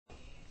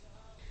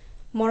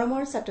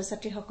মৰমৰ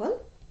ছাত্ৰ-ছাত্ৰীসকল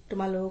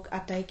তোমালোক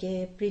আটাইকে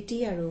প্ৰীতি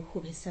আৰু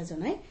শুভেচ্ছা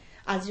জনাই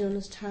আজিৰ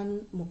অনুষ্ঠান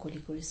মুকলি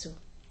কৰিছো।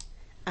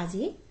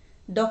 আজি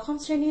দশম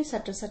শ্ৰেণীৰ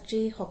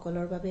ছাত্ৰ-ছাত্ৰী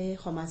সকলৰ বাবে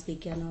সমাজ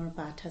বিজ্ঞানৰ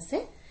পাঠ আছে।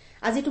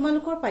 আজি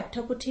তোমালোকৰ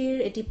পাঠ্যপুথিৰ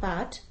এটি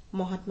পাঠ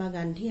মহাত্মা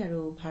গান্ধী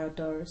আৰু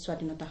ভাৰতৰ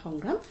স্বাধীনতা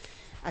সংগ্ৰাম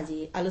আজি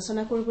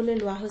আলোচনা কৰিবলৈ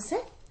লোৱা হৈছে।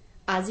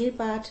 আজিৰ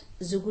পাঠ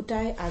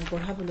যুগুতাই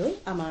আগবঢ়াবলৈ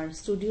আমাৰ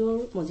ষ্টুডিঅ'ৰ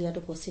মজিয়াত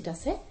উপস্থিত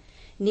আছে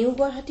নিউ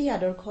গুৱাহাটী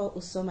আদৰ্শ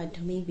উচ্চ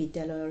মাধ্যমিক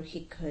বিদ্যালয়ৰ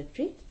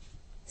শিক্ষয়িত্ৰী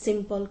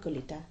Simpal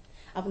Kalita.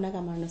 আপোনাক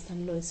আমাৰ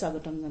অনুষ্ঠানলৈ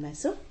স্বাগতম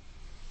জনাইছো।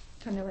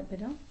 ধন্যবাদ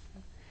বাইদেউ।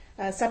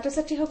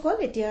 ছাত্ৰ-ছাত্ৰীসকল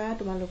এতিয়া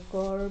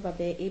তোমালোকৰ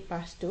বাবে এই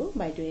পাঠটো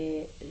বাইদেৱে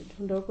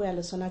সুন্দৰকৈ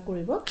আলোচনা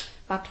কৰিব।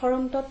 পাঠৰ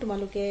অন্তত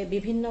তোমালোকে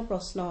বিভিন্ন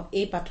প্ৰশ্ন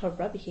এই পাঠৰ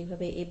পৰা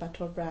বিশেষভাৱে এই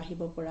পাঠৰ পৰা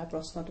আহিব পৰা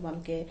প্ৰশ্ন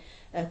তোমালোকে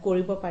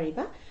কৰিব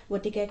পাৰিবা।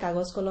 গতিকে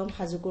কাগজ কলম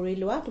সাজু কৰি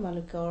লোৱা।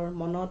 তোমালোকৰ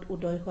মনত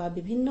উদয় হোৱা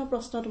বিভিন্ন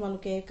প্ৰশ্ন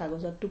তোমালোকে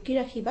কাগজত টুকি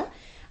ৰাখিবা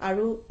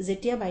আৰু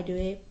যেতিয়া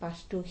বাইদেৱে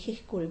পাঠটো শেষ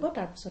কৰিব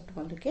তাৰ পিছত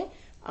তোমালোকে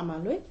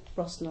আমালৈ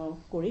প্ৰশ্ন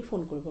কৰি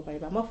ফোন কৰিব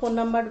পাৰিবা। মই ফোন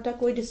নম্বৰ দুটা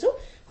কৈ দিছো।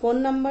 ফোন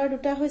নম্বৰ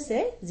দুটা হৈছে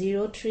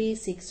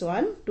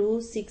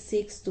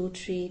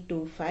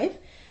 0361266232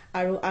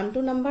 আৰু আনটো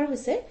নম্বৰ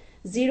হৈছে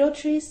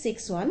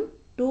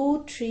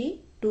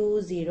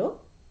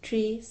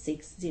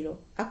 0361232030।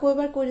 আকৌ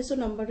এবাৰ কৈ দিছো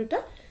নম্বৰ দুটা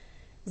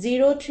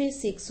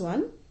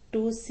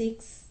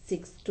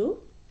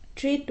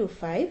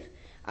 0361266232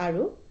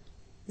 আৰু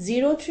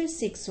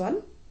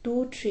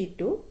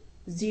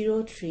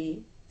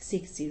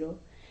 0361232030।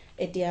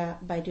 এতিয়া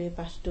বাইদেৱে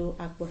পাঠটো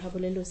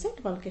আগবঢ়াবলৈ লৈছে,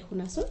 তোমালোকে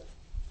শুনাচোন।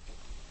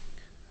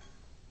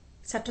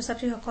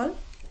 ছাত্ৰ-ছাত্ৰীসকল,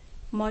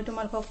 মই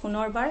তোমালোকক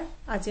পুনৰবাৰ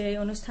আজিৰ এই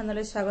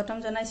অনুষ্ঠানলৈ স্বাগতম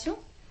জনাইছো।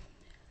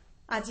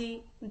 আজি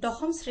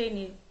দশম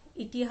শ্ৰেণীৰ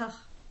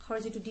ইতিহাসৰ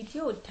যিটো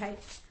দ্বিতীয় অধ্যায়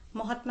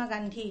মহাত্মা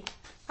গান্ধী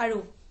আৰু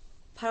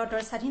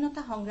ভাৰতৰ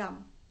স্বাধীনতা সংগ্ৰাম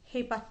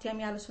সেই পাঠটি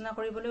আমি আলোচনা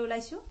কৰিবলৈ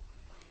ওলাইছো।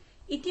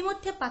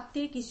 ইতিমধ্যে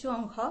পাঠটিৰ কিছু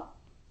অংশ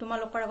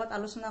তোমালোকৰ আগত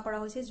আলোচনা কৰা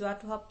হৈছে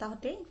যোৱাটো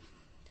সপ্তাহতেই,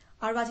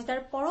 আৰু আজি তাৰ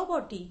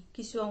পৰৱৰ্তী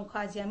কিছু অংশ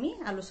আজি আমি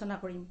আলোচনা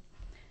কৰিম।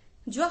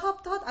 যোৱা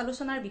সপ্তাহত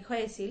আলোচনাৰ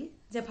বিষয় আছিল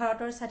যে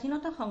ভাৰতৰ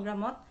স্বাধীনতা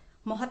সংগ্ৰামত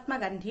মহাত্মা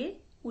গান্ধীৰ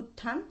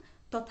উত্থান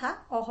তথা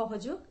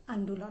অসহযোগ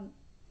আন্দোলন।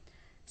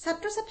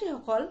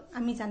 ছাত্ৰ-ছাত্ৰীসকল,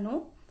 আমি জানো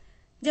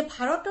যে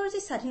ভাৰতৰ যি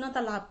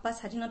স্বাধীনতা লাভ বা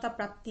স্বাধীনতা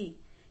প্ৰাপ্তি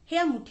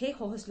সেয়া মুঠেই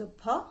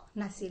সহজলভ্য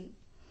নাছিল।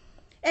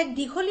 এক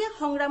দীঘলীয়া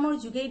সংগ্ৰামৰ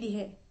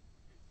যোগেদিহে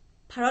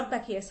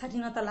ভাৰতবাসীয়ে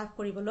স্বাধীনতা লাভ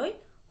কৰিবলৈ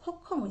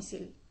সক্ষম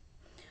হৈছিল।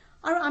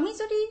 আৰু আমি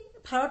যদি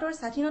ভাৰতৰ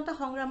স্বাধীনতা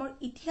সংগ্ৰামৰ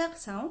ইতিহাস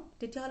চাওঁ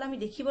তেতিয়াহ'লে আমি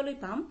দেখিবলৈ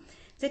পাম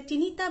যে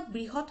তিনিটা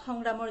বৃহৎ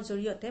সংগ্ৰামৰ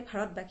জৰিয়তে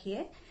ভাৰতবাসীয়ে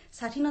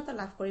স্বাধীনতা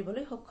লাভ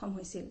কৰিবলৈ সক্ষম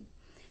হৈছিল।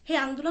 সেই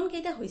আন্দোলন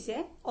কেইটা হৈছে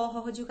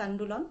অসহযোগ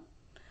আন্দোলন,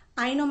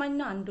 আইন অমান্য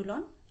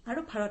আন্দোলন আৰু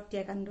ভাৰত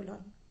ত্যাগ আন্দোলন।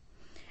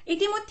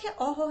 ইতিমধ্যে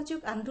অসহযোগ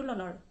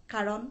আন্দোলনৰ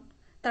কাৰণ,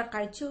 তাৰ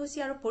কাৰ্যসূচী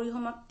আৰু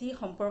পৰিসমাপ্তি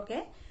সম্পৰ্কে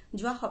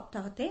যোৱা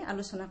সপ্তাহতে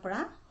আলোচনা কৰা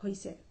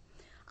হৈছে।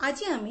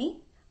 আজি আমি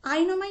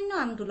আইন অমান্য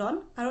আন্দোলন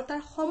আৰু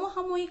তাৰ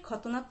সমসাময়িক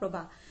ঘটনা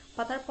প্ৰবাহ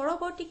বা তাৰ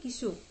পৰৱৰ্তী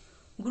কিছু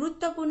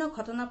গুৰুত্বপূৰ্ণ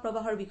ঘটনা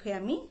প্ৰবাহৰ বিষয়ে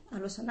আমি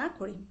আলোচনা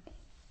কৰিম।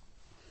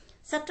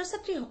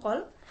 ছাত্ৰ-ছাত্ৰীসকল,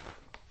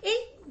 এই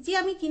যি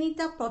আমি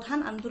তিনিটা প্ৰধান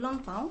আন্দোলন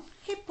পাওঁ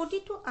সেই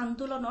প্ৰতিটো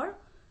আন্দোলনৰ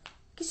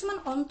কিছুমান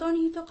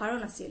অন্তৰ্নিহিত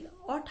কাৰণ আছিল,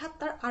 অৰ্থাৎ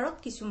তাৰ আঁৰত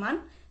কিছুমান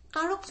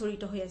কাৰক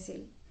জড়িত হৈ আছিল।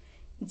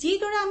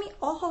 যিদৰে আমি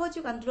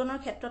অসহযোগ আন্দোলনৰ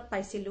ক্ষেত্ৰত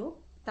পাইছিলো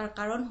তাৰ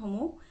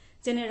কাৰণসমূহ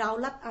যেনে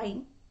ৰাওলাট আইন,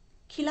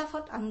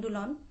 খিলাফত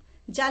আন্দোলন,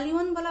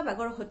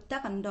 জালিয়ানৱালাবাগৰ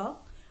হত্যাকাণ্ড,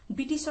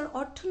 ব্ৰিটিছৰ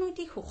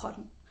অৰ্থনৈতিক শোষণ,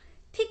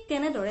 ঠিক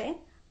তেনেদৰে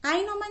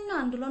আইন অমান্য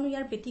আন্দোলনো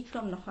ইয়াৰ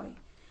ব্যতিক্ৰম নহয়।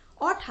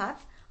 অৰ্থাৎ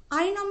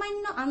আইন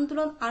অমান্য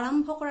আন্দোলন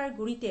আৰম্ভ কৰাৰ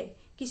গুৰিতে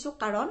কিছু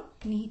কাৰণ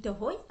নিহিত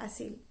হৈ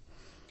আছিল।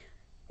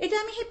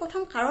 এতিয়া আমি সেই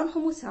প্ৰথম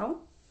কাৰণসমূহ চাওঁ।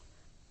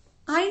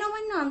 আইন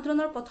অমান্য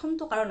আন্দোলনৰ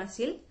প্ৰথমটো কাৰণ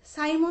আছিল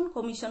চাইমন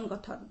কমিছন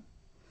গঠন।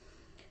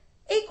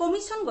 এই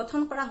কমিছন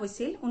গঠন কৰা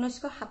হৈছিল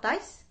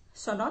 1927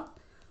 চনত।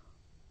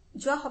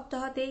 যোৱা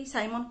সপ্তাহতেই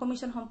চাইমন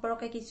কমিছন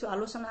সম্পৰ্কে কিছু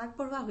আলোচনা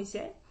আগবঢ়োৱা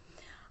হৈছে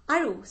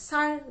আৰু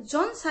ছাৰ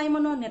জন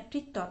চাইমনৰ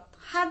নেতৃত্বত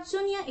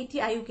 7জনীয়া এটি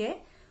আয়োগে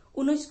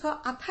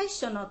 1928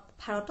 চনত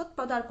ভাৰতত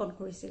পদাৰ্পণ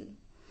কৰিছিল।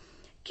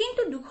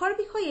 কিন্তু দুখৰ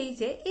বিষয়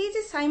এই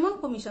যে চাইমন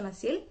কমিছন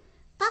আছিল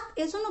তাত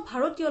এজনো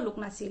ভাৰতীয় লোক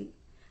নাছিল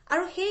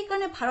আৰু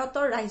সেইকাৰণে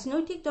ভাৰতৰ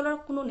ৰাজনৈতিক দলৰ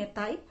কোনো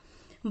নেতাই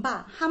বা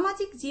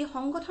সামাজিক যি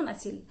সংগঠন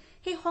আছিল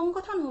সেই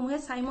সংগঠনসমূহে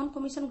চাইমন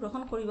কমিছন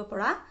গ্ৰহণ কৰিব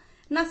পৰা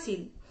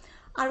নাছিল।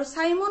 আৰু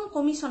চাইমন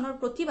কমিছনৰ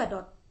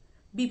প্ৰতিবাদত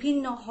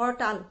বিভিন্ন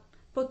হৰতাল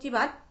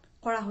প্ৰতিবাদ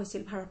কৰা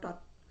হৈছিল ভাৰতত,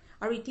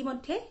 আৰু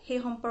ইতিমধ্যে সেই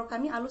সম্পৰ্কে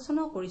আমি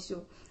আলোচনাও কৰিছো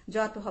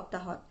যোৱাটো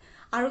সপ্তাহত।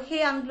 আৰু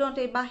সেই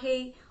আন্দোলনতে বা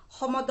সেই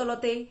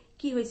সমদলতে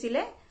কি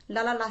হৈছিলে,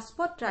 লালা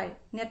লাজপত ৰায়ৰ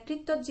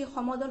নেতৃত্বত যি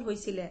সমদল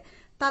হৈছিলে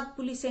তাত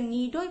পুলিচে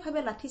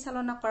নিৰ্দয়ভাৱে লাঠি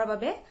চালনা কৰাৰ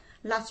বাবে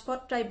লাজপত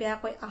ৰায়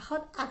বেয়াকৈ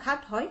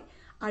আঘাত হয়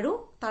আৰু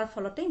তাৰ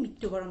ফলতে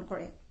মৃত্যুবৰণ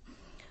কৰে।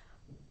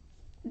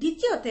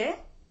 দ্বিতীয়তে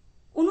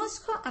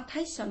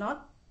 1928 চনত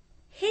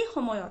সেই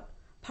সময়ত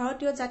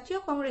ভাৰতীয় জাতীয়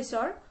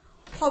কংগ্ৰেছৰ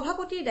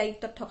সভাপতিৰ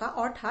দায়িত্বত থকা,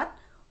 অৰ্থাৎ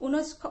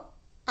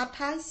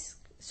 1928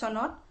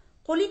 চনত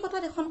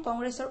কলিকতাত এখন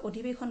কংগ্ৰেছৰ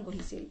অধিৱেশন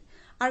বহিছিল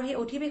আৰু এই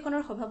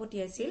অধিৱেশনৰ সভাপতি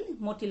আছিল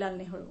মতিলাল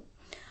নেহৰু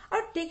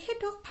আৰু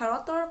তেখেতক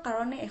ভাৰতৰ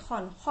কাৰণে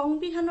এখন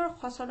সংবিধানৰ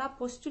খচৰা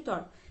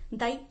প্ৰস্তুতৰ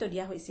দায়িত্ব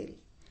দিয়া হৈছিল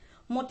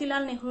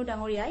মতিলাল নেহৰু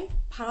ডাঙৰীয়াই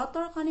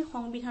ভাৰতৰ কাৰণে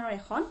সংবিধানৰ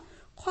এখন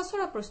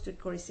খচৰা প্ৰস্তুত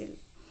কৰিছিল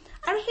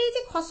আৰু সেই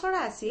যে খচৰা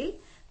আছিল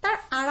তাৰ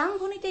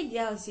আৰম্ভণিতে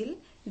দিয়া হৈছিল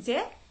যে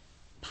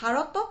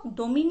ভাৰতক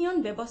ডমিনিয়ন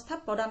ব্যৱস্থা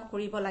প্ৰদান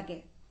কৰিব লাগে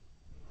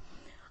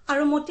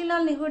আৰু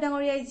মতিলাল নেহৰু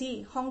ডাঙৰীয়াই যি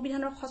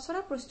সংবিধানৰ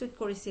খচৰা প্ৰস্তুত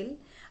কৰিছিল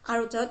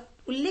আৰু য'ত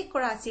উল্লেখ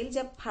কৰা আছিল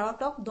যে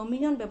ভাৰতক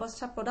ডমিনিয়ন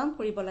ব্যৱস্থা প্ৰদান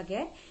কৰিব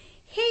লাগে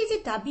সেই যে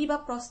দাবী বা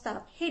প্ৰস্তাৱ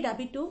সেই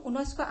দাবীটো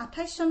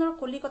 1928 চনৰ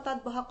কলিকতাত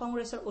বহা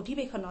কংগ্ৰেছৰ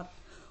অধিৱেশনত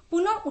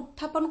পুনৰ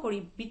উত্থাপন কৰি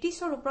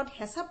ব্ৰিটিছৰ ওপৰত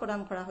হেঁচা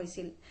প্ৰদান কৰা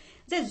হৈছিল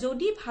যে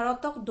যদি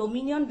ভাৰতক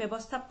ডমিনিয়ন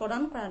ব্যৱস্থা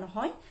প্ৰদান কৰা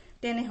নহয়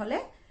তেনেহলে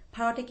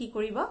ভাৰতে কি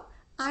কৰিব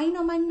আইন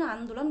অমান্য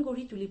আন্দোলন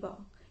গঢ়ি তুলিব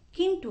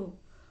কিন্তু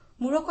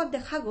মূৰকত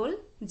দেখা গ'ল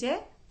যে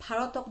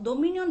ভাৰতক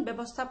ডমিনিয়ন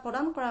ব্যৱস্থা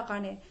প্ৰদান কৰাৰ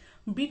কাৰণে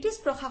ব্ৰিটিছ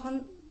প্ৰশাসন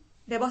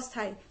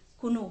ব্যৱস্থাই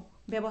কোনো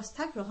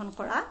ব্যৱস্থা গ্ৰহণ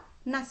কৰা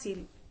নাছিল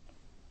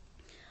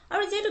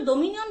আৰু যেহেতু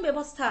ডমিনিয়ন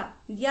ব্যৱস্থা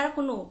দিয়াৰ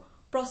কোনো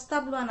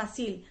প্ৰস্তাৱ লোৱা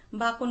নাছিল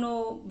বা কোনো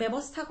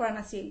ব্যৱস্থা কৰা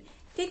নাছিল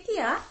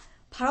তেতিয়া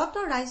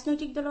ভাৰতৰ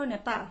ৰাজনৈতিক দলৰ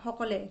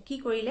নেতাসকলে কি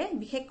কৰিলে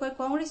বিশেষকৈ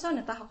কংগ্ৰেছৰ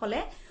নেতাসকলে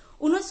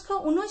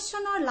 1919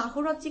 চনৰ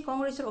লাহোৰত যি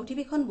কংগ্ৰেছৰ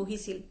অধিৱেশন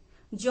বহিছিল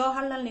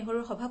জৱাহৰলাল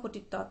নেহৰুৰ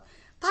সভাপতিত্বত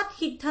তাত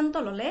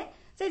সিদ্ধান্ত ললে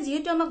যে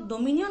যেহেতু আমাক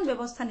ডমিনিয়ন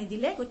ব্যৱস্থা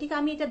নিদিলে গতিকে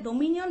আমি এটা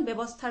ডমিনিয়ন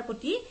ব্যৱস্থাৰ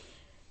প্ৰতি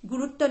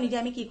গুৰুত্ব নিদি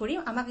আমি কি কৰিম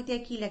আমাক এতিয়া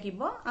কি লাগিব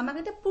আমাক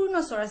এটা পূৰ্ণ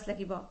স্বৰাজ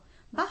লাগিব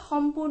বা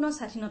সম্পূৰ্ণ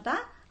স্বাধীনতা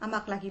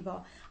আমাক লাগিব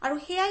আৰু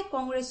হেয়াই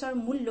কংগ্ৰেছৰ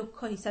মূল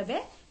লক্ষ্য হিচাপে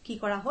কি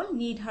কৰা হল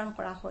নিৰ্ধাৰণ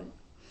কৰা হল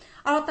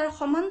আৰু তাৰ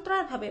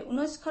সমান্তৰালভাৱে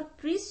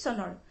 1930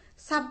 চনৰ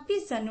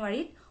 26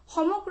 জানুৱাৰীত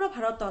সমগ্ৰ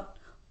ভাৰতত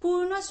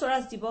পূৰ্ণ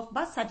স্বৰাজ দিৱস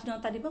বা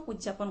স্বাধীনতা দিৱস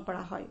উদযাপন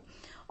কৰা হয়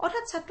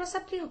অৰ্থাৎ ছাত্ৰ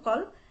ছাত্ৰীসকল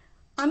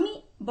আমি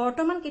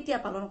বৰ্তমান কেতিয়া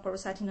পালন কৰো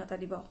স্বাধীনতা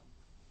দিৱস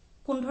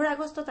 15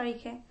 আগষ্ট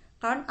তাৰিখে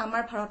কাৰণ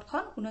আমাৰ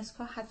ভাৰতখন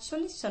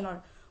 1947 চনৰ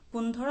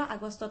 15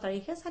 আগষ্ট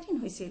তাৰিখে স্বাধীন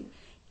হৈছিল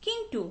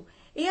কিন্তু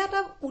এয়া এটা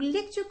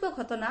উল্লেখযোগ্য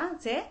ঘটনা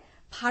যে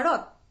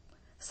ভাৰত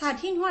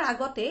স্বাধীন হোৱাৰ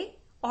আগতে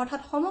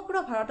অৰ্থাৎ সমগ্ৰ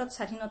ভাৰতত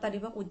স্বাধীনতা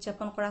দিৱস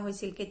উদযাপন কৰা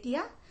হৈছিল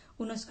কেতিয়া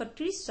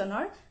 1930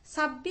 চনৰ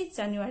 26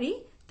 জানুৱাৰী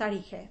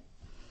তাৰিখে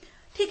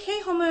ঠিক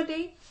সেই সময়তে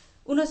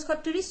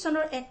 1930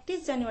 চনৰ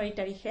 31 জানুৱাৰী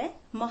তাৰিখে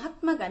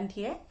মহাত্মা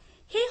গান্ধীয়ে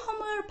সেই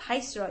সময়ৰ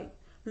ভাইসৰয়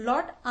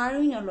লৰ্ড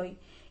আৰউইনলৈ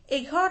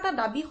 11টা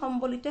দাবী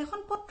সম্বলিত এখন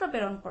পত্ৰ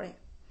প্ৰেৰণ কৰে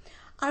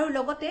আৰু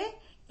লগতে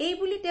এই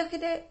বুলি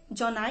তেখেতে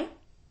জনায়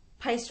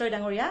ভাইসৰয়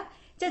ডাঙৰীয়া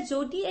যে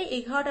যদি এই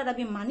 11টা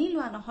দাবী মানি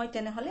লোৱা নহয়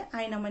তেনেহলে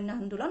আইন অমান্য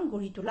আন্দোলন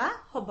গঢ়ি তোলা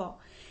হ'ব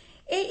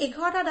এই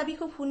 11টা দাবী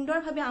খুব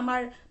সুন্দৰভাৱে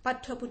আমাৰ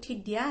পাঠ্যপুথিত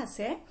দিয়া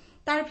আছে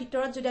তাৰ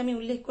ভিতৰত যদি আমি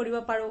উল্লেখ কৰিব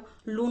পাৰো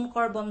লোন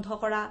কৰ বন্ধ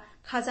কৰা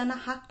খাজানা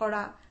হ্ৰাস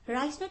কৰা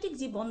ৰাজনৈতিক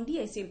যি বন্দী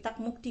আছিল তাক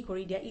মুক্তি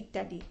কৰি দিয়া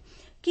ইত্যাদি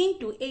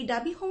কিন্তু এই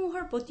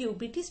দাবীসমূহৰ প্ৰতিও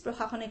ব্ৰিটিছ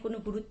প্ৰশাসনে কোনো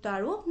গুৰুত্ব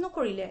আৰোপ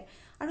নকৰিলে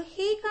আৰু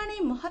সেই কাৰণে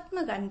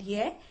মহাত্মা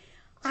গান্ধীয়ে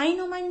আইন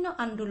অমান্য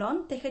আন্দোলন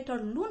তেখেতৰ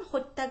লোন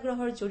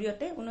সত্যাগ্ৰহৰ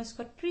জৰিয়তে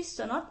 1930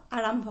 চনত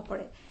আৰম্ভ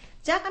কৰে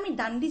যাক আমি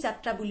দাণ্ডী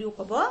যাত্ৰা বুলিও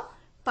ক'ব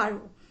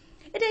পাৰো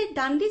এটা এই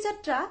দাণ্ডী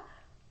যাত্ৰা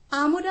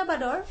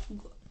আহমেদাবাদৰ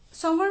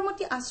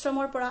সংগৰমতী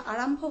আশ্ৰমৰ পৰা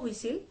আৰম্ভ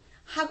হৈছিল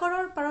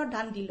সাগৰৰ পাৰৰ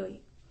দাণ্ডীলৈ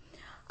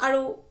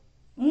আৰু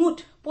মুঠ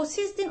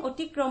 25 দিন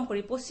অতিক্ৰম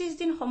কৰি 25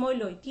 দিন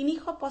সময়লৈ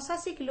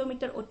 385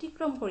 কিলোমিটাৰ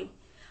অতিক্ৰম কৰি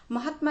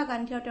মহাত্মা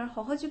গান্ধী আৰু তেওঁৰ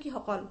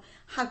সহযোগীসকল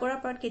সাগৰৰ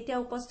পাৰত কেতিয়া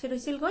উপস্থিত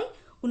হৈছিলগৈ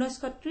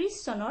 1930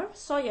 চনৰ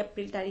 6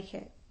 এপ্ৰিল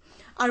তাৰিখে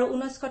আৰু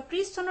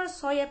 1930 চনৰ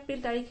 6 এপ্ৰিল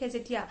তাৰিখে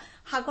যেতিয়া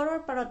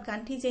সাগৰৰ পাৰত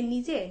গান্ধীজীয়ে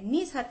নিজে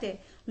নিজ হাতে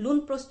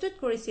লোন প্ৰস্তুত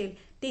কৰিছিল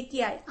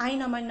তেতিয়াই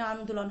আইন অমান্য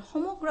আন্দোলন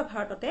সমগ্ৰ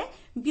ভাৰততে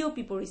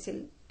বিয়পি পৰিছিল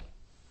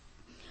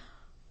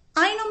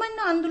আইন অমান্য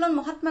আন্দোলন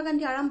মহাত্মা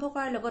গান্ধী আৰম্ভ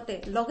কৰাৰ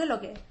লগে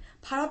লগে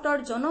ভাৰতৰ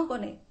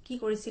জনগণে কি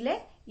কৰিছিলে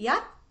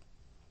ইয়াত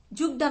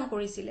যোগদান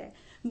কৰিছিলে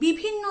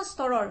বিভিন্ন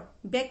স্তৰৰ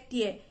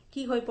ব্যক্তিয়ে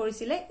কি হৈ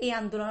পৰিছিলে এই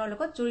আন্দোলনৰ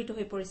লগত জড়িত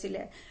হৈ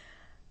পৰিছিলে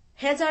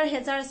হেজাৰ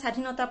হেজাৰ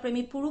স্বাধীনতা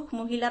প্ৰেমী পুৰুষ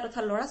মহিলা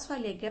তথা ল'ৰা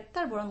ছোৱালীয়ে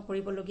গ্ৰেপ্তাৰ বৰণ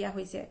কৰিবলগীয়া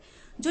হৈছে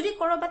যদি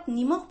কৰবাত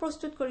নিমখ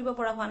প্ৰস্তুত কৰিব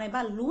পৰা হোৱা নাই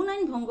বা লোন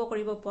আইন ভংগ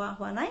কৰিব পৰা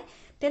হোৱা নাই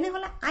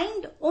তেনেহলে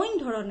অইন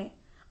ধৰণে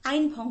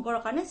আইন ভংগৰ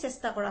কাৰণে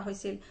চেষ্টা কৰা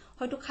হৈছিল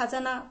হয়তো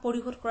খাজানা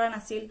পৰিশোধ কৰা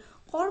নাছিল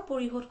কৰ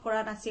পৰিশোধ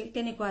কৰা নাছিল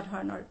তেনেকুৱা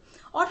ধৰণৰ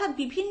অৰ্থাৎ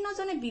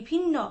বিভিন্নজনে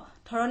বিভিন্ন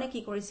ধৰণে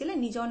কি কৰিছিলে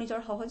নিজৰ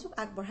নিজৰ সহযোগ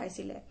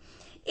আগবঢ়াইছিলে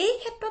এই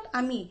ক্ষেত্ৰত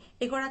আমি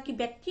এগৰাকী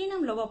ব্যক্তিৰ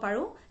নাম ল'ব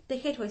পাৰো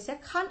তেখেত হৈছে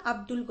খান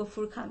আব্দুল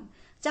গফুৰ খান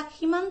যাক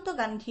সীমান্ত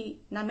গান্ধী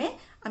নামে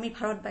আমি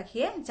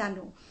ভাৰতবাসীয়ে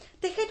জানো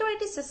তেখেতৰ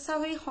এটি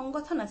স্বেচ্ছাসেৱী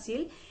সংগঠন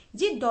আছিল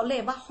যি দলে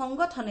বা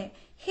সংগঠনে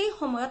সেই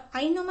সময়ত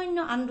আইন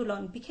অমান্য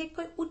আন্দোলন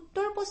বিশেষকৈ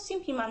উত্তৰ পশ্চিম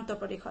সীমান্ত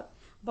প্ৰদেশত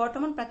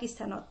বৰ্তমান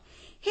পাকিস্তানত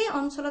সেই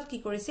অঞ্চলত কি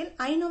কৰিছিল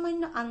আইন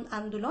অমান্য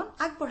আন্দোলন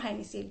আগবঢ়াই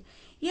নিছিল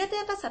ইয়াতে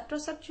এটা ছাত্ৰ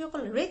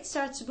ছাত্ৰীসকল ৰেড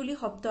চাৰ্চ বুলি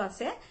শব্দ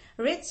আছে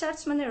ৰেড চাৰ্চ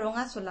মানে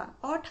ৰঙা চোলা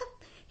অৰ্থাৎ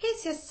সেই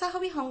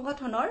স্বেচ্ছাসেৱী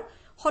সংগঠনৰ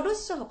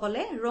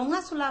সদস্যসকলে ৰঙা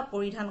চোলা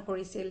পৰিধান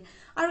কৰিছিল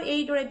আৰু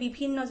এইদৰে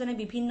বিভিন্নজনে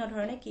বিভিন্ন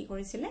ধৰণে কি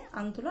কৰিছিলে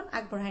আন্দোলন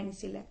আগবঢ়াই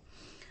নিছিলে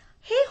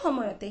সেই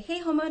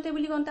সময়তে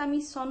বুলি কওঁতে আমি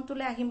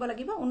চনটোলৈ আহিব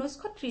লাগিব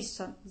 1930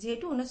 চন,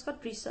 যেহেতু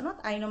 1930 চনত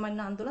আইন অমান্য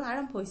আন্দোলন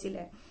আৰম্ভ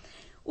হৈছিলে।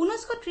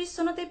 1930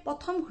 চনতে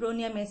প্ৰথম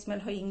ঘূৰণীয়া মেজমেল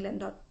হয়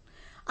ইংলেণ্ডত,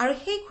 আৰু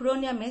সেই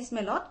ঘূৰণীয়া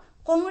মেজমেলত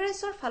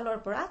কংগ্ৰেছৰ ফালৰ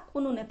পৰা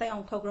কোনো নেতাই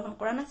অংশগ্ৰহণ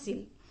কৰা নাছিল।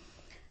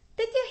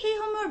 তেতিয়া সেই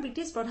সময়ৰ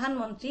ব্ৰিটিছ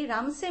প্ৰধানমন্ত্ৰী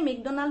ৰামছে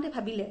মেকডনাল্ডে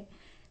ভাবিলে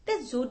যে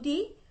যদি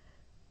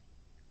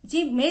যি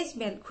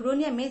মেজমেল,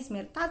 ঘূৰণীয়া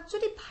মেজমেল, তাত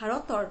যদি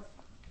ভাৰতৰ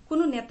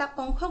কোনো নেতাক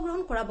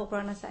অংশগ্ৰহণ কৰাব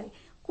পৰা নাযায়,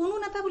 কোনো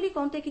নেতা বুলি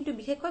কওঁতে কিন্তু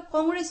বিশেষকৈ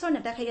কংগ্ৰেছৰ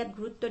নেতাক ইয়াত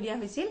গুৰুত্ব দিয়া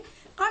হৈছিল,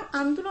 কাৰণ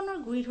আন্দোলনৰ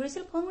গুৰি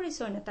ধৰিছিল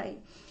কংগ্ৰেছৰ নেতাই।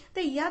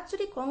 ইয়াত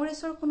যদি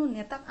কংগ্ৰেছৰ কোনো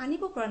নেতাক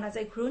আনিব পৰা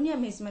নাযায় ঘূৰণীয়া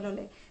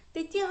মেজমেললৈ,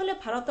 তেতিয়াহ'লে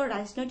ভাৰতৰ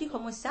ৰাজনৈতিক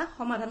সমস্যা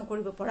সমাধান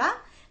কৰিব পৰা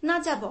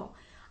নাযাব।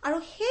 আৰু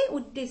সেই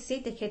উদ্দেশ্যে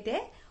তেখেতে,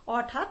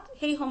 অৰ্থাৎ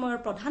সেই সময়ৰ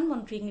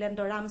প্ৰধানমন্ত্ৰী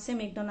ইংলেণ্ডৰ ৰামছে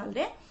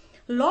মেকডনাল্ডে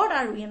লৰ্ড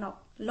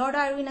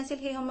আৰউইন আছিল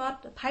সেই সময়ত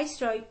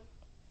ভাইচৰয়,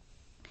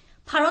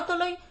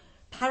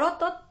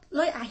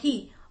 ভাৰতলৈ আহি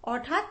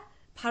অৰ্থাৎ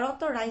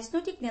ভাৰতৰ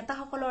ৰাজনৈতিক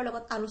নেতাসকলৰ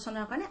লগত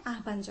আলোচনাৰ কাৰণে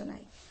আহ্বান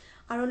জনায়।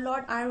 আৰু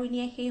লৰ্ড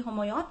আৰউইনে সেই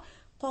সময়ত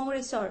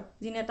কংগ্ৰেছৰ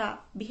যি নেতা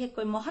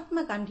বিশেষকৈ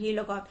মহাত্মা গান্ধীৰ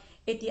লগত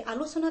এটি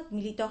আলোচনাত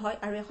মিলিত হয়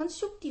আৰু এখন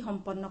চুক্তি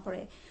সম্পন্ন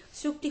কৰে।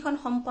 চুক্তিখন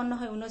সম্পন্ন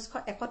হয়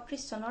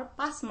 1931 চনৰ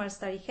 5 মাৰ্চ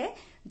তাৰিখে,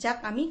 যাক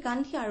আমি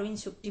গান্ধী আৰউইন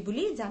চুক্তি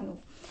বুলি জানো।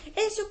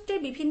 এই চুক্তিৰ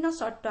বিভিন্ন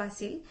চৰ্ত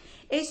আছিল।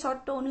 এই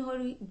চৰ্ত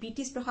অনুসৰি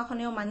ব্ৰিটিছ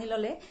প্ৰশাসনেও মানি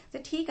ললে যে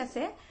ঠিক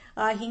আছে,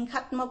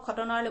 হিংসাত্মক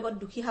ঘটনাৰ লগত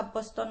দোষী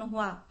সাব্যস্ত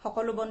নোহোৱা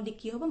সকলো বন্দী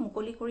কি হ'ব,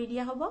 মুকলি কৰি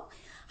দিয়া হ'ব।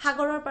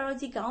 সাগৰৰ পাৰৰ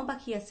যি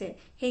গাঁওবাসী আছে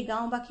সেই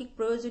গাঁওবাসীক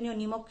প্ৰয়োজনীয়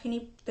নিমখখিনি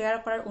তৈয়াৰ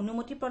কৰাৰ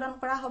অনুমতি প্ৰদান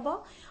কৰা হ'ব,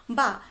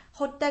 বা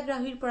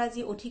সত্যাগ্ৰহীৰ পৰা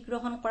যি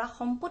অধিগ্ৰহণ কৰা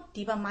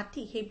সম্পত্তি বা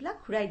মাটি সেইবিলাক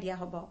ঘূৰাই দিয়া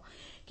হ'ব।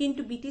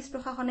 কিন্তু ব্ৰিটিছ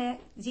প্ৰশাসনে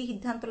যি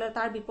সিদ্ধান্ত ললে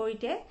তাৰ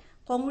বিপৰীতে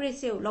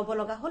কংগ্ৰেছেও ল'ব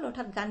লগা হ'ল,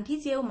 অৰ্থাৎ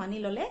গান্ধীজীয়েও মানি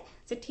ললে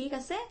যে ঠিক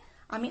আছে,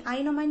 আমি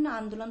আইন অমান্য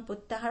আন্দোলন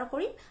প্ৰত্যাহাৰ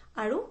কৰিম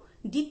আৰু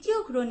দ্বিতীয়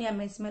ঘূৰণীয়া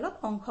মেজমেলত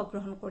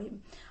অংশগ্ৰহণ কৰিম।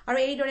 আৰু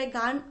এইদৰে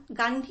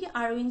গান্ধী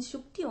আৰউইন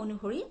চুক্তি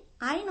অনুসৰি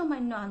আইন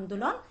অমান্য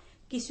আন্দোলন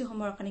কিছু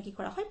সময়ৰ কাৰণে কি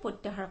কৰা হয়,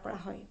 প্ৰত্যাহাৰ কৰা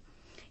হয়।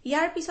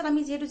 ইয়াৰ পিছত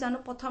আমি যিহেতু জানো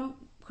প্ৰথম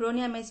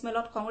ঘূৰণীয়া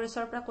মেজমেলত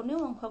কংগ্ৰেছৰ পৰা কোনেও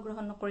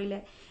অংশগ্ৰহণ নকৰিলে,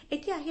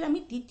 এতিয়া আহিল আমি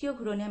দ্বিতীয়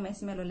ঘূৰণীয়া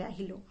মেজমেললৈ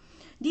আহিলো।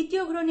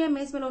 দ্বিতীয় ঘূৰণীয়া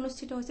মেজমেল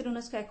অনুষ্ঠিত হৈছিল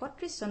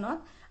 1931 চনত,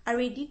 আৰু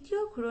এই দ্বিতীয়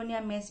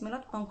ঘূৰণীয়া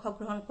মেজমেলত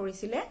অংশগ্ৰহণ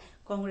কৰিছিলে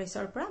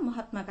কংগ্ৰেছৰ পৰা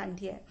মহাত্মা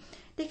গান্ধীয়ে।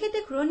 তেখেতে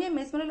ঘূৰণীয়া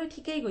মেজমেললৈ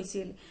ঠিকেই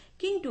গৈছিল,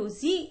 কিন্তু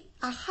যি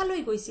আশা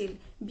লৈ গৈছিল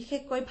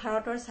বিশেষকৈ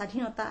ভাৰতৰ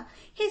স্বাধীনতা,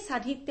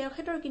 সেই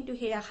তেখেতৰ কিন্তু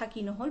সেই আশা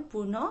কি নহল,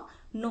 পূৰ্ণ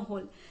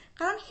নহল।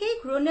 কাৰণ সেই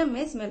ঘূৰণীয়া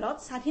মেজমেলত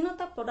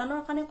স্বাধীনতা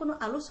প্ৰদানৰ কাৰণে কোনো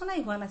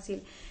আলোচনাই হোৱা নাছিল।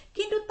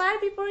 কিন্তু তাৰ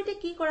বিপৰীতে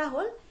কি কৰা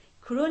হল,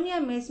 ঘূৰণীয়া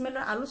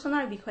মেজমেলৰ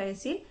আলোচনাৰ বিষয়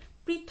আছিল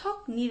পৃথক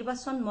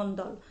নিৰ্বাচন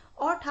মণ্ডল,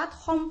 অৰ্থাৎ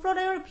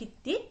সম্প্ৰদায়ৰ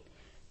ভিত্তিত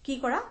কি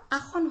কৰা,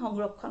 আসন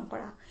সংৰক্ষণ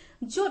কৰা,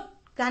 য'ত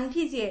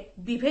গান্ধীজীয়ে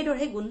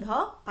বিভেদৰহে গোন্ধ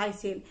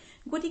পাইছিল।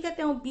 গতিকে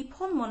তেওঁ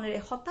বিফল মনেৰে,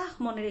 হতাশ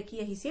মনেৰে কি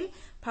আহিছিল,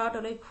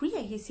 ভাৰতলৈ ঘূৰি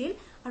আহিছিল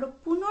আৰু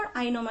পুনৰ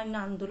আইন অমান্য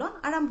আন্দোলন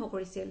আৰম্ভ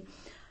কৰিছিল।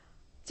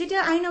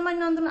 যেতিয়া আইন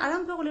অমান্য আন্দোলন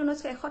আৰম্ভ কৰিলে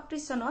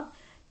 1931 চনত,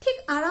 ঠিক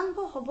আৰম্ভ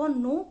হ'ব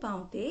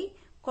নৌপাওঁতেই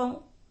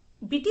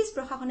ব্ৰিটিছ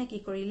প্ৰশাসনে কি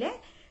কৰিলে,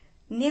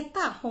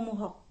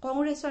 নেতাসমূহক,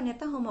 কংগ্ৰেছৰ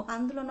নেতাসমূহক,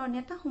 আন্দোলনৰ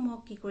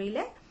নেতাসমূহক কি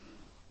কৰিলে,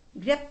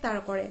 গ্ৰেপ্তাৰ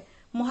কৰে।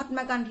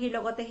 মহাত্মা গান্ধীৰ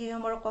লগতে সেই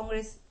সময়ৰ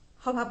কংগ্ৰেছ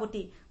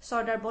সভাপতি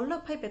চৰ্দাৰ বল্লভ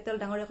ভাই পেটেল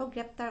ডাঙৰীয়াকক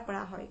গ্ৰেপ্তাৰ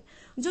কৰা হয়।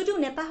 যদিও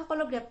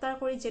নেতাসকলক গ্ৰেপ্তাৰ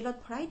কৰি জেলত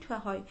ভৰাই থোৱা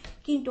হয়,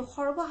 কিন্তু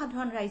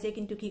সৰ্বসাধাৰণ ৰাইজে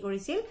কিন্তু কি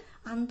কৰিছিল,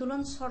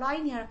 আন্দোলন চলাই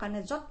নিয়াৰ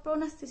কাৰণে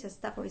যৎপৰোনাস্তি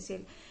চেষ্টা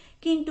কৰিছিল।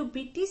 কিন্তু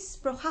ব্ৰিটিছ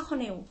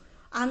প্ৰশাসনেও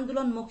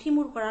আন্দোলন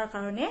মষিমূৰ কৰাৰ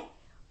কাৰণে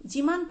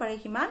যিমান পাৰে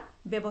সিমান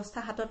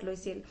ব্যৱস্থা হাতত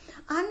লৈছিল।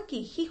 আনকি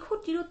শিশু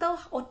তিৰোতাও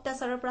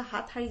অত্যাচাৰৰ পৰা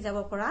হাত সাৰি যাব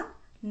পৰা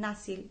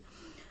নাছিল।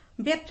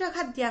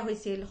 বেত্ৰাঘাত দিয়া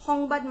হৈছিল,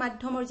 সংবাদ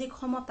মাধ্যমৰ যি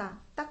ক্ষমতা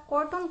তাক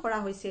কৰ্তন কৰা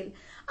হৈছিল,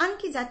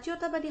 আনকি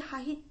জাতীয়তাবাদী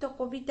সাহিত্য,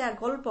 কবিতা,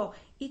 গল্প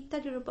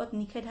ইত্যাদিৰ ওপৰত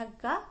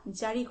নিষেধাজ্ঞা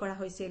জাৰি কৰা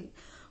হৈছিল।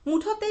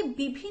 মুঠতে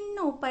বিভিন্ন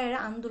উপায়েৰে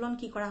আন্দোলন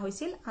কি কৰা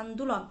হৈছিল,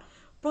 আন্দোলন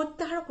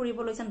প্ৰত্যাহাৰ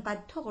কৰিবলৈ যেন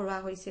বাধ্য কৰোৱা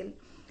হৈছিল।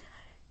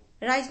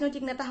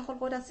 ৰাজনৈতিক নেতাসকল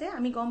ক'ত আছে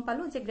আমি গম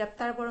পালো যে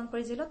গ্ৰেপ্তাৰ বৰণ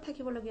কৰি জেলত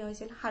থাকিবলগীয়া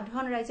হৈছিল।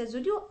 সাধাৰণ ৰাইজে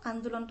যদিও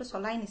আন্দোলনটো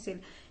চলাই নিছিল,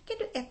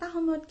 কিন্তু এটা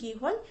সময়ত কি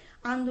হ'ল,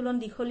 আন্দোলন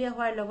দীঘলীয়া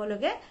হোৱাৰ লগে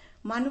লগে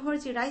মানুহৰ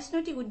যি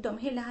ৰাজনৈতিক উদ্যম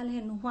সেই লাহে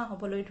লাহে নোহোৱা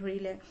হবলৈ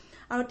ধৰিলে।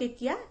 আৰু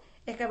তেতিয়া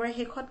একেবাৰে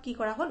শেষত কি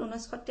কৰা হ'ল,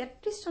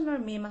 1933 চনৰ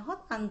মে মাহত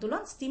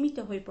আন্দোলন স্তিমিত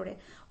হৈ পৰে,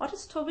 অৰ্থাৎ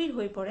স্থবিৰ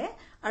হৈ পৰে,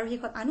 আৰু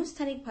শেষত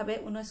আনুষ্ঠানিকভাৱে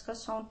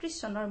 1934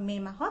 চনৰ মে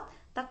মাহত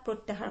তাক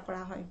প্ৰত্যাহাৰ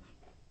কৰা হয়।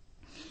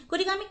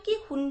 গতিকে আমি কি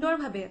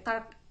সুন্দৰভাৱে তাৰ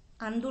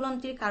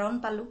আন্দোলনটিৰ কাৰণ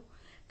পালো,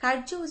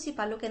 কাৰ্যসূচী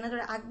পালো,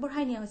 কেনেদৰে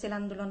আগবঢ়াই নিয়া হৈছিল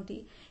আন্দোলনটি,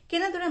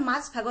 কেনেদৰে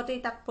মাজ ভাগতেই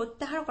তাক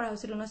প্ৰত্যাহাৰ কৰা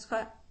হৈছিল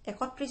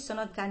 1931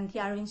 চনত গান্ধী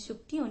আৰউইন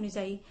চুক্তি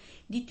অনুযায়ী।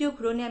 দ্বিতীয়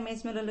ঘূৰণীয়া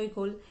মেজমেললৈ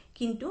গ'ল,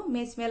 কিন্তু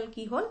মেজমেল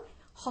কি হ'ল,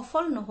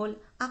 সফল নহল।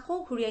 আকৌ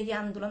ঘূৰি আহি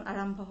আন্দোলন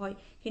আৰম্ভ হয়,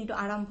 কিন্তু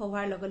আৰম্ভ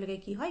হোৱাৰ লগে লগে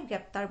কি হয়,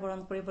 গ্ৰেপ্তাৰ বৰণ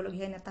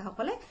কৰিবলগীয়া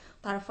নেতাসকলে,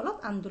 তাৰ ফলত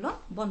আন্দোলন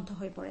বন্ধ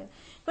হৈ পৰে।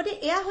 গতিকে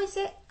এয়া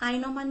হৈছে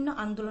আইন অমান্য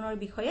আন্দোলনৰ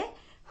বিষয়ে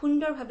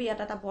সুন্দৰভাৱে ইয়াত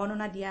এটা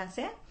বৰ্ণনা দিয়া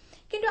আছে।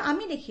 কিন্তু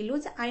আমি দেখিলো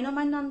যে আইন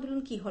অমান্য আন্দোলন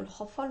কি হল,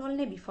 সফল হল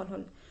নে বিফল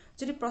হল?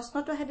 যদি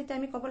প্ৰশ্নটো আহে তেতিয়া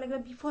আমি ক'ব লাগিব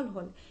বিফল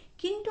হল।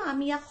 কিন্তু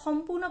আমি ইয়াক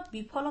সম্পূৰ্ণ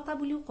বিফলতা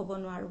বুলিও ক'ব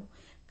নোৱাৰো,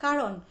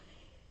 কাৰণ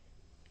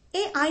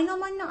এই আইন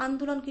অমান্য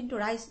আন্দোলন কিন্তু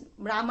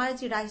আমাৰ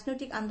যি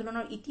ৰাজনৈতিক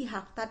আন্দোলনৰ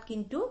ইতিহাস তাত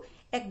কিন্তু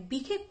এক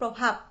বিশেষ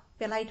প্ৰভাৱ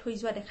পেলাই থৈ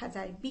যোৱা দেখা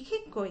যায়।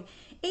 বিশেষকৈ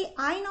এই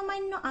আইন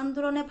অমান্য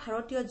আন্দোলনে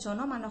ভাৰতীয়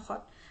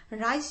জনমানসত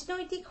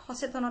ৰাজনৈতিক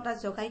সচেতনতা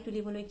জগাই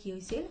তুলিবলৈ কি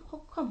হৈছিল,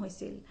 সক্ষম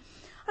হৈছিল।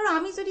 আৰু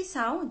আমি যদি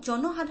চাওঁ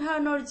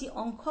জনসাধাৰণৰ যি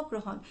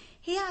অংশগ্ৰহণ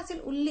সেয়া আছিল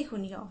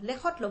উল্লেখনীয়,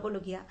 লেখত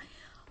ল'বলগীয়া।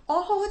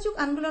 অসহযোগ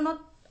আন্দোলনত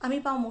আমি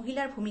পাওঁ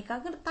মহিলাৰ ভূমিকা,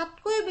 কিন্তু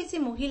তাতকৈ বেছি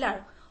মহিলাৰ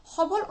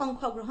সবল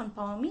অংশগ্ৰহণ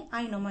পাওঁ আমি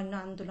আইন অমান্য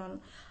আন্দোলন।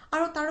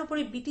 আৰু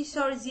তাৰোপৰি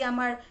ব্ৰিটিছৰ যি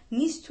আমাৰ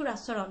নিষ্ঠুৰ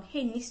আচৰণ,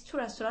 সেই নিষ্ঠুৰ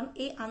আচৰণ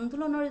এই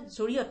আন্দোলনৰ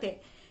জৰিয়তে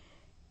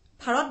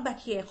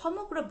ভাৰতবাসীয়ে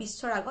সমগ্ৰ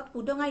বিশ্বৰ আগত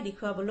উদঙাই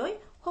দেখুৱাবলৈ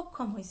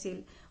সক্ষম হৈছিল।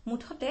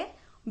 মুঠতে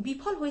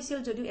বিফল হৈছিল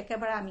যদিও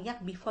একেবাৰে আমি ইয়াক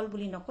বিফল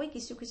বুলি নকৈ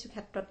কিছু কিছু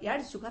ক্ষেত্ৰত ইয়াৰ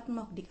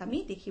যোগাত্মক দিশ আমি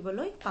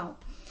দেখিবলৈ পাওঁ।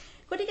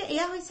 গতিকে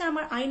এয়া হৈছে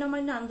আমাৰ আইন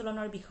অমান্য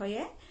আন্দোলনৰ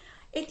বিষয়ে।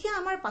 এতিয়া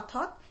আমাৰ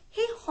পাঠত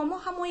সেই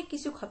সমসাময়িক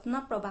কিছু ঘটনা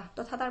প্ৰবাহ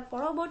তথা তাৰ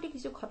পৰৱৰ্তী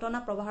কিছু ঘটনা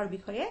প্ৰবাহৰ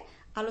বিষয়ে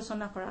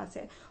আলোচনা কৰা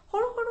আছে।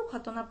 সৰু সৰু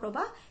ঘটনা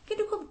প্ৰবাহ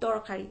কিন্তু খুব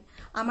দৰকাৰী।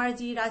 আমাৰ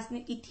যি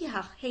ৰাজনীতি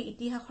ইতিহাস, সেই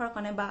ইতিহাসৰ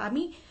কাৰণে বা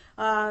আমি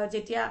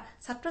যেতিয়া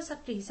ছাত্ৰ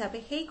ছাত্ৰী হিচাপে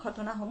সেই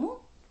ঘটনাসমূহ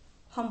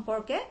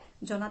সম্পৰ্কে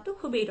জনাটো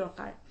খুবেই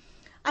দৰকাৰ।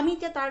 আমি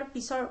এতিয়া তাৰ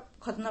পিছৰ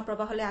ঘটনা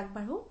প্ৰবাহলৈ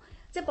আগবাঢ়ো।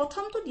 যে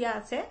প্ৰথমটো দিয়া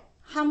আছে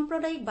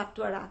সাম্প্ৰদায়িক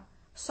বাটোৱাৰা,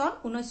 চন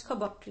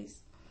 1932।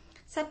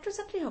 ছাত্ৰ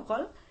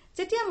ছাত্ৰীসকল,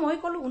 যেতিয়া মই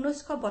কলো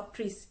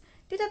 1932,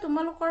 তেতিয়া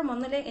তোমালোকৰ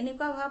মনলৈ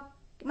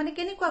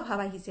কেনেকুৱা ভাৱ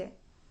আহিছে?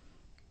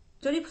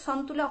 যদি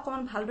চনটোলৈ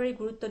অকমান ভালদৰে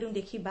গুৰুত্ব দিওঁ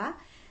দেখিবা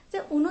যে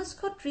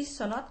 1930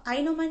 চনত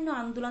আইন অমান্য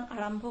আন্দোলন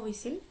আৰম্ভ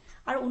হৈছিল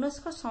আৰু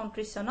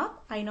 1934 চনত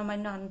আইন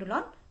অমান্য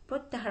আন্দোলন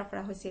প্ৰত্যাহাৰ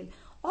কৰা হৈছিল।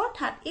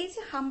 অৰ্থাৎ এই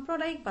যে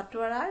সাম্প্ৰদায়িক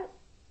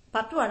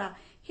বাটোৱাৰা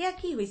সেয়া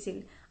কি হৈছিল?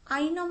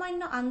 আইন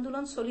অমান্য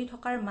আন্দোলন চলি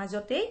থকাৰ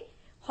মাজতেই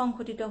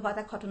সংঘটিত হোৱা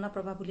এটা ঘটনা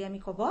প্ৰবাহ বুলি আমি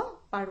ক'ব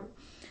পাৰো।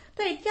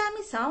 তো এতিয়া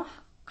আমি চাওঁ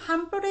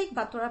সাম্প্ৰদায়িক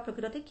বাটোৱাৰা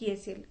প্ৰকৃততে কি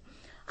আছিল।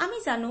 আমি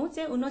জানো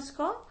যে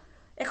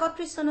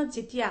 1931 চনত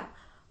যেতিয়া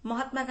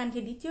মহাত্মা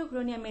গান্ধী দ্বিতীয়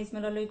ঘূৰণীয়া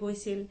মেজমেললৈ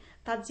গৈছিল,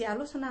 তাত যে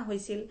আলোচনা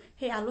হৈছিল,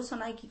 সেই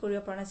আলোচনাই কি কৰিব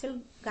পৰা নাছিল,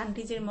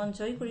 গান্ধীজীৰ মন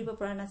জয় কৰিব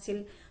পৰা নাছিল।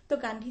 তো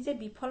গান্ধীজীয়ে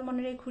বিফল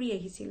মনেৰে ঘূৰি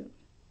আহিছিল।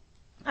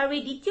 আৰু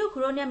এই দ্বিতীয়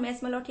ঘূৰণীয়া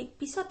মেজমেলৰ ঠিক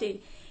পিছতেই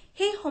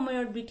সেই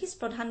সময়ৰ ব্ৰিটিছ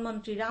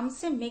প্ৰধানমন্ত্ৰী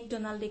ৰামছে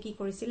মেকডোনাল্ডে কি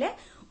কৰিছিলে,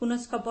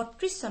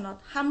 1932 চনত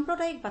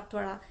সাম্প্ৰদায়িক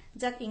বাটোৱাৰা,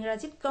 যাক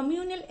ইংৰাজীত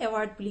কমিউনেল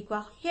এৱাৰ্ড বুলি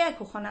কোৱা, সেয়া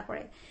ঘোষণা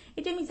কৰে।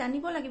 এতিয়া আমি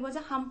জানিব লাগিব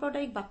যে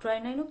সাম্প্ৰদায়িক বাটোৱাৰা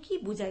নাইনো কি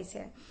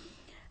বুজাইছে।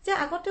 যে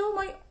আগতেও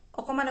মই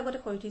অকমান আগতে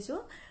কৈ থৈছো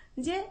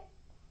যে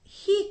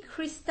শিখ,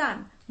 খ্ৰীষ্টান,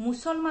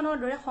 মুছলমানৰ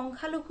দৰে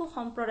সংখ্যালঘু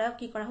সম্প্ৰদায়ক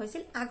কি কৰা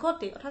হৈছিল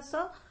আগতে,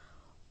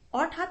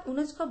 অৰ্থাৎ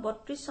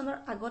 1932 চনৰ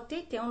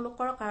আগতেই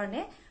তেওঁলোকৰ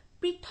কাৰণে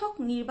পৃথক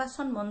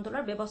নিৰ্বাচন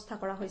মণ্ডলৰ ব্যৱস্থা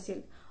কৰা হৈছিল,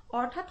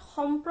 অৰ্থাৎ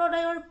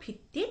সম্প্ৰদায়ৰ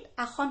ভিত্তিত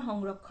আসন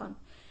সংৰক্ষণ।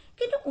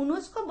 কিন্তু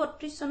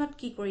 1932 চনত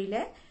কি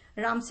কৰিলে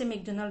ৰামছে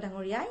মেকডোনাল্ড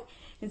ডাঙৰীয়াই,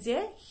 যে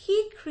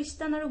শিখ,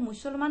 খ্ৰীষ্টান আৰু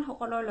মুছলমান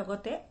সকলৰ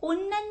লগতে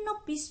অন্যান্য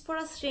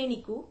পিছপৰা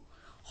শ্ৰেণীকো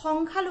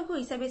সংখ্যালঘু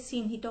হিচাপে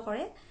চিহ্নিত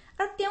কৰে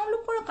আৰু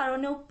তেওঁলোকৰ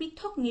কাৰণেও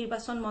পৃথক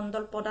নিৰ্বাচন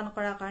মণ্ডল প্ৰদান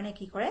কৰাৰ কাৰণে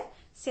কি কৰে,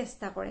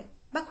 চেষ্টা কৰে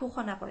বা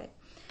ঘোষণা কৰে।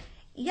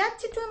 ইয়াত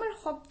যেটো আমাৰ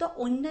শব্দ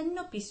অন্যান্য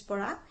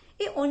পিছপৰা,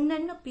 এই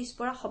অন্যান্য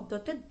পিছপৰা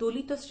শব্দতে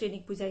দলিত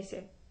শ্ৰেণীক বুজাইছে।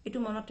 এটো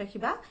মনত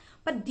ৰাখিবা,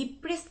 বা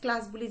ডিপ্ৰেছড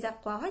ক্লাছ বুলি যাক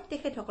কোৱা হয়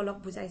তেখেতসকলক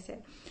বুজাইছে।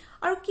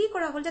 আৰু কি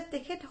কৰা হ'ল যে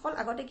তেখেতসকল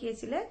আগতে কি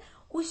আছিলে,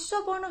 উচ্চ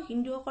বৰ্ণ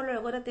হিন্দুসকলৰ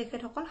লগতে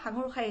তেখেতসকল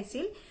সাঙুৰ খাই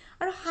আছিল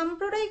আৰু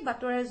সাম্প্ৰদায়িক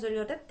বাটোৱাৰাৰ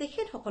জৰিয়তে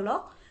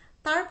তেখেতসকলক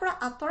তাৰ পৰা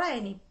আঁতৰাই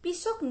আনি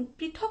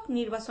পৃথক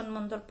নিৰ্বাচন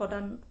মণ্ডল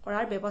প্ৰদান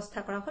কৰাৰ ব্যৱস্থা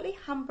কৰা হ'ল এই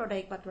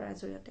সাম্প্ৰদায়িক বাটোৱাৰাৰ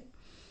জৰিয়তে।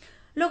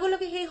 লগে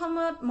লগে সেই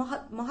সময়ত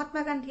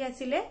মহাত্মা গান্ধী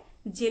আছিলে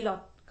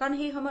জেলত, কাৰণ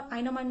সেই সময়ত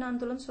আইন অমান্য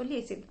আন্দোলন চলি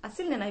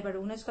আছিল নে নাই বাৰু?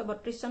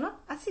 1932 চনত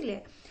আছিলে।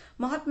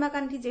 মহাত্মা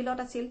গান্ধী জেলত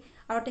আছিল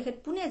আৰু তেখেত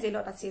পুনে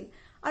জেলত আছিল।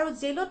 আৰু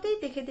জেলতেই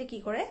তেখেতে কি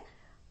কৰে,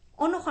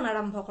 অনশন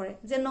আৰম্ভ কৰে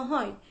যে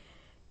নহয়,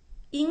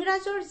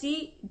 ইংৰাজৰ যি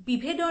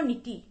বিভেদৰ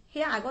নীতি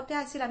সেয়া আগতে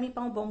আছিল, আমি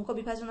পাওঁ বংগ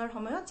বিভাজনৰ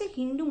সময়ত, যে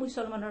হিন্দু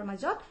মুছলমানৰ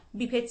মাজত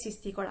বিভেদ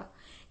সৃষ্টি কৰা।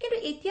 কিন্তু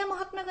এতিয়া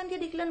মহাত্মা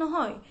গান্ধীয়ে দেখিলে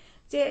নহয়,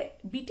 যে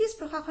ব্ৰিটিছ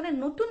প্ৰশাসনে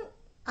নতুন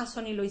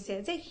আঁচনি লৈছে,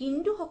 যে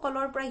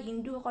হিন্দুসকলৰ পৰা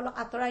হিন্দুসকলক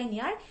আঁতৰাই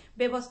নিয়াৰ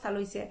ব্যৱস্থা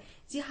লৈছে,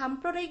 যি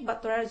সাম্প্ৰদায়িক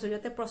বাটোৱাৰাৰ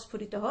জৰিয়তে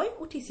প্ৰস্ফুটিত হৈ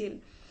উঠিছিল।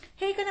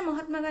 সেইকাৰণে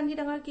মহাত্মা গান্ধী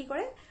ডাঙৰ কি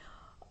কৰে,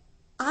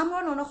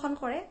 আমৰণ অনশন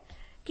কৰে।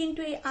 কিন্তু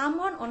এই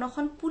আমৰণ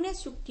অনশন পুনে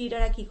চুক্তিৰ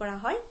দ্বাৰা কি কৰা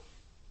হয়,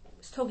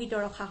 স্থগিত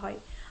ৰখা হয়।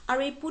 আৰু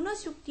এই পুনে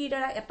চুক্তিৰ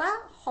দ্বাৰা এটা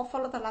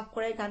সফলতা লাভ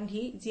কৰে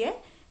গান্ধীজীয়ে,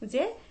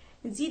 যে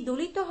যি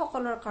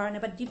দলিতসকলৰ কাৰণে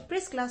বা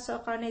ডিপ্ৰেছ ক্লাছৰ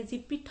কাৰণে যি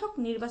পৃথক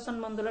নিৰ্বাচন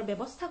মণ্ডলৰ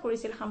ব্যৱস্থা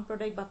কৰিছিল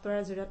সাম্প্ৰদায়িক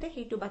বাটোৱাৰাৰ জৰিয়তে,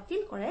 সেইটো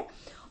বাতিল কৰে।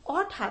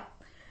 অৰ্থাৎ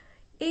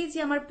এই যে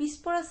আমাৰ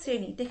পিছপৰা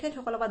শ্ৰেণী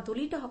তেখেতসকলক বা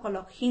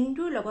দলিতসকলক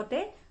হিন্দুৰ লগতে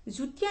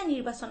যুটীয়া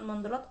নিৰ্বাচন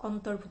মণ্ডলত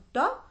অন্তৰ্ভুক্ত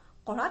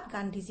কৰাত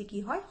গান্ধীজী কি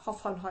হয়,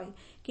 সফল হয়।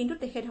 কিন্তু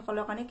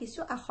তেখেতসকলৰ কাৰণে কিছু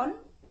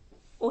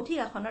অধিক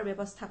আসনৰ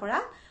ব্যৱস্থা কৰা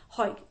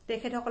হয়,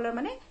 তেখেতসকলৰ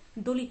মানে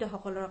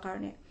দলিতসকলৰ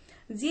কাৰণে।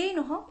 যিয়েই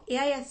নহওক,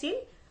 এয়াই আছিল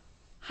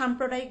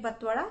সাম্প্ৰদায়িক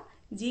বাটোৱাৰা।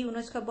 যি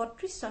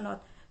 1932 চনত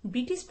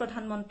ব্ৰিটিছ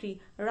প্ৰধানমন্ত্ৰী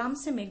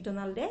ৰামছে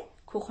মেকডোনাল্ডে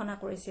ঘোষণা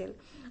কৰিছিল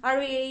আৰু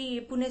এই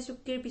পুনে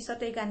চুক্তিৰ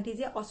পিছতে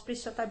গান্ধীজীয়ে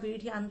অস্পৃশ্যতা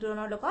বিৰোধী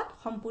আন্দোলনৰ লগত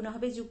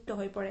সম্পূৰ্ণভাৱে যুক্ত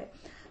হৈ পৰে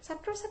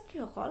ছাত্ৰ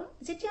ছাত্ৰীসকল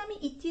যেতিয়া আমি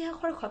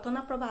ইতিহাসৰ ঘটনা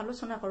প্ৰবাহ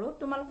আলোচনা কৰো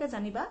তোমালোকে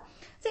জানিবা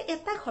যে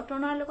এটা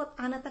ঘটনাৰ লগত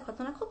আন এটা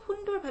ঘটনা খুব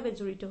সুন্দৰভাৱে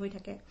জড়িত হৈ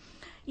থাকে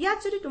ইয়াত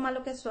যদি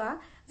তোমালোকে চোৱা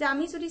যে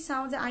আমি যদি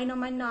চাওঁ যে আইন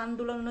অমান্য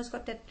আন্দোলন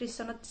 1933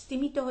 চনত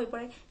স্থিমিত হৈ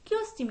পৰে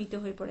কিয় স্থিমিত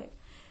হৈ পৰে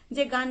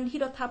যে গান্ধী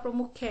তথা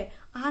প্ৰমুখে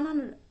আন আন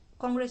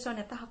কংগ্ৰেছৰ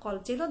নেতাসকল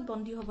জেলত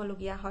বন্দী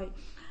হ'বলগীয়া হয়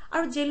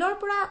আৰু জেলৰ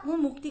পৰা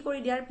মুক্তি কৰি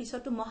দিয়াৰ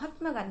পিছতো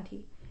মহাত্মা গান্ধী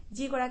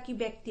যিগৰাকী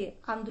ব্যক্তিয়ে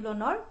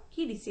আন্দোলনৰ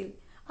কি দিছিল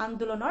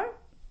আন্দোলনৰ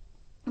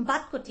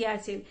বাট কটিয়াই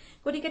আছিল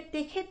গতিকে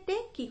তেখেতে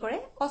কি কৰে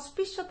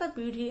অস্পৃশ্যতা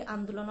বিৰোধী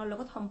আন্দোলনৰ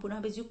লগত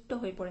সম্পূৰ্ণভাৱে যুক্ত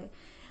হৈ পৰে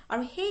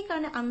আৰু সেই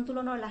কাৰণে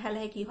আন্দোলনৰ লাহে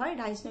লাহে কি হয়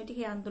ৰাজনৈতিক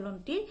এই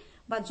আন্দোলনটিৰ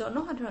বা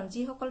জনসাধাৰণ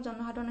যিসকল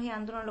জনসাধাৰণ এই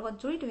আন্দোলনৰ লগত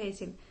জড়িত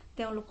হৈছিল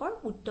তেওঁলোকৰ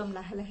উদ্যম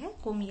লাহে লাহে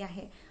কমি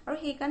আহে আৰু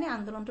সেই কাৰণে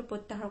আন্দোলনটো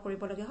প্ৰত্যাহাৰ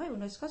কৰিবলগীয়া হয়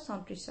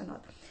 1934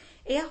 চনত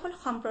এয়া হল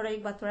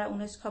সাম্প্ৰদায়িক বাতৰা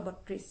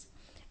 1932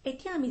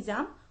 এতিয়া আমি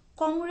যাম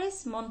কংগ্ৰেছ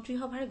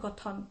মন্ত্ৰীসভাৰ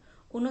গঠন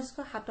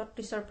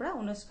 1937 পৰা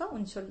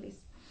 1939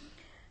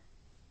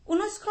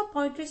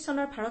 1935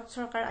 চনৰ ভাৰত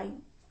চৰকাৰ আইন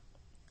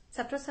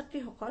ছাত্ৰ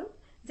ছাত্ৰীসকল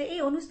যে এই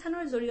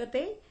অনুষ্ঠানৰ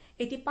জৰিয়তে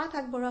এটি পাঠ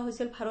আগবঢ়োৱা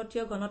হৈছিল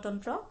ভাৰতীয়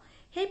গণতন্ত্ৰ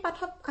সেই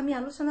পাঠত আমি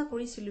আলোচনা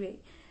কৰিছিলোৱে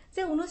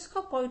যে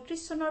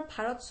 1935 চনৰ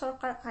ভাৰত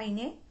চৰকাৰ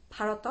আইনে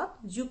ভাৰতত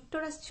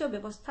যুক্তৰাষ্ট্ৰীয়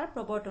ব্যৱস্থাৰ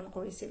প্ৰৱৰ্তন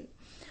কৰিছিল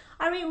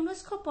আৰু এই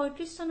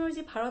 1935 চনৰ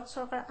যি ভাৰত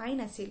চৰকাৰ আইন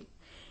আছিল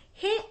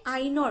সেই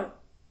আইনৰ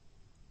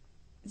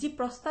যি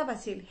প্ৰস্তাৱ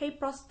আছিল সেই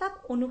প্ৰস্তাৱ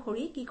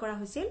অনুসৰি কি কৰা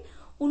হৈছিল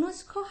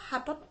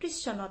 1937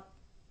 চনত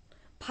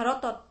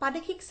ভাৰতত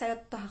প্ৰাদেশিক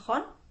স্বায়ত্ত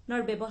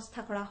শাসনৰ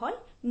ব্যৱস্থা কৰা হয়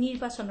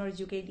নিৰ্বাচনৰ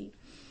যোগেদি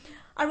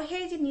আৰু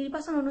সেই যে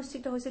নিৰ্বাচন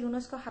অনুষ্ঠিত হৈছিল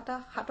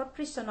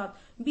 1937 চনত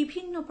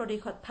বিভিন্ন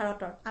প্ৰদেশত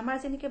ভাৰতৰ আমাৰ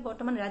যেনেকৈ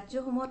বৰ্তমান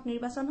ৰাজ্যসমূহত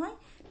নিৰ্বাচন হয়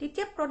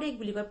তেতিয়া প্ৰদেশ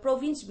বুলি কয়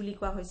প্ৰভিন্স বুলি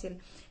কোৱা হৈছিল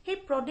সেই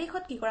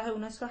প্ৰদেশত কি কৰা হয়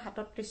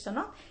 1937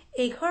 চনত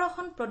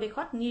 11খন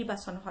প্ৰদেশত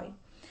নিৰ্বাচন হয়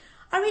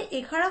আৰু এই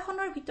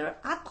 11খনৰ ভিতৰত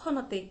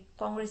 8খনতে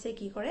কংগ্ৰেছে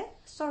কি কৰে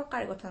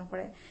চৰকাৰ গঠন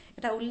কৰে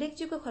এটা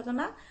উল্লেখযোগ্য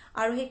ঘটনা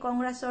আৰু সেই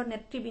কংগ্ৰেছৰ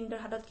নেতৃবৃন্দৰ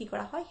হাতত কি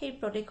কৰা হয় সেই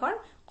প্ৰদেশৰ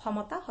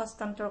ক্ষমতা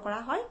হস্তান্তৰ কৰা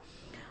হয়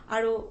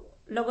আৰু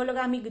লগে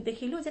লগে আমি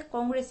দেখিলো যে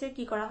কংগ্ৰেছে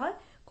কি কৰা হয়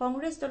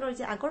কংগ্ৰেছ দলৰ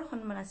যে আগৰ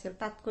সন্মান আছিল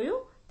তাতকৈও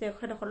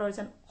তেখেতসকলৰ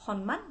যেন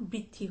সন্মান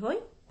বৃদ্ধি হৈ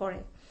পৰে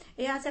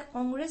এয়া আছে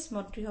কংগ্ৰেছ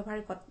মন্ত্ৰীসভাৰ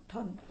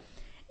গঠন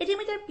এতিয়া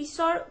আমি তাৰ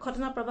পিছৰ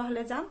ঘটনা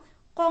প্ৰবাহলৈ যাম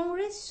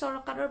কংগ্ৰেছ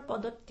চৰকাৰৰ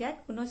পদত্যাগ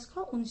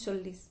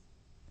 1939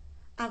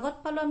 আগত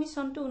পালো আমি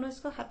চনটো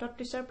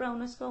 1937 পৰা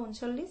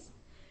 1939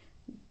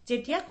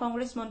 যেতিয়া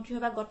কংগ্ৰেছ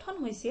মন্ত্ৰীসভা গঠন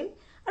হৈছিল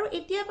আৰু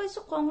এতিয়া পাইছো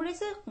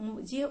কংগ্ৰেছে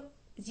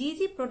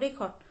যি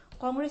প্ৰদেশত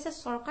কংগ্ৰেছে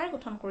চৰকাৰ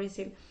গঠন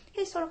কৰিছিল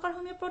সেই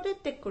চৰকাৰসমূহে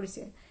পদত্যাগ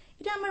কৰিছে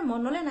এটা আমাৰ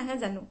মনলৈ নাহে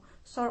জানো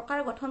চৰকাৰ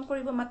গঠন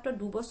কৰিব মাত্ৰ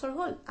 2 বছৰ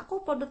হ'ল আকৌ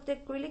পদত্যাগ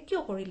কৰিলে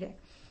কিয় কৰিলে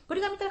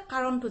গতিকে আমি তাৰ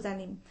কাৰণটো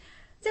জানিম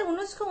যে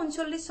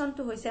 1939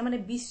 চনটো হৈছে মানে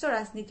বিশ্ব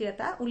ৰাজনীতিৰ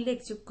এটা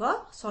উল্লেখযোগ্য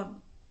চন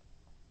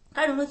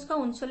কাৰণ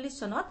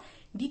 1939 চনত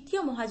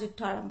দ্বিতীয় মহাযুদ্ধ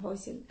আৰম্ভ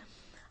হৈছিল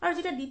আৰু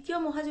যেতিয়া দ্বিতীয়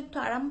মহাযুদ্ধ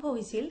আৰম্ভ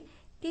হৈছিল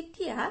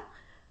তেতিয়া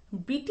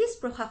ব্ৰিটিছ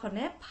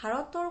প্ৰশাসনে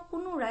ভাৰতৰ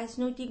কোনো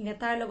ৰাজনৈতিক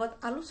নেতাৰ লগত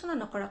আলোচনা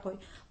নকৰাকৈ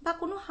বা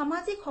কোনো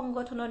সামাজিক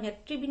সংগঠনৰ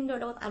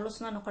নেতৃবৃন্দৰ লগত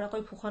আলোচনা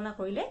নকৰাকৈ ঘোষণা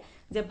কৰিলে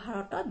যে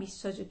ভাৰত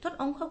বিশ্বযুদ্ধত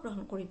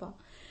অংশগ্ৰহণ কৰিব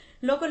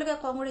লগে লগে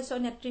কংগ্ৰেছৰ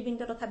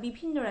নেতৃবৃন্দ তথা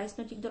বিভিন্ন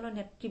ৰাজনৈতিক দলৰ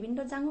নেতৃবৃন্দ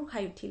জাঙুৰ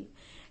খাই উঠিল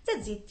যে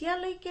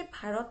যেতিয়ালৈকে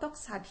ভাৰতক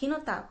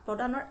স্বাধীনতা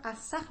প্ৰদানৰ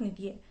আশ্বাস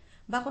নিদিয়ে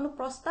বা কোনো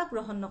প্ৰস্তাৱ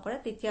গ্ৰহণ নকৰে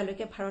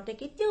তেতিয়ালৈকে ভাৰতে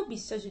কেতিয়াও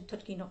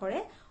বিশ্বযুদ্ধত কি নকৰে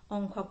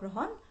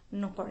অংশগ্ৰহণ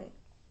নকৰে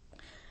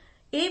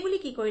এই বুলি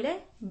কি কৰিলে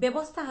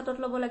ব্যৱস্থা হাতত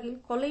ল'ব লাগিল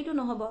কলেইটো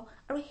নহব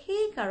আৰু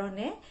সেই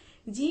কাৰণে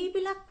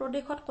যিবিলাক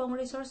প্ৰদেশত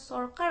কংগ্ৰেছৰ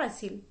চৰকাৰ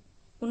আছিল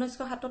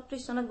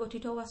 1937 চনত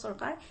গঠিত হোৱা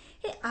চৰকাৰ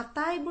এই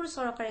আটাইবোৰ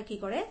চৰকাৰে কি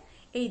কৰে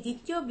এই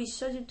দ্বিতীয়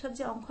বিশ্বযুদ্ধত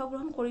যে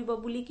অংশগ্ৰহণ কৰিব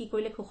বুলি কি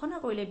কৰিলে ঘোষণা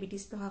কৰিলে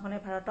ব্ৰিটিছ প্ৰশাসনে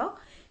ভাৰতক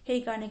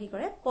সেই কাৰণে কি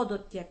কৰে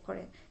পদত্যাগ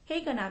কৰে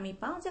সেই কাৰণে আমি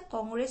পাওঁ যে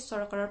কংগ্ৰেছ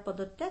চৰকাৰৰ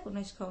পদত্যাগ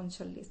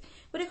 1939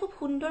 গতিকে খুব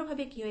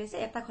সুন্দৰভাৱে কি হৈ আছে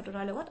এটা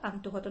ঘটনাৰ লগত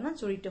আনটো ঘটনা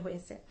জড়িত হৈ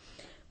আছে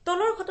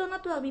তলৰ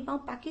ঘটনাটো আমি পাওঁ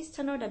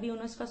পাকিস্তানৰ দাবী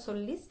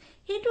 1940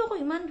 সেইটো আকৌ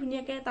ইমান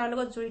ধুনীয়াকৈ তাৰ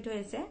লগত জড়িত হৈ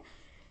আছে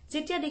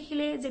যেতিয়া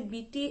দেখিলে যে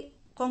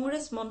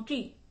কংগ্ৰেছ মন্ত্ৰী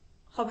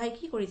সভাই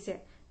কি কৰিছে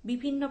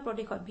বিভিন্ন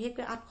প্ৰদেশত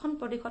বিশেষকৈ 8খন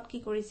প্ৰদেশত কি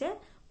কৰিছে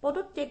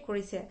পদত্যাগ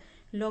কৰিছে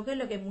লগে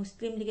লগে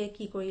মুছলিম লীগে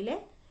কি কৰিলে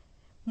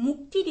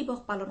মুক্তি দিৱস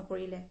পালন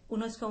কৰিলে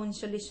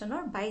 1939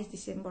 চনৰ 22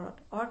 ডিচেম্বৰত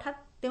অৰ্থাৎ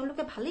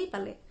তেওঁলোকে ভালেই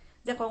পালে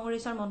যে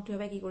কংগ্ৰেছৰ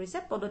মন্ত্ৰীসভাই কি কৰিছে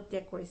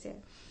পদত্যাগ কৰিছে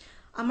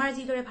আমাৰ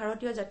যিদৰে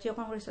ভাৰতীয় জাতীয়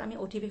কংগ্ৰেছৰ আমি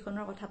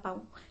অধিৱেশনৰ কথা পাওঁ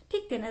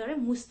ঠিক তেনেদৰে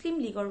মুছলিম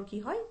লীগৰো কি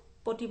হয়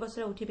প্ৰতি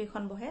বছৰে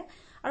অধিৱেশন বহে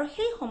আৰু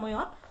সেই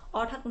সময়ত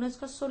অৰ্থাৎ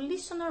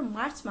 1940 চনৰ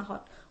মাৰ্চ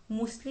মাহত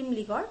মুছলিম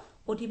লীগৰ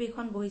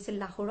অধিৱেশন বহিছিল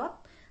লাহোৰত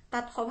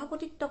তাত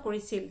সভাপতিত্ব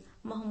কৰিছিল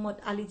মোহাম্মদ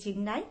আলী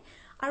জিন্নাই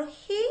আৰু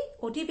সেই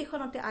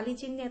অধিৱেশনতে আলী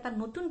জিন্নাই এটা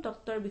নতুন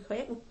তত্ত্বৰ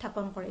বিষয়ে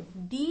উত্থাপন কৰে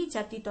দ্বি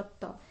জাতি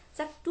তত্ত্ব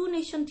যাক টু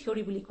নেশ্যন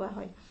থিয়ৰী বুলি কোৱা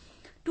হয়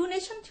টু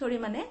নেশ্যন থিয়ৰী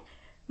মানে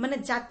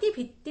জাতি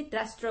ভিত্তিক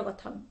ৰাষ্ট্ৰ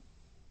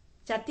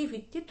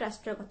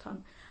গঠন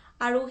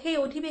আৰু সেই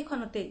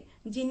অধিৱেশনতে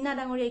জিন্না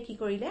ডাঙৰীয়াই কি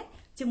কৰিলে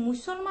যে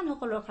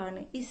মুছলমানসকলৰ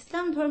কাৰণে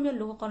ইছলাম ধৰ্মীয়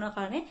লোকসকলৰ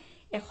কাৰণে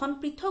এখন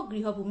পৃথক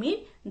গৃহভূমিৰ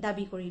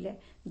দাবী কৰিলে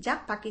যাক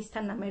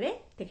পাকিস্তান নামেৰে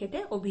তেখেতে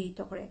অভিহিত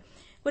কৰে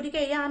গতিকে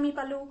এয়া আমি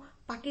পালো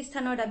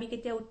পাকিস্তানৰ দাবী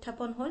কেতিয়া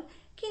উত্থাপন হল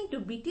কিন্তু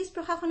ব্ৰিটিছ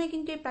প্ৰশাসনে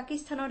কিন্তু এই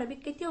পাকিস্তানৰ দাবী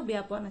কেতিয়াও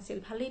বেয়া পোৱা নাছিল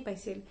ভালেই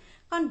পাইছিল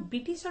কাৰণ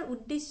ব্ৰিটিছৰ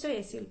উদ্দেশ্যই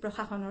আছিল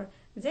প্ৰশাসনৰ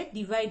যে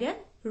ডিভাইড এণ্ড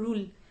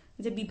ৰুল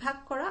যে বিভাগ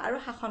কৰা আৰু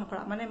শাসন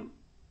কৰা মানে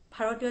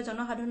ভাৰতীয়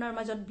জনসাধাৰণৰ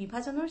মাজত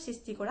বিভাজনৰ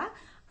সৃষ্টি কৰা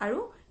আৰু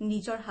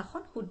নিজৰ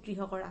শাসন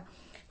সুদৃঢ় কৰা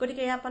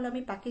গতিকে এয়া পালো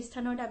আমি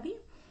পাকিস্তানৰ দাবী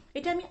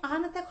এতিয়া আমি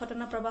আন এটা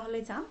ঘটনা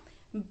প্ৰবাহলৈ যাম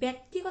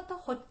ব্যক্তিগত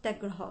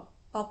সত্যাগ্ৰহ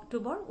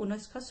অক্টোবৰ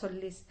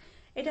 1940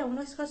 এটা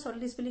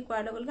 1940 বুলি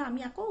কোৱাৰ লগে লগে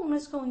আমি আকৌ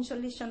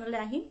 1939 চনলৈ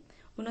আহিম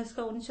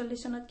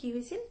 1939 চনত কি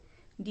হৈছিল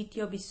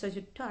দ্বিতীয়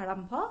বিশ্বযুদ্ধ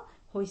আৰম্ভ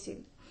হৈছিল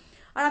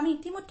আৰু আমি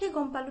ইতিমধ্যে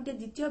গম পালো যে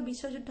দ্বিতীয়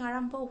বিশ্বযুদ্ধ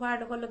আৰম্ভ হোৱাৰ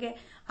লগে লগে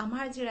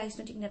আমাৰ যে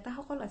ৰাজনৈতিক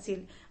নেতাসকল আছিল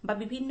বা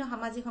বিভিন্ন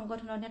সামাজিক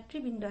সংগঠনৰ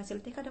নেতৃবৃন্দ আছিল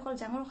তেখেতসকল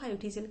জাঙৰ খাই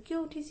উঠিছিল কিয়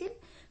উঠিছিল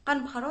কাৰণ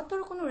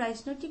ভাৰতৰ কোনো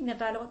ৰাজনৈতিক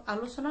নেতাৰ লগত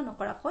আলোচনা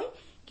নকৰাকৈ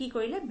কি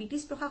কৰিলে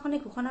ব্ৰিটিছ প্ৰশাসনে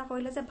ঘোষণা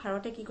কৰিলে যে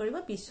ভাৰতে কি কৰিব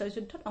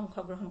বিশ্বযুদ্ধত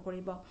অংশগ্ৰহণ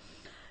কৰিব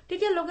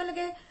তেতিয়া লগে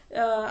লগে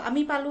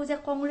আমি পালো যে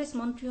কংগ্ৰেছ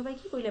মন্ত্ৰীসভাই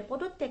কি কৰিলে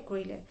পদত্যাগ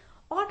কৰিলে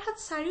অৰ্থাৎ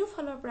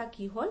চাৰিওফালৰ পৰা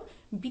কি হল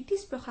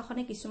ব্ৰিটিছ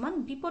প্ৰশাসনে কিছুমান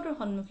বিপদৰ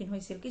সন্মুখীন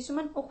হৈছিল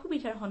কিছুমান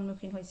অসুবিধাৰ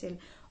সন্মুখীন হৈছিল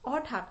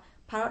অৰ্থাৎ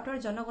ভাৰতৰ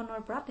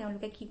জনগণৰ পৰা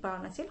তেওঁলোকে কি পোৱা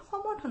নাছিল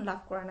সমৰ্থন লাভ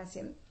কৰা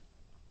নাছিল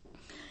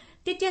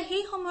তেতিয়া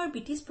সেই সময়ৰ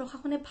ব্ৰিটিছ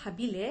প্ৰশাসনে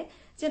ভাবিলে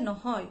যে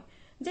নহয়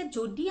যে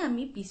যদি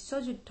আমি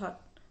বিশ্বযুদ্ধত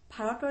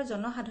ভাৰতৰ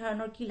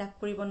জনসাধাৰণৰ কি লাভ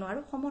কৰিব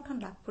নোৱাৰো সমৰ্থন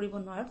লাভ কৰিব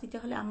নোৱাৰো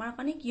তেতিয়াহলে আমাৰ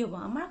কাৰণে কি হ'ব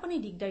আমাৰ কাৰণে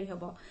দিগদাৰি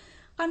হ'ব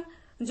কাৰণ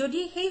যদি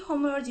সেই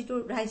সময়ৰ যিটো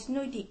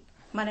ৰাজনৈতিক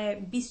মানে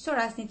বিশ্ব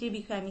ৰাজনীতিৰ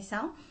বিষয়ে আমি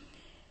চাওঁ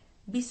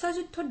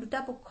বিশ্বযুদ্ধৰ দুটা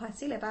পক্ষ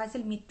আছিল এটা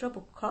আছিল মিত্ৰ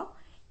পক্ষ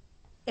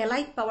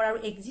এলাইড পাৱাৰ আৰু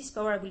এক্সিস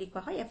পাৱাৰ বুলি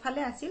কোৱা হয়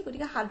এফালে আছিল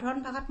গতিকে সাধাৰণ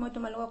ভাষাত মই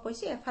তোমালোকক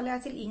কৈছো এফালে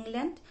আছিল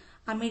ইংলেণ্ড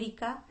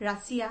আমেৰিকা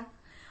ৰাছিয়া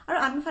আৰু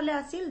আনফালে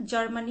আছিল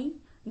জাৰ্মানী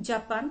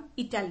জাপান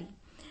ইটালী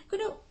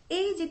কিন্তু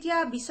এই যেতিয়া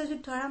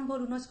বিশ্বযুদ্ধ আৰম্ভ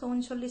হ'ল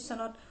 1939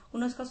 চনত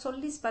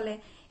 1940 পালে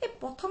এই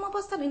প্ৰথম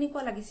অৱস্থাত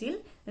এনেকুৱা লাগিছিল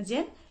যে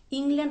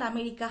ইংলেণ্ড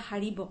আমেৰিকা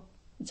হাৰিব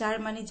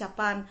জাৰ্মানী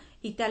জাপান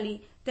ইটালী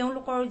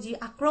তেওঁলোকৰ যি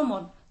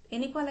আক্ৰমণ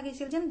এনেকুৱা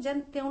লাগিছিল যেন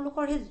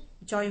তেওঁলোকৰ হে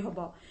জয় হ'ব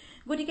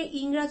গতিকে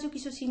ইংৰাজীও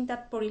কিছু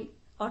চিন্তাত পৰিল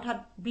অৰ্থাৎ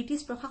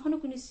ব্ৰিটিছ প্ৰশাসনো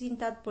কোনো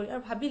চিন্তাত পৰিল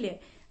আৰু ভাবিলে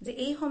যে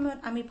এই সময়ত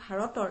আমি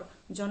ভাৰতৰ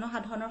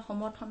জনসাধাৰণৰ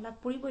সমৰ্থন লাভ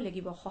কৰিবই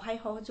লাগিব সহায়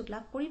সহযোগ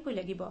লাভ কৰিবই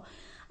লাগিব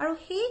আৰু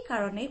সেই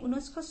কাৰণে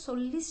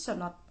 1939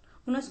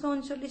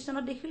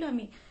 চনত দেখিলো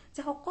আমি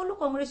যে সকলো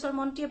কংগ্ৰেছৰ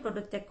মন্ত্ৰীয়ে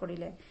পদত্যাগ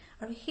কৰিলে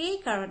আৰু সেই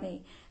কাৰণে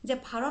যে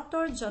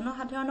ভাৰতৰ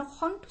জনসাধাৰণক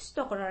সন্তুষ্ট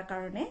কৰাৰ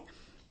কাৰণে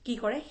কি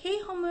কৰে সেই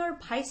সময়ৰ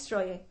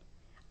ভাইসৰয়ে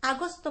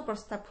আগষ্ট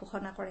প্ৰস্তাৱ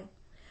ঘোষণা কৰে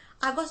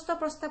আগষ্ট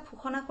প্ৰস্তাৱ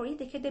ঘোষণা কৰি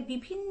তেখেতে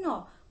বিভিন্ন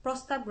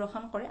প্ৰস্তাৱ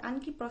গ্ৰহণ কৰে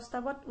আনকি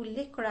প্ৰস্তাৱত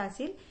উল্লেখ কৰা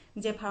আছিল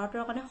যে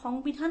ভাৰতৰ কাৰণে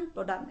সংবিধান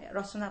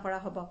ৰচনা কৰা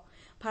হ'ব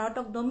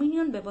ভাৰতক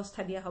ডমিনিয়ন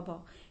ব্যৱস্থা দিয়া হ'ব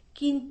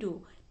কিন্তু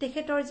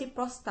তেখেতৰ যি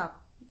প্ৰস্তাৱ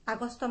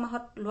আগষ্ট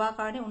মাহত লোৱা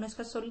কাৰণে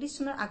 1940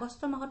 চনৰ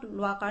আগষ্ট মাহত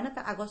লোৱা কাৰণে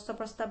তা আগষ্ট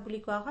প্ৰস্তাৱ বুলি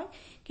কোৱা হয়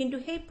কিন্তু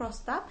সেই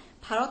প্ৰস্তাৱ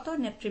ভাৰতৰ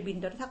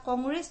নেতৃবৃন্দ তথা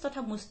কংগ্ৰেছ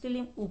তথা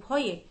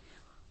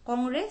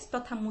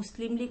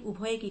মুছলিম লীগ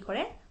উভয়ে কি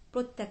কৰে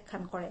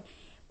প্ৰত্যাখ্যান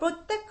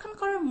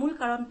কৰাৰ মূল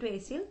কাৰণটো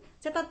আছিল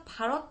যে তাত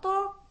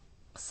ভাৰতৰ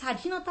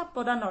স্বাধীনতা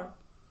প্ৰদানৰ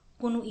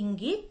কোনো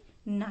ইংগিত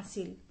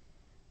নাছিল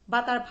বা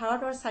তাৰ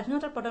ভাৰতৰ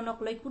স্বাধীনতা প্ৰদানক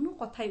লৈ কোনো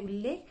কথাই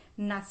উল্লেখ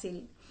নাছিল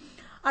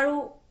আৰু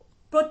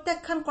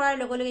প্ৰত্যাখ্যান কৰাৰ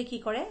লগে লগে কি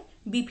কৰে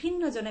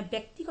বিভিন্নজনে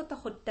ব্যক্তিগত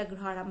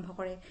সত্যাগ্ৰহ আৰম্ভ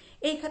কৰে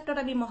এই ক্ষেত্ৰত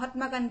আমি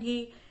মহাত্মা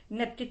গান্ধীৰ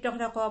নেতৃত্বৰ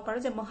কথা ক'ব পাৰো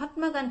যে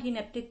মহাত্মা গান্ধীৰ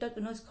নেতৃত্বত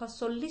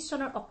 1940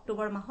 চনৰ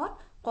অক্টোবৰ মাহত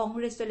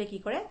কংগ্ৰেছ দলে কি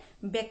কৰে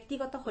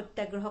ব্যক্তিগত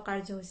সত্যাগ্ৰহ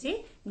কাৰ্যসূচী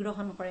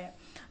গ্ৰহণ কৰে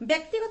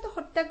ব্যক্তিগত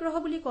সত্যাগ্ৰহ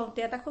বুলি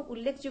কওঁতে এটা খুব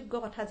উল্লেখযোগ্য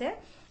কথা যে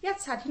ইয়াত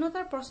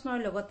স্বাধীনতাৰ প্ৰশ্নৰ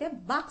লগতে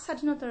বাক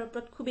স্বাধীনতাৰ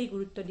ওপৰত খুবেই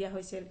গুৰুত্ব দিয়া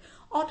হৈছিল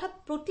অৰ্থাৎ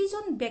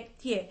প্ৰতিজন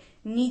ব্যক্তিয়ে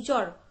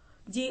নিজৰ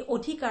যি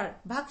অধিকাৰ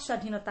বাক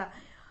স্বাধীনতা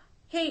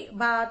সেই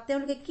বা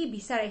তেওঁলোকে কি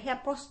বিচাৰে হেয়া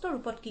প্ৰশ্নৰ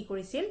ৰূপত কি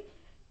কৰিছিল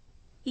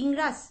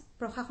ইংৰাজ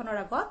প্ৰশাসনৰ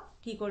আগত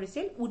কি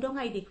কৰিছিল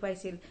উদঙাই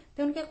দেখুৱাইছিল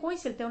তেওঁলোকে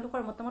কৈছিল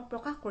তেওঁলোকৰ মতামত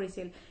প্ৰকাশ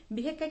কৰিছিল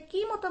বিশেষকৈ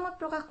কি মতামত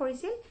প্ৰকাশ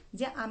কৰিছিল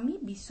যে আমি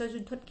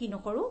বিশ্বযুদ্ধত কি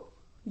নকৰো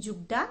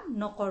যোগদান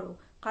নকৰো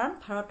কাৰণ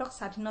ভাৰতক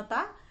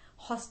স্বাধীনতা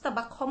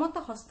বা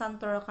ক্ষমতা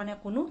হস্তান্তৰৰ কাৰণে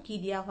কোনো কি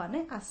দিয়া হোৱা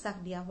নাই আশ্বাস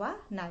দিয়া হোৱা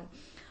নাই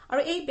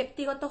আৰু এই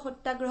ব্যক্তিগত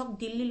সত্যাগ্ৰহক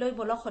দিল্লীলৈ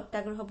বলক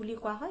সত্যাগ্ৰহ বুলি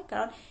কোৱা হয়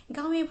কাৰণ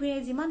গাঁৱে ভূঞে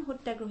যিমান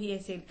সত্যাগ্ৰহী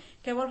আছিল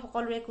কেৱল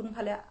সকলোৰে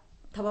কোনফালে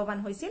ধাৱমান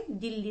হৈছিল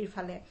দিল্লীৰ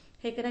ফালে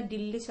সেইকাৰণে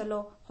দিল্লী চলো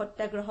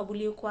সত্যাগ্ৰহ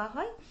বুলিও কোৱা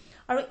হয়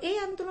আৰু এই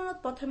আন্দোলনত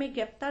প্ৰথমে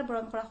গ্ৰেপ্তাৰ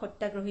বৰণ কৰা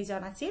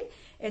সত্যাগ্ৰহীজন আছিল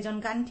এজন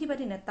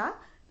গান্ধীবাদী নেতা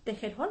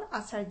তেখেত হল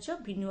আচাৰ্য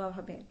বিনোৱা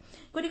ভাবে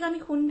গতিকে আমি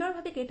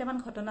সুন্দৰভাৱে কেইটামান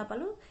ঘটনা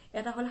পালো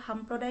এটা হল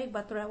সাম্প্ৰদায়িক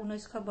বাতৰা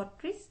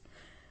 1932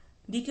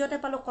 দ্বিতীয়তে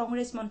পালো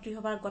কংগ্ৰেছ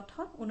মন্ত্ৰীসভাৰ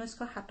গঠন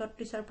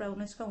 1937 পৰা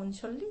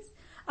 1939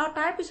 আৰু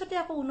তাৰ পিছতে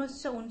আকৌ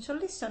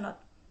 1939 চনত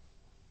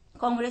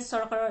কংগ্ৰেছ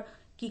চৰকাৰৰ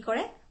কি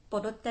কৰে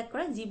পদত্যাগ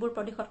কৰে যিবোৰ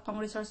প্ৰদেশত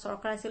কংগ্ৰেছৰ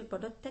চৰকাৰ আছিল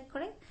পদত্যাগ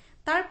কৰে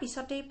তাৰ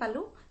পিছতেই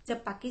পালো যে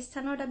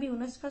পাকিস্তানৰ দাবী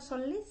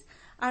 1940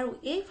 আৰু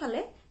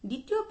এইফালে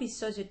দ্বিতীয়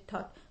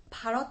বিশ্বযুদ্ধত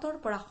ভাৰতৰ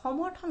পৰা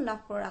সমৰ্থন লাভ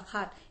কৰাৰ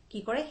আশাত কি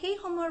কৰে সেই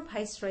সময়ৰ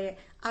ভাইছৰয়ে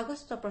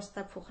আগষ্ট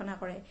প্ৰস্তাৱ ঘোষণা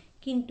কৰে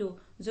কিন্তু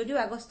যদিও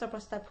আগষ্ট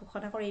প্ৰস্তাৱ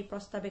ঘোষণা কৰে এই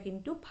প্ৰস্তাৱে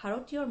কিন্তু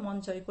ভাৰতীয়ৰ মন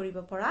জয় কৰিব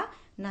পৰা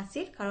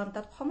নাছিল কাৰণ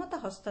তাত ক্ষমতা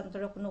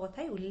হস্তান্তৰৰ কোনো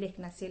কথাই উল্লেখ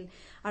নাছিল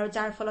আৰু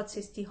যাৰ ফলত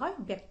সৃষ্টি হয়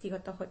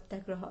ব্যক্তিগত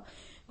সত্যাগ্ৰহ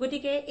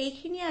গতিকে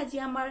এইখিনি আজি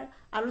আমাৰ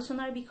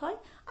আলোচনাৰ বিষয়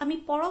আমি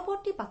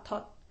পৰৱৰ্তী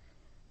পাঠত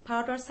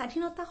ভাৰতৰ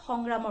স্বাধীনতা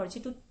সংগ্ৰামৰ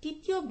যেটো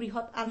তৃতীয়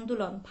বৃহৎ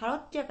আন্দোলন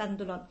ভাৰতীয়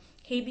আন্দোলন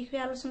সেই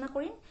বিষয়ে আলোচনা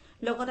কৰিম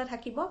লগতে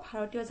থাকিব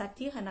ভাৰতীয়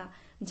জাতীয় সেনা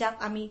যাক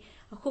আমি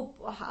খুব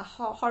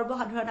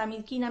সৰ্বসাধাৰণ আমি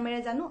কি নামেৰে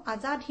জানো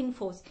আজাদ হিন্দ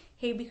ফৌজ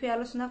সেই বিষয়ে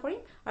আলোচনা কৰিম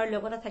আৰু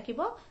লগতে থাকিব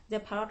যে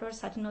ভাৰতৰ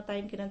স্বাধীনতা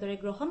আইন কেনেদৰে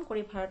গ্ৰহণ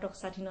কৰি ভাৰতক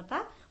স্বাধীনতা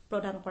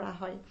প্ৰদান কৰা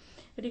হয়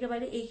গতিকে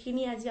বাইদেউ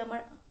এইখিনি আজি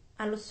আমাৰ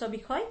আলোচ্য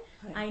বিষয়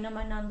আইন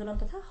অমান্য আন্দোলন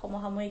তথা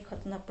সমসাময়িক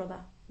ঘটনা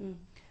প্ৰবাহ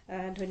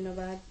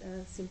ধন্যবাদ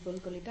সিম্পল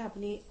কলিতা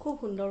আপুনি খুব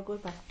সুন্দৰকৈ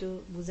পাঠটো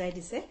বুজাই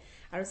দিছে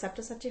আৰু ছাত্ৰ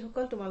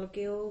ছাত্ৰীসকল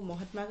তোমালোকেও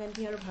মহাত্মা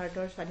গান্ধী আৰু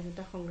ভাৰতৰ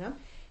স্বাধীনতা সংগ্ৰাম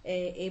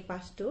এই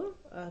পাঠটো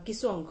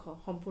কিছু অংশ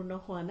সম্পূৰ্ণ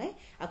হোৱা নাই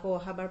আকৌ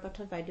অহাবাৰ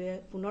পাঠত বাইদেৱে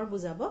পুনৰ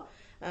বুজাব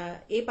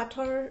এই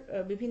পাঠৰ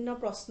বিভিন্ন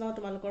প্ৰশ্ন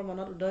তোমালোকৰ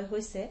মনত উদয়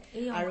হৈছে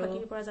আৰু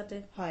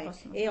হয়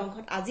এই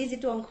অংশত আজি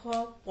যেটো অংশ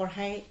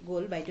পঢ়াই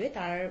গল বাইদেৱে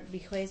তাৰ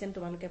বিষয়ে যেন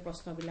তোমালোকে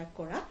প্ৰশ্নবিলাক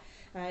কৰা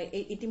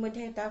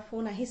ইতিমধ্যে এটা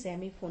ফোন আহিছে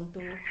আমি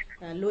ফোনটো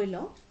লৈ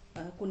লওঁ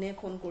কোনে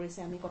ফোন কৰিছে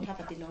আমি কথা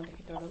পাতি লওঁ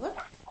তেখেতৰ লগত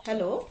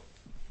হেল্ল'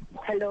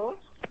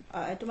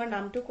 তোমাৰ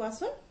নামটো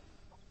কোৱাচোন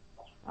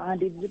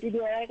দীপজ্যোতি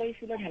দুৱাৰাই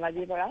কৈছিলো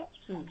ধেমাজিৰ পৰা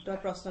তোৰ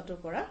প্ৰশ্নটো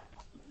কৰা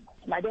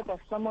বাইদেউ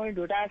প্ৰশ্ন মোৰ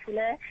দুটা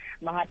আছিলে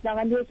মহাত্মা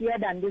গান্ধীয়ে কিয়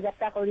দাণ্ডি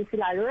যাত্ৰা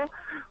কৰিছিল আৰু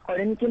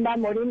হৰিণ কিম্বা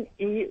মৰিণ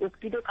এই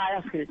উক্তিটো কাৰ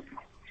আছিল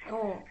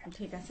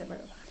ঠিক আছে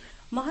বাৰু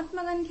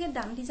মহাত্মা গান্ধীয়ে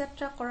দাণ্ডি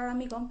যাত্ৰা কৰাৰ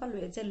আমি গম পালো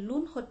যে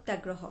লুণ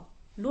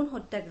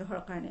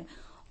সত্যাগ্ৰহৰ কাৰণে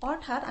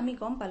অৰ্থাৎ আমি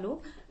গম পালো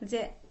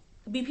যে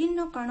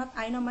বিভিন্ন কাৰণত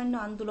আইন অমান্য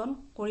আন্দোলন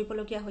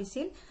কৰিবলগীয়া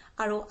হৈছিল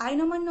আৰু আইন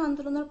অমান্য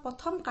আন্দোলনৰ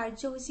প্ৰথম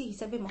কাৰ্যসূচী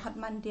হিচাপে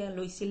মহাত্মা গান্ধীয়ে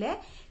লৈছিলে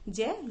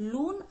যে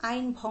লুণ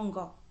আইন ভংগ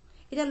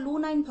এটা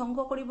লুণ আইন ভংগ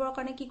কৰিবৰ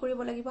কাৰণে কি কৰিব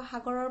লাগিব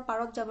সাগৰৰ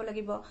পাৰত যাব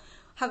লাগিব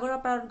সাগৰৰ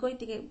পাৰত গৈ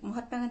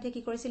মহাত্মা গান্ধীয়ে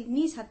কি কৰিছিল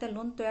নিজ হাতে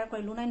লুণ তৈয়াৰ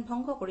কৰি লুণ আইন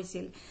ভংগ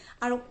কৰিছিল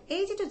আৰু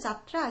এই যেটো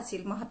যাত্ৰা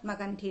আছিল মহাত্মা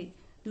গান্ধীৰ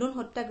লুণ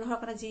সত্যাগ্ৰহৰ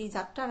কাৰণে যি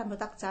যাত্ৰা আৰম্ভ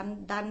তাক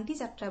দাণ্ডি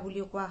যাত্ৰা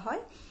বুলিও কোৱা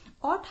হয়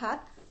অৰ্থাৎ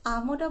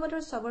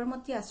আহমেদাবাদৰ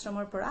সবৰমতী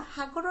আশ্ৰমৰ পৰা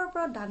সাগৰৰ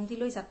পৰা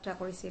দাণ্ডিলৈ যাত্ৰা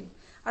কৰিছিল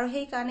আৰু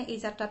সেই কাৰণে এই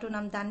যাত্ৰাটোৰ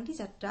নাম দাণ্ডি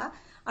যাত্ৰা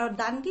আৰু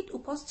দাণ্ডিত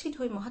উপস্থিত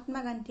হৈ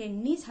মহাত্মা গান্ধীয়ে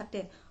নিজ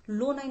হাতে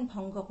লোন আইন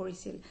ভংগ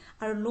কৰিছিল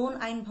আৰু লোন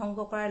আইন ভংগ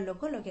কৰাৰ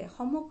লগে লগে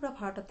সমগ্ৰ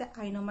ভাৰততে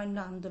আইন অমান্য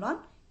আন্দোলন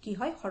কি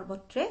হয়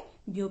সৰ্বত্ৰে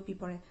বিয়পি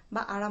পৰে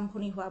বা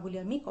আৰম্ভণি হোৱা বুলি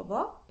আমি ক'ব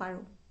পাৰো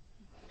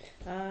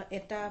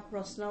এটা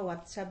প্ৰশ্ন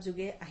WhatsApp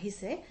যোগে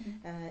আহিছে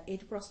এই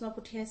প্ৰশ্ন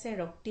পঠিয়াইছে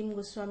ৰক্তিম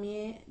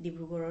গোস্বামীয়ে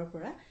ডিব্ৰুগড়ৰ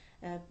পৰা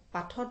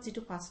পাঠত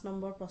যেটো 5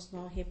 নম্বৰ প্ৰশ্ন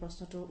সেই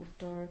প্ৰশ্নটোৰ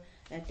উত্তৰ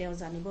তেওঁ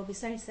জানিব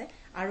বিচাৰিছে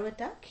আৰু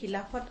এটা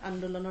খিলাফত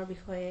আন্দোলনৰ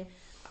বিষয়ে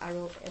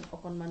আৰু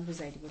অকনমান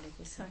বুজাই দিবলৈ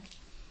কৈছে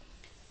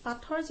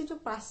পাঠৰ যেটো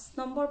 5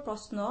 নম্বৰ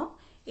প্ৰশ্ন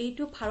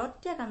এইটো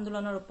ভাৰতীয়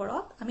আন্দোলনৰ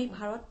ওপৰত আমি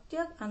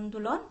ভাৰতীয়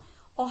আন্দোলন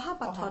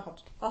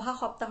অহা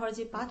সপ্তাহৰ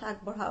যে পাঠ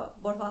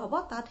আগবঢ়োৱা হ'ব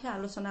তাতহে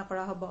আলোচনা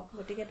কৰা হ'ব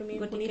গতিকে তুমি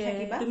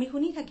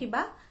শুনি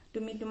থাকিবা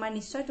তুমি তোমাৰ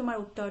নিশ্চয় তোমাৰ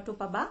উত্তৰটো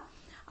পাবা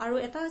আৰু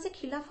এটা আছে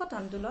খিলাফত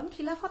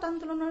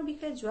আন্দোলনৰ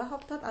বিষয়ে যোৱা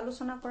সপ্তাহত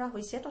আলোচনা কৰা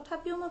হৈছে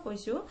তথাপিও মই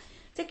কৈছো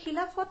যে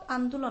খিলাফত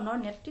আন্দোলনৰ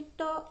নেতৃত্ব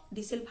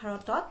দিছিল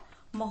ভাৰতত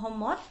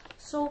মোহাম্মদ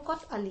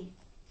শৌকত আলী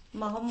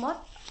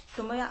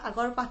তুমি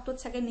আগৰ পাঠটোত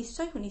চাগে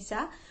নিশ্চয় শুনিছা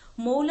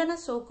মৌলানা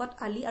শৌকত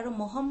আলী আৰু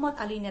মোহাম্মদ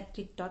আলী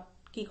নেতৃত্বত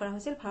কি কৰা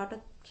হৈছিল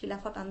ভাৰতত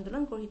খিলাফত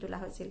আন্দোলন গঢ়ি তোলা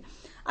হৈছিল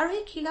আৰু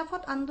এই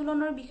খিলাফত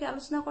আন্দোলনৰ বিষয়ে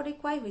আলোচনা কৰি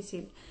কোৱাই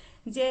হৈছিল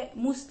যে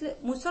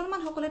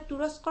মুছলমানসকলে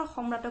তুৰস্কৰ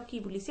সম্ৰাটক কি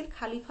বুলিছিল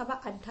খালিফা বা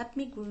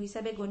আধ্যাত্মিক গুৰু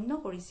হিচাপে গণ্য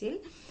কৰিছিল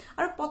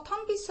আৰু প্ৰথম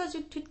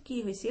বিশ্বযুদ্ধত কি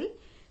হৈছিল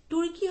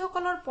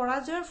তুৰ্কীসকলৰ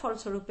পৰাজয়ৰ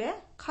ফলস্বৰূপে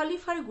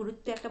খালিফাৰ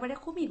গুৰুত্ব একেবাৰে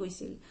কমি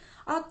গৈছিল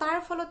আৰু তাৰ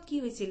ফলত কি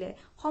হৈছিল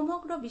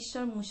সমগ্ৰ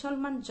বিশ্বৰ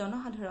মুছলমান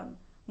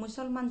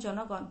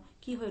জনগণ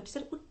কি হৈ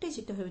উঠিছিল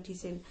উত্তেজিত হৈ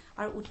উঠিছিল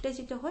আৰু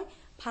উত্তেজিত হৈ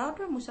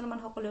ভাৰতৰ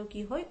মুছলমানসকলেও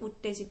কি হৈ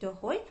উত্তেজিত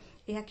হৈ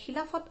এয়া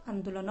খিলাফত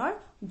আন্দোলনৰ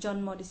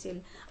জন্ম দিছিল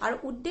আৰু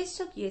উদ্দেশ্য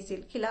কি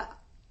আছিল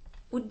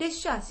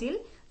উদ্দেশ্য আছিল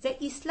যে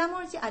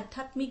ইছলামৰ যে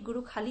আধ্যাত্মিক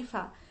গুৰু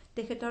খালিফা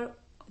তেখেতৰ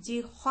যি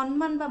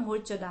সন্মান বা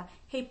মৰ্যাদা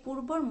সেই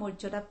পূৰ্বৰ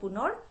মৰ্যাদা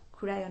পুনৰ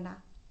ঘূৰাই অনা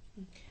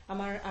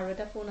আমাৰ আৰু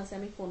এটা ফোন আছে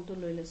আমি ফোনটো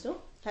লৈ লৈছো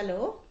হেল্ল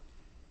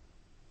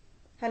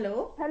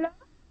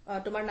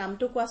তোমাৰ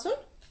নামটো কোৱাচোন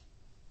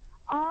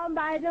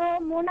বাইদেউ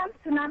মোৰ নাম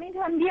সুনামী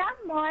ধন্দিয়া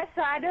মই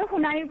চৰাইদেউ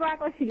সোণাৰীৰ পৰা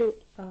কৈছিলো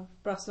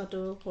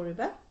প্ৰশ্নটো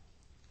কৰিবা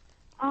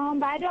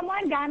বাইদেউ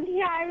মই গান্ধী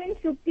আইন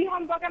চুক্তি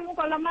সম্পৰ্কে মোক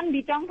অলপমান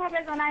বিতংভাৱে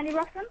জনাই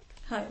দিবচোন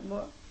হয়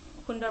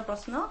সুন্দৰ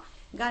প্ৰশ্ন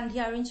গান্ধী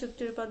আইন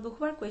চুক্তিৰ ওপৰত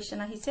বহুবাৰ কোৱেশ্চন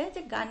আহিছে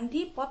যে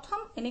গান্ধী প্ৰথম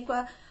এনেকুৱা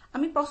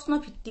আমি প্ৰশ্ন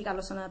ভিত্তিক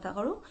আলোচনা এটা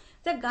কৰো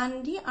যে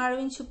গান্ধী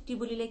আইন চুক্তি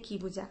বুলিলে কি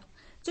বুজা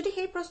যদি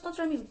সেই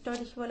প্ৰশ্নটোৰ আমি উত্তৰ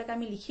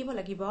আমি লিখিব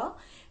লাগিব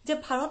যে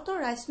ভাৰতৰ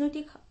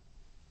ৰাজনৈতিক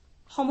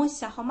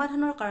সমস্যা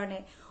সমাধানৰ কাৰণে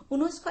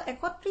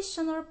 1931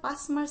 চনৰ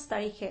 5 মাৰ্চ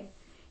তাৰিখে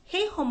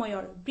সেই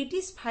সময়ৰ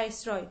ব্ৰিটিছ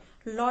ভাইসৰয়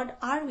লৰ্ড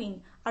আৰউইন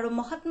আৰু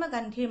মহাত্মা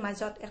গান্ধীৰ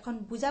মাজত এখন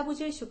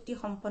বুজাবুজিৰ চুক্তি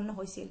সম্পন্ন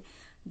হৈছিল,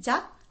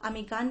 যাক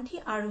আমি গান্ধী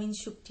আৰউইন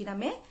চুক্তি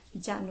নামে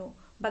জানো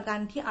বা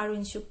গান্ধী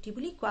আৰউইন চুক্তি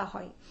বুলি কোৱা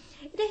হয়।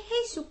 এতিয়া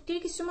সেই চুক্তিৰ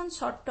কিছুমান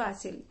চৰ্ত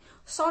আছিল।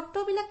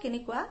 চৰ্তবিলাক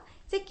কেনেকুৱা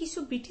যে কিছু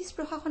ব্ৰিটিছ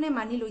প্ৰশাসনে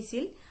মানি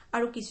লৈছিল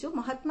আৰু কিছু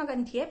মহাত্মা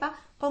গান্ধীয়ে বা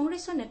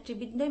কংগ্ৰেছৰ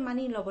নেতৃবৃন্দই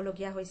মানি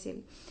লবলগীয়া হৈছিল।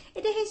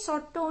 এতিয়া সেই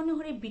চৰ্ত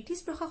অনুসৰি ব্ৰিটিছ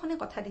প্ৰশাসনে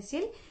কথা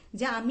দিছিল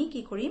যে আমি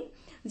কি কৰিম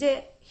যে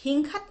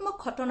হিংসাত্মক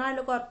ঘটনাৰ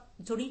লগত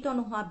জড়িত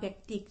নোহোৱা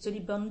ব্যক্তিক যদি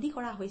বন্দী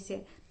কৰা হৈছে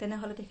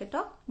তেনেহলে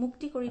তেখেতক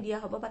মুক্তি কৰি দিয়া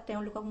হ'ব বা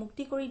তেওঁলোকক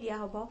মুক্তি কৰি দিয়া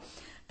হ'ব।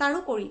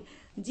 তাৰোপৰি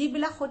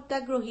যিবিলাক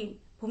সত্যাগ্ৰহী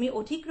ভূমি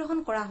অধিগ্ৰহণ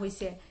কৰা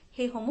হৈছে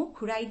সেইসমূহ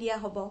ঘূৰাই দিয়া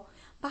হ'ব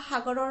বা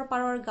সাগৰৰ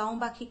পাৰৰ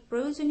গাঁওবাসীক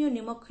প্ৰয়োজনীয়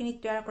নিমখখিনি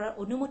তৈয়াৰ কৰাৰ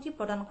অনুমতি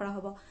প্ৰদান কৰা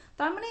হ'ব।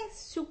 তাৰমানে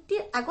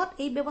চুক্তিৰ আগত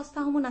এই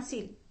ব্যৱস্থাসমূহ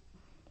নাছিল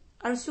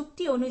আৰু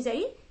চুক্তি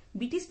অনুযায়ী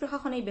ব্ৰিটিছ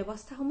প্ৰশাসনে এই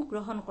ব্যৱস্থাসমূহ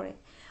গ্ৰহণ কৰে।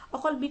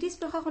 অকল ব্ৰিটিছ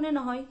প্ৰশাসনে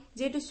নহয়,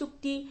 যিহেতু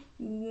চুক্তি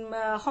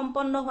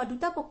সম্পন্ন হোৱা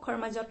দুটা পক্ষৰ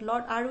মাজত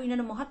লৰ্ড আৰউইন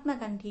আৰু মহাত্মা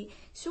গান্ধী,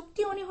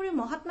 চুক্তি অনুসৰি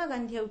মহাত্মা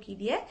গান্ধীয়েও কি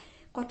দিয়ে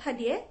কথা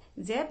দিয়ে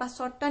যে বা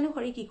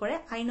চৰ্তানুসৰি কি কৰে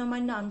আইন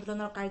অমান্য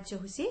আন্দোলনৰ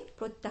কাৰ্যসূচী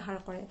প্ৰত্যাহাৰ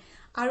কৰে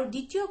আৰু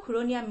দ্বিতীয়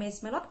ঘূৰণীয়া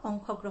মেজমেলত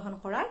অংশগ্ৰহণ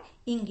কৰাৰ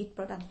ইংগিত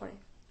প্ৰদান কৰে।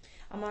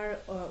 আমাৰ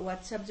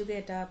হোৱাটছএপ যোগে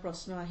এটা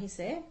প্ৰশ্ন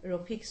আহিছে,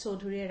 ৰফিক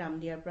চৌধুৰীয়ে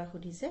ৰামদিয়াৰ পৰা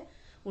সুধিছে,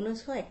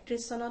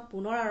 1931 চনত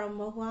পুনৰ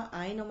আৰম্ভ হোৱা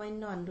আইন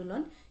অমান্য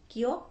আন্দোলন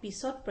কিয়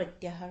পিছত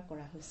প্ৰত্যাহাৰ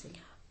কৰা হৈছিল?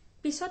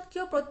 পিছত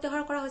কিয়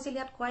প্ৰত্যাহাৰ কৰা হৈছিল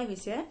ইয়াত কোৱাই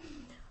হৈছে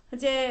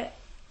যে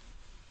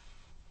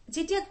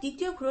যেতিয়া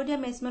দ্বিতীয় ঘূৰণীয়া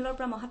মেজমেলৰ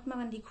পৰা মহাত্মা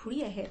গান্ধী ঘূৰি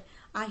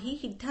আহি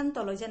সিদ্ধান্ত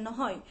লয় যে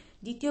নহয়,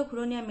 দ্বিতীয়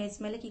ঘূৰণীয়া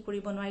মেজমেলে কি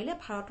কৰিব নোৱাৰিলে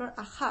ভাৰতৰ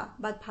আশা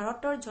বা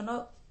ভাৰতৰ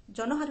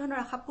জনসাধাৰণৰ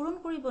আশা পূৰণ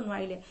কৰিব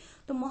নোৱাৰিলে,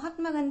 তো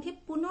মহাত্মা গান্ধী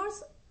পুনৰ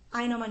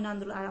আইন অমান্য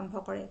আন্দোলন আৰম্ভ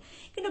কৰে।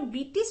 কিন্তু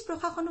ব্ৰিটিছ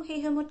প্ৰশাসনো সেই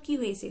সময়ত কি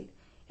হৈছিল,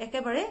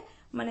 একেবাৰে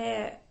মানে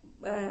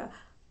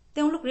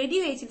তেওঁলোক ৰেডি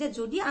হৈছিল যে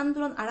যদি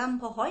আন্দোলন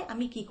আৰম্ভ হয়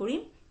আমি কি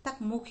কৰিম, তাক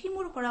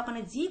মষিমূৰ কৰাৰ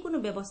কাৰণে যিকোনো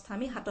ব্যৱস্থা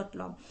আমি হাতত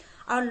ল'ম।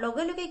 আৰু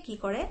লগে লগে কি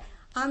কৰে,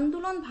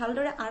 আন্দোলন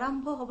ভালদৰে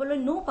আৰম্ভ হবলৈ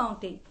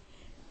নৌপাওঁতেই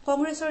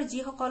কংগ্ৰেছৰ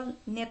যিসকল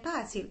নেতা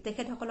আছিল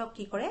তেখেতসকলক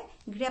কি কৰে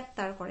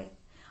গ্ৰেপ্তাৰ কৰে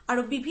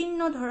আৰু বিভিন্ন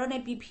ধৰণে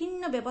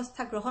বিভিন্ন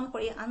ব্যৱস্থা গ্ৰহণ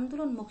কৰি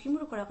আন্দোলন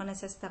মষিমূৰ কৰাৰ কাৰণে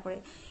চেষ্টা কৰে।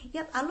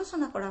 ইয়াত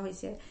আলোচনা কৰা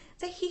হৈছে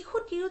যে শিশু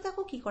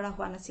তিৰোতাকো কি কৰা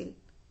হোৱা নাছিল,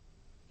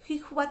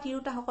 শিশু বা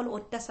তিৰোতাসকল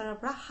অত্যাচাৰৰ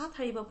পৰা হাত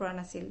সাৰিব পৰা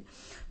নাছিল।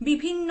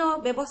 বিভিন্ন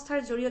ব্যৱস্থাৰ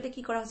জৰিয়তে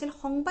কি কৰা হৈছিল,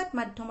 সংবাদ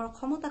মাধ্যমৰ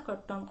ক্ষমতা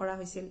কৰ্তন কৰা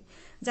হৈছিল,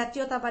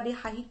 জাতীয়তাবাদী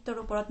সাহিত্যৰ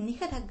ওপৰত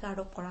নিষেধাজ্ঞা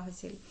আৰোপ কৰা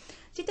হৈছিল।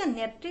 যেতিয়া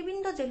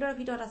নেতৃবৃন্দ জেলৰ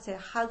ভিতৰত আছে,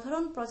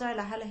 সাধাৰণ প্ৰজাৰ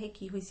লাহে লাহে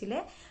কি হৈছিলে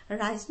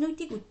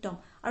ৰাজনৈতিক উদ্যম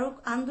আৰু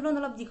আন্দোলন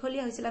অলপ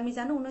দীঘলীয়া হৈছিল। আমি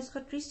জানো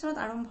 1930 চনত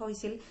আৰম্ভ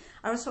হৈছিল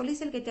আৰু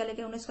চলিছিল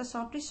কেতিয়ালৈকে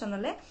 1934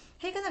 চনলৈ,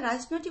 সেইকাৰণে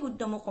ৰাজনৈতিক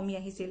উদ্যমো কমি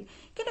আহিছিল।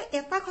 কিন্তু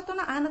এটা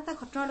ঘটনা আন এটা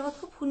ঘটনাৰ লগত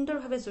খুব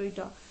সুন্দৰভাৱে জড়িত।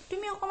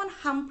 তুমি অকমান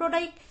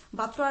সাম্প্ৰদায়িক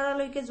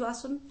বাতৰালৈকে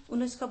যোৱাচোন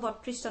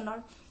 1932 চনৰ,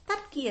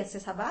 তাত কি আছে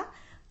চাবা।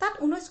 তাত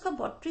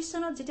 1932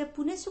 চনত যেতিয়া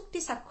পুনে চুক্তি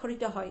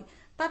স্বাক্ষৰিত হয়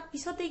তাত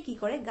পিছতেই কি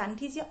কৰে,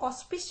 গান্ধীজীয়ে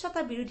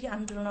অস্পৃশ্যতা বিৰোধী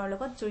আন্দোলনৰ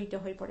লগত জড়িত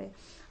হৈ পৰে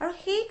আৰু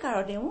সেই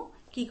কাৰণেও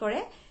কি কৰে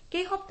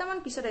কেইসপ্তাহমান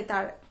পিছতে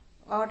তাৰ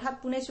অৰ্থাৎ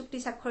পুনে চুক্তি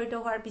স্বাক্ষৰিত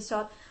হোৱাৰ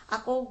পিছত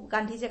আকৌ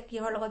গান্ধীজীয়ে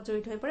কিহৰ লগত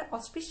জড়িত হৈ পৰে,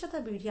 অস্পৃশ্যতা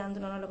বিৰোধী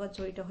আন্দোলনৰ লগত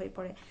জড়িত হৈ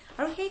পৰে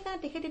আৰু সেইকাৰণে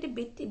তেখেতে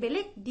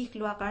বেলেগ দিশ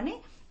লোৱাৰ কাৰণে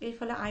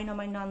এইফালে আইন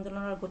অমান্য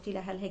আন্দোলনৰ গতি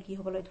লাহে লাহে কি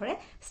হবলৈ ধৰে,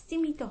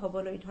 স্তিমিত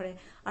হবলৈ ধৰে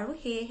আৰু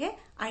সেয়েহে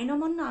আইন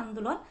অমান্য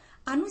আন্দোলন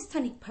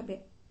আনুষ্ঠানিকভাৱে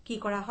কি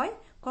কৰা হয়,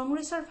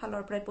 কংগ্ৰেছৰ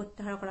ফালৰ পৰা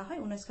প্ৰত্যাহাৰ কৰা হয়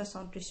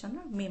 1934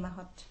 চনৰ মে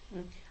মাহত।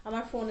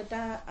 আমাৰ ফোন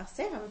এটা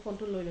আছে, আমি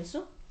ফোনটো লৈ লৈছো।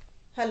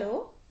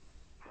 হেল্ল',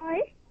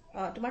 হয়,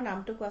 তোমাৰ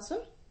নামটো কোৱাচোন।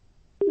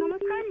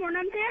 নমস্কাৰ, মোৰ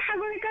নাম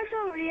সাগৰিকা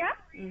চৌৰিয়া।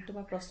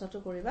 তোমাৰ প্ৰশ্নটো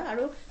কৰিবা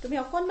আৰু তুমি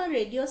অকনমান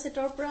ৰেডিঅ'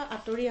 সেটৰ পৰা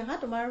আঁতৰি আহা,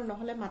 তোমাৰ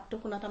নহলে মাতটো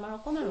শুনাত আমাৰ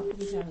অকনমান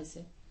অসুবিধা হৈছে।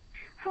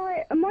 হয়,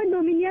 মই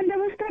ডমিনিয়ন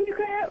ব্যৱস্থাৰ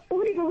বিষয়ে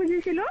সুধিব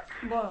খুজিছিলো।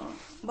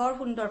 বৰ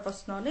সুন্দৰ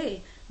প্ৰশ্ন দেই।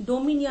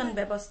 ডমিনিয়ন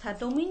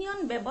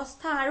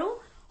ব্যৱস্থা আৰু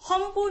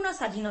সম্পূৰ্ণ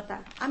স্বাধীনতা।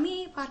 আমি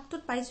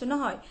পাঠটোত পাইছো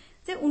নহয়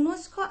যে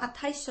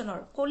 1928 চনৰ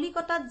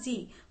কলিকতাত যি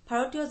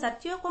ভাৰতীয়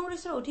জাতীয়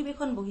কংগ্ৰেছৰ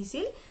অধিৱেশন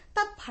বহিছিল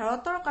তাত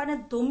ভাৰতৰ কাৰণে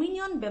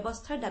ডমিনিয়ন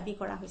ব্যৱস্থাৰ দাবী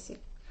কৰা হৈছিল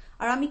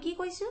আৰু আমি কি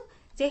কৈছো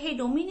যে সেই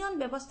ডমিনিয়ন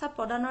ব্যৱস্থা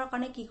প্ৰদানৰ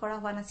কাৰণে কি কৰা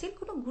হোৱা নাছিল,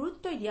 কোনো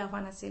গুৰুত্বই দিয়া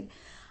হোৱা নাছিল।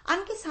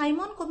 আনকি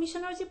চাইমন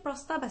কমিছনৰ যি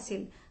প্ৰস্তাৱ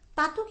আছিল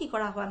তাতো কি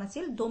কৰা হোৱা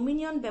নাছিল,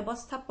 ডমিনিয়ন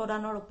ব্যৱস্থা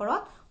প্ৰদানৰ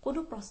ওপৰত কোনো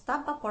প্ৰস্তাৱ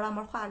বা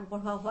পৰামৰ্শ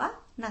আগবঢ়োৱা হোৱা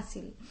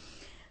নাছিল।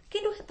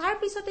 কিন্তু তাৰ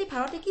পিছতে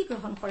ভাৰতে কি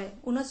গ্ৰহণ কৰে,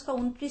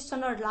 1929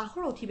 চনৰ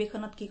লাহোৰ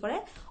অধিৱেশনত কি কৰে,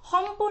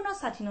 সম্পূৰ্ণ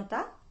স্বাধীনতা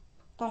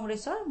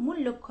কংগ্ৰেছৰ মূল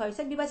লক্ষ্য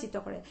হিচাপে বিবেচিত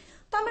কৰে।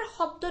 তো আমাৰ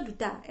শব্দ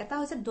দুটা, এটা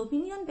হৈছে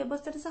ডমিনিয়ন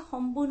ব্যৱস্থা, এটা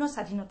সম্পূৰ্ণ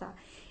স্বাধীনতা।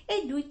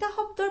 এই দুইটা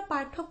শব্দৰ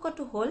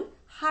পাৰ্থক্যটো হল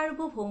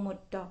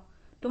সাৰ্বভৌমত্ব।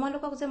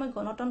 তোমালোকক যে মই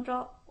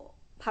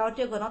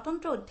ভাৰতীয়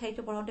গণতন্ত্ৰ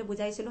অধ্যায়টো পঢ়োতে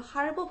বুজাইছিলো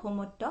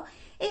সাৰ্বভৌমত্ব,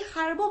 এই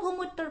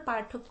সাৰ্বভৌমত্বৰ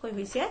পাৰ্থক্য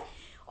হৈছে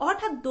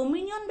অৰ্থাৎ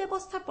ডমিনিয়ন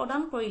ব্যৱস্থা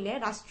প্ৰদান কৰিলে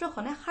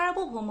ৰাষ্ট্ৰখনে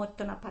সাৰ্বভৌমত্ব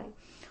নাপায়,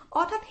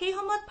 অৰ্থাৎ সেই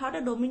সময়ত ভাৰতে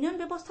ডমিনিয়ন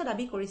ব্যৱস্থা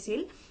দাবী কৰিছিল,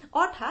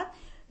 অৰ্থাৎ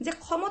যে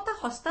ক্ষমতা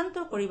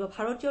হস্তান্তৰ কৰিব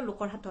ভাৰতীয়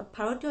লোকৰ হাতত,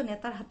 ভাৰতীয়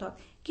নেতাৰ হাতত,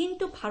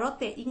 কিন্তু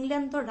ভাৰতে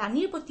ইংলেণ্ডৰ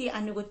ৰাণীৰ প্ৰতি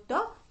আনুগত্য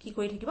কি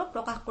কৰি থাকিব,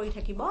 প্ৰকাশ কৰি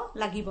থাকিব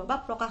লাগিব বা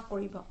প্ৰকাশ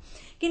কৰিব।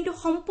 কিন্তু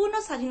সম্পূৰ্ণ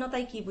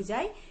স্বাধীনতাই কি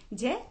বুজায়,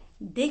 যে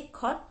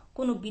দেশখন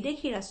কোনো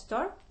বিদেশী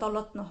ৰাষ্ট্ৰৰ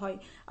তলত নহয়।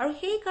 আৰু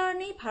সেই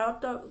কাৰণেই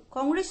ভাৰতৰ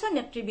কংগ্ৰেছৰ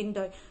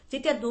নেতৃবৃন্দই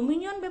যেতিয়া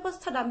ডমিনিয়ন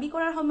ব্যৱস্থা দাবী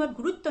কৰাৰ সময়ত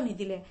গুৰুত্ব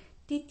নিদিলে,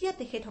 তেতিয়া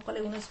তেখেতসকলে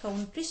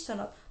 1929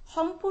 চনত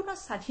সম্পূৰ্ণ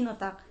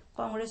স্বাধীনতাক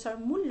কংগ্ৰেছৰ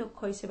মূল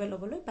লক্ষ্য হিচাপে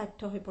ল'বলৈ বাধ্য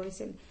হৈ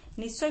পৰিছিল।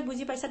 নিশ্চয়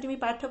বুজি পাইছা তুমি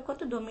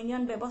পাৰ্থক্যটো,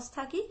 ডমিনিয়ন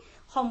ব্যৱস্থা কি,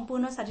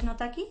 সম্পূৰ্ণ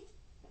স্বাধীনতা কি।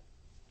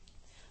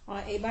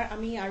 এইবাৰ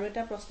আমি আৰু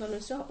এটা প্ৰশ্ন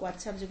লৈছো,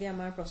 হোৱাটছআপ যোগে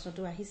আমাৰ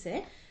প্ৰশ্নটো আহিছে।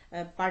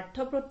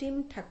 পাৰ্থপ্ৰতিম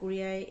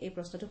ঠাকুৰীয়াই এই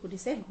প্ৰশ্নটো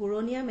সুধিছে,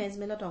 ঘূৰণীয়া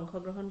মেজমেলত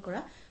অংশগ্ৰহণ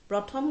কৰা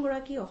প্ৰথম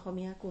গৰাকী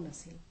অসমীয়া কোন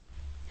আছিল?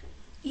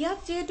 ইয়াত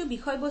যিহেতু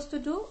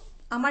বিষয়বস্তুটো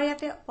আমাৰ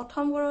ইয়াতে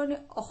প্ৰথম গৰাকী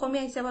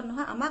অসমীয়া হিচাপত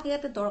নহয়, আমাক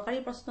ইয়াতে দৰকাৰী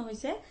প্ৰশ্ন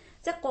হৈছে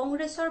যে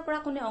কংগ্ৰেছৰ পৰা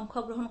কোনে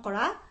অংশগ্ৰহণ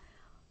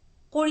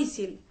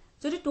কৰিছিল।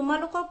 যদি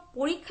তোমালোকৰ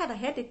পৰীক্ষাত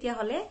আহে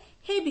তেতিয়াহ'লে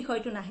সেই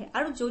বিষয়টো নাহে,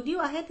 আৰু যদিও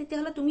আহে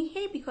তেতিয়াহ'লে তুমি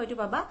সেই বিষয়টো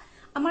পাবা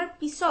আমাৰ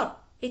পিছত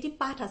এটি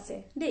পাঠ আছে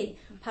দেই,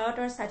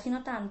 ভাৰতৰ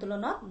স্বাধীনতা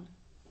আন্দোলনত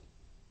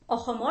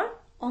অসমৰ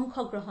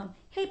অংশগ্ৰহণ,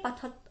 সেই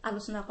পাঠত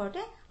আলোচনা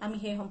কৰোঁতে আমি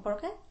সেই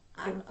সম্পৰ্কে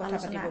কথা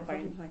পাতিব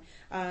পাৰিম। হয়,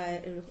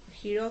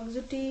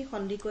 হীৰকজ্যোতি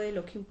সন্দিকৈয়ে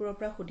লখিমপুৰৰ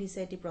পৰা সুধিছে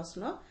এটি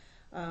প্ৰশ্ন।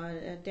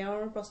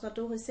 তেওঁৰ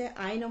প্ৰশ্নটো হৈছে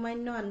আইন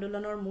অমান্য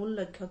আন্দোলনৰ মূল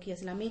লক্ষ্য কি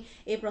আছিল? আমি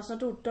এই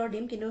প্ৰশ্নটো উত্তৰ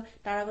দিম, কিন্তু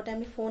তাৰ আগতে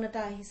আমি ফোন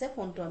এটা আহিছে,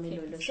 ফোনটো আমি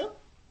লৈ লৈছো।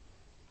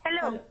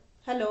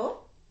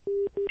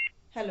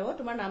 হেল্ল',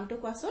 তোমাৰ নামটো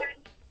কোৱাচোন।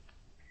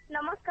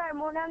 নমস্কাৰ,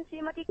 মোৰ নাম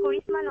শ্ৰীমতী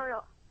কৰিশ্মা নৰ।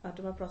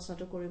 তোমাৰ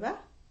প্ৰশ্নটো কৰিবা।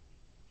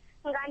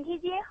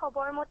 গান্ধীজীয়ে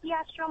সবৰমতী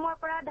আশ্ৰমৰ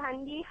পৰা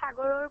দাণ্ডি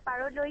সাগৰৰ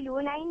পাৰলৈ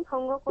লোন আইন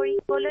ভংগ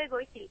কৰিবলৈ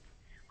গৈছিল।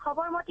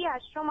 সবৰমতী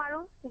আশ্ৰম আৰু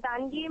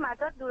দাণ্ডিৰ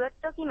মাজত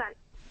দূৰত্ব কিমান?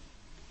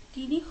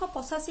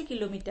 385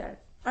 কিলোমিটাৰ,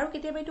 আৰু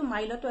কেতিয়াবা এইটো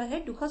মাইলতো আহে,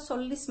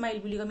 240 মাইল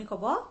বুলি আমি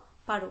ক'ব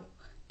পাৰো।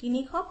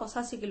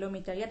 385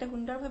 কিলোমিটাৰ ইয়াতে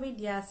সুন্দৰভাৱে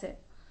দিয়া আছে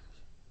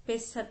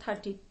পেজ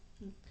 30।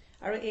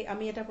 আৰু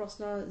আমি এটা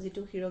প্ৰশ্ন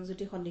যিটো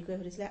হীৰকজ্যোতি সন্দিকৈয়ে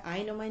সুধিছিলে,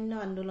 আইন অমান্য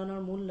আন্দোলনৰ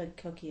মূল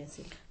লক্ষ্য কি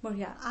আছিল?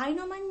 বঢ়িয়া। আইন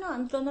অমান্য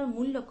আন্দোলনৰ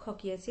মূল লক্ষ্য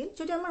কি আছিল?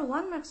 যদি আমাৰ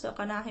 1 মাৰ্কছৰ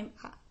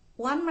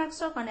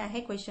কাৰণে আহে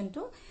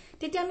কুৱেশ্যনটো,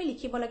 তেতিয়া আমি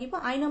লিখিব লাগিব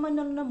আইন অমান্য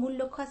আন্দোলনৰ মূল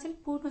লক্ষ্য আছিল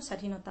পূৰ্ণ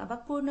স্বাধীনতা বা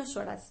পূৰ্ণ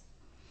স্বৰাজ।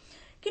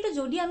 কিন্তু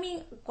যদি আমি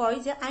কয়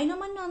যে আইন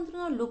অমান্য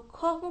আন্দোলনৰ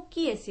লক্ষ্যসমূহ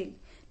কি আছিল,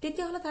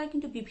 তেতিয়াহ'লে তাৰ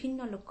কিন্তু বিভিন্ন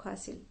লক্ষ্য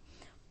আছিল।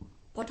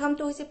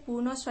 প্ৰথমটো হৈছে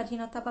পূৰ্ণ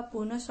স্বাধীনতা বা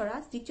পূৰ্ণ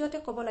স্বৰাজ। দ্বিতীয়তে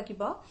ক'ব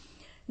লাগিব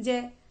যে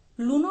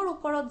লোনৰ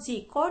ওপৰত যি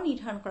কৰ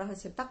নিৰ্ধাৰণ কৰা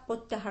হৈছিল তাক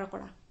প্ৰত্যাহাৰ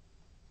কৰা।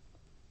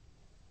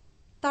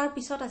 তাৰ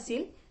পিছত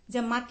আছিল যে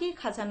মাটিৰ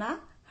খাজানা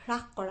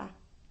হ্ৰাস কৰা।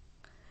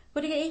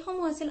 গতিকে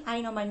এইসমূহ আছিল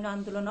আইন অমান্য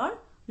আন্দোলনৰ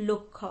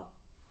লক্ষ্য,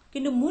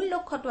 কিন্তু মূল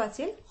লক্ষ্যটো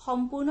আছিল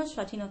সম্পূৰ্ণ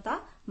স্বাধীনতা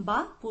বা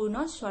পূৰ্ণ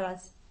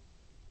স্বৰাজ।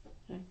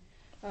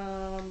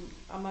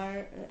 আমাৰ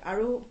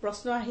আৰু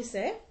প্ৰশ্ন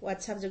আহিছে,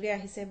 হোৱাটছআপ যোগে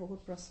আহিছে বহুত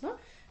প্ৰশ্ন।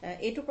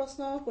 এইটো প্ৰশ্ন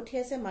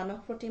পঠিয়াইছে মানস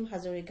প্ৰতিম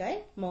হাজৰিকাই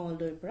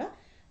মঙলদৈৰ পৰা।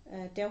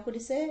 তেওঁ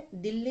সুধিছে,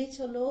 দিল্লী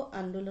চলো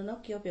আন্দোলনক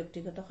কিয়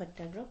ব্যক্তিগত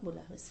সত্যাগ্ৰহ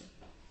বোলা হৈছে?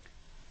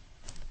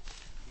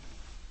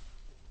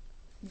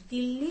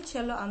 দিল্লী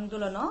চলো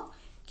আন্দোলনক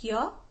কিয়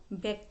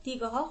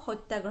ব্যক্তিগত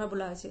সত্যাগ্ৰহ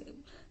বোলা হৈছে?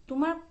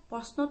 তোমাৰ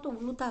প্ৰশ্নটো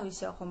ওলোটা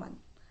হৈছে অকমান।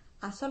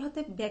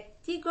 আচলতে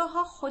ব্যক্তিগত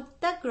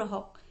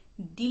সত্যাগ্ৰহক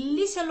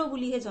দিল্লী চলো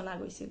বুলিহে জনা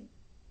গৈছিল।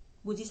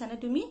 বুজিছানে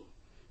তুমি?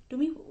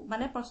 তুমি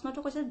মানে প্ৰশ্নটো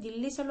কৈছে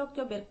দিল্লী চলো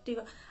কিয়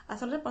ব্যক্তিগত,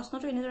 আচলতে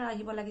প্ৰশ্নটো এনেদৰে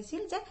আহিব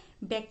লাগিছিল যে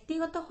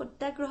ব্যক্তিগত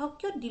সত্যাগ্ৰহক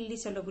কিয় দিল্লী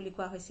চলো বুলি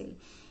কোৱা হৈছিল।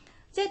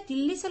 যে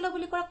দিল্লী চলো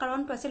বুলি কোৱাৰ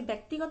কাৰণটো আছিল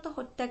ব্যক্তিগত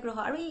সত্যাগ্ৰহ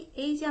আৰু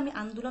এই যে আমি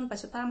আন্দোলন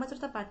পাইছো তাৰ মাজত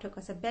এটা পাৰ্থক্য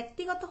আছে।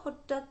 ব্যক্তিগত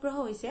সত্যাগ্ৰহ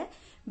হৈছে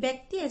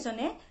ব্যক্তি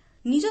এজনে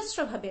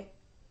নিজস্বভাৱে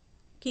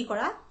কি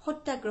কৰা,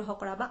 সত্যাগ্ৰহ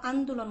কৰা বা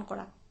আন্দোলন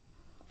কৰা,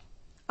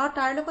 আৰু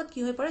তাৰ লগত কি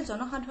হৈ পৰে,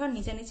 জনসাধাৰণ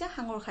নিজে নিজে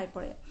সাঙুৰ খাই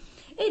পৰে।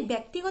 এই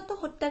ব্যক্তিগত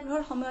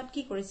সত্যাগ্ৰহৰ সময়ত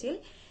কি কৰিছিল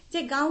যে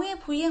গাঁৱে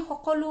ভূঞে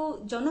সকলো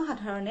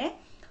জনসাধাৰণে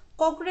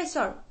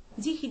কংগ্ৰেছৰ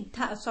যি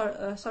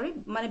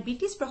মানে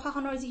ব্ৰিটিছ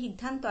প্ৰশাসনৰ যি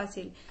সিদ্ধান্ত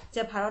আছিল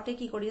যে ভাৰতে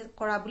কি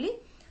কৰা বুলি,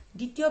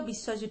 দ্বিতীয়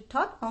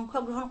বিশ্বযুদ্ধত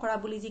অংশগ্ৰহণ কৰা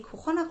বুলি যি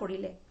ঘোষণা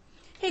কৰিলে,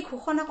 সেই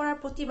ঘোষণা কৰাৰ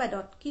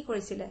প্ৰতিবাদত কি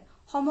কৰিছিলে,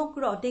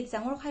 সমগ্ৰ দেশ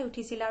জাঙুৰ খাই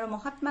উঠিছিলে আৰু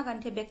মহাত্মা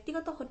গান্ধীয়ে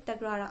ব্যক্তিগত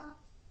সত্যাগ্ৰহ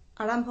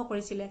আৰম্ভ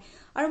কৰিছিলে।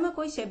 আৰু মই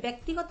কৈছে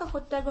ব্যক্তিগত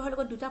সত্যাগ্ৰহৰ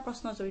লগত দুটা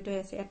প্ৰশ্ন জড়িত হৈ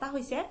আছে। এটা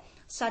হৈছে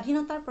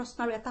স্বাধীনতাৰ প্ৰশ্ন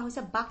আৰু এটা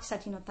হৈছে বাক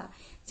স্বাধীনতা,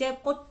 যে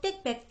প্ৰত্যেক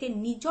ব্যক্তিয়ে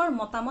নিজৰ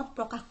মতামত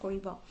প্ৰকাশ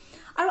কৰিব।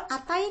 আৰু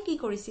আটাইয়ে কি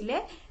কৰিছিলে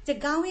যে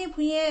গাঁৱে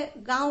ভূঞে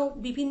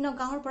বিভিন্ন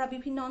গাঁৱৰ পৰা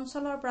বিভিন্ন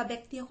অঞ্চলৰ পৰা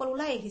ব্যক্তিসকল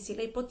ওলাই আহিছিল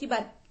এই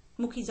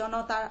প্ৰতিবাদমুখী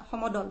জনতাৰ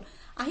সমদল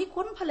আহি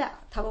কোনফালে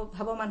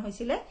ধাৱমান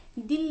হৈছিলে,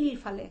 দিল্লীৰ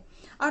ফালে।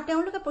 আৰু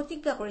তেওঁলোকে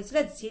প্ৰতিজ্ঞা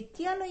কৰিছিলে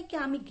যেতিয়ালৈকে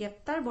আমি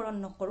গ্ৰেপ্তাৰ বৰণ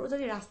নকৰো,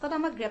 যদি ৰাস্তাত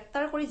আমাক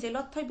গ্ৰেপ্তাৰ কৰি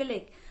জেলত থৈ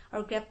বেলেগ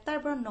আৰু গ্ৰেপ্তাৰ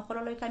বৰণ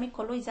নকৰালৈকে আমি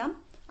কলৈ যাম,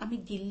 আমি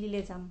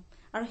দিল্লীলৈ যাম।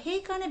 আৰু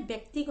সেইকাৰণে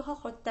ব্যক্তিগত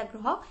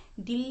সত্যাগ্ৰহক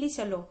দিল্লী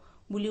চলো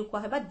বুলিও কোৱা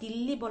হয় বা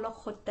দিল্লী বলক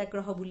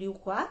সত্যাগ্ৰহ বুলিও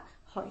কোৱা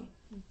হয়।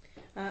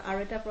 আৰু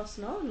এটা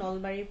প্ৰশ্ন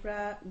নলবাৰীৰ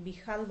পৰা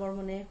বিশাল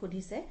বৰ্মনে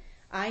সুধিছে,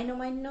 আইন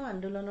অমান্য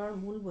আন্দোলনৰ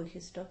মূল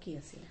বৈশিষ্ট্য কি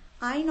আছিল?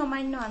 আইন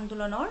অমান্য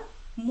আন্দোলনৰ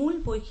মূল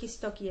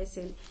বৈশিষ্ট্য কি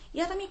আছিল?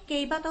 ইয়াত আমি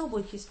কেইবাটাও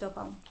বৈশিষ্ট্য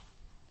পাওঁ।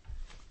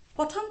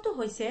 প্ৰথমটো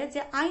হৈছে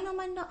যে আইন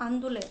অমান্য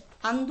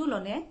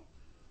আন্দোলনে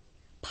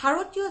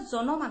ভাৰতীয়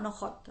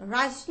জনমানসত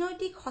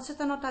ৰাজনৈতিক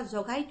সচেতনতা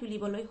জগাই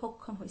তুলিবলৈ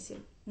সক্ষম হৈছিল।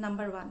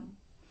 নাম্বাৰ 1।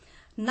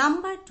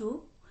 নাম্বাৰ 2,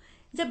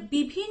 যে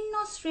বিভিন্ন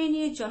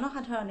শ্ৰেণীৰ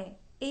জনসাধাৰণে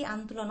এই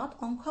আন্দোলনত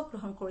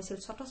অংশগ্ৰহণ কৰিছিল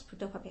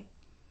স্বতঃস্ফূৰ্তভাৱে।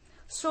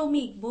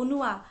 শ্ৰমিক,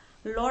 বনুৱা,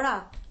 ল'ৰা,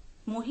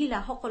 মহিলা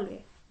সকলোৱে।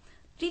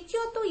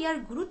 তৃতীয়টো, ইয়াৰ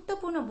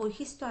গুৰুত্বপূৰ্ণ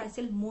বৈশিষ্ট্য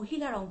আছিল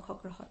মহিলাৰ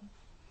অংশগ্ৰহণ।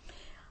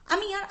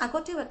 আমি ইয়াৰ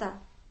আগতেও এটা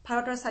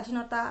ভাৰতৰ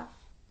স্বাধীনতা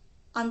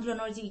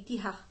আন্দোলনৰ যি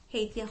ইতিহাস,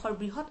 সেই ইতিহাসৰ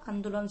বৃহৎ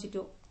আন্দোলন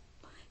যিটো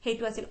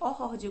সেইটো আছিল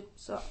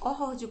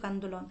অসহযোগ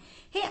আন্দোলন।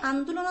 সেই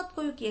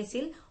আন্দোলনতকৈও কি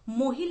আছিল?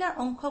 মহিলাৰ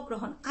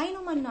অংশগ্ৰহণ আইন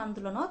অমান্য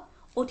আন্দোলনত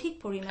অধিক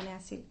পৰিমাণে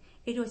আছিল।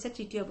 এইটো হৈছে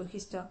তৃতীয়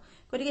বৈশিষ্ট্য।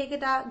 গতিকে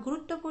এইকেইটা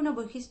গুৰুত্বপূৰ্ণ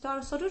বৈশিষ্ট্য।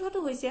 আৰু চতুৰ্থটো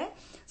হৈছে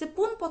যে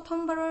পোন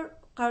প্ৰথমবাৰৰ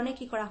কাৰণে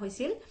কি কৰা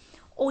হৈছিল?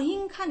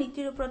 অহিংসা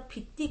নীতিৰ ওপৰত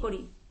ভিত্তি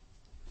কৰি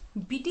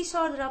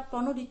ব্ৰিটিছৰ দ্বাৰা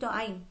প্ৰণোদিত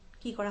আইন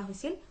কি কৰা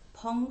হৈছিল?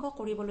 ভংগ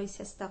কৰিবলৈ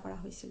চেষ্টা কৰা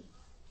হৈছিল।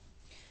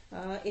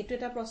 এইটো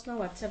এটা প্ৰশ্ন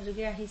হোৱাটছএপ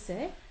যোগে আহিছে।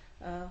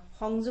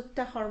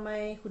 সংযুক্তা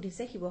শৰ্মাই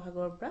সুধিছে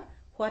শিৱসাগৰৰ পৰা,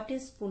 what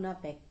is Poona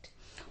পেক্ট?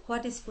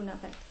 What is পুনা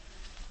পেক্ট?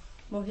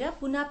 বঢ়িয়া।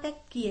 পুনা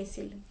পেক্ট কি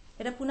আছিল?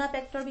 এটা পুনা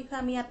পেক্টৰ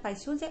বিষয়ে আমি ইয়াত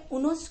পাইছো যে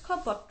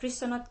 1932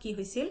 চনত কি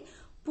হৈছিল?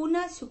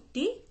 পুনা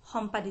চুক্তি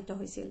সম্পাদিত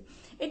হৈছিল।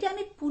 এতিয়া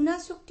আমি পুনা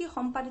চুক্তি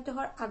সম্পাদিত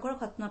হোৱাৰ আগৰ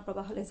ঘটনা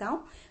প্ৰবাহলৈ যাওঁ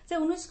যে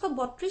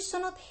 1932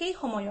 চনত সেই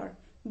সময়ৰ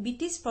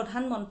ব্ৰিটিছ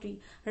প্ৰধানমন্ত্ৰী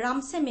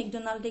ৰামছে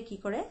মেকডোনাল্ডে কি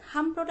কৰে?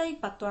 সাম্প্ৰদায়িক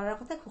বাটোৱাৰাৰ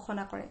কথা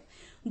ঘোষণা কৰে,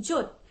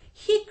 য'ত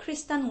শিখ,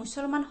 খ্ৰীষ্টান,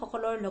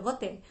 মুছলমানসকলৰ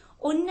লগতে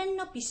অন্যান্য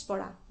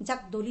পিছপৰা,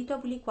 যাক দলিত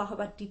বুলি কোৱা হয়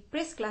বা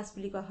ডিপ্ৰেছ ক্লাছ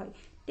বুলি কোৱা হয়,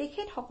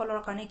 তেখেতসকলৰ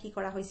কাৰণে কি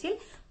কৰা হৈছিল?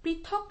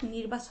 পৃথক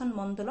নিৰ্বাচন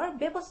মণ্ডলৰ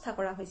ব্যৱস্থা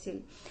কৰা হৈছিল।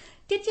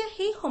 তেতিয়া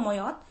সেই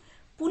সময়ত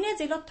পুনে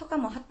জেলত থকা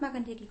মহাত্মা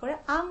গান্ধীয়ে কি কৰে?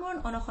 আমৰণ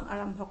অনশন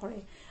আৰম্ভ কৰে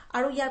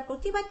আৰু ইয়াৰ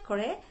প্ৰতিবাদ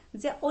কৰে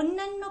যে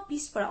অন্যান্য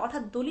পিছপৰা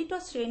অৰ্থাৎ দলিত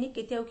শ্ৰেণীক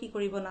কেতিয়াও কি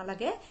কৰিব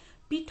নালাগে?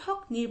 পৃথক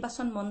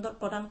নিৰ্বাচন মণ্ডল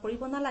প্ৰদান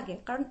কৰিব নালাগে।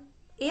 কাৰণ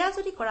এয়া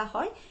যদি কৰা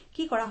হয়,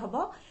 কি কৰা হ'ব?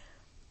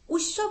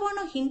 উচ্চবৰ্ণ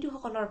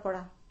হিন্দুসকলৰ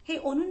পৰা সেই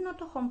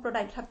অনুন্নত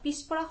সম্প্ৰদায় তথা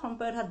পিছপৰা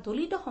সম্প্ৰদায় তথা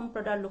দলিত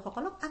সম্প্ৰদায়ৰ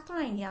লোকসকলক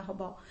আঁতৰাই নিয়া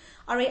হ'ব।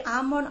 আৰু এই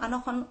আমৰণ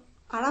অনশন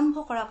আৰম্ভ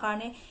কৰাৰ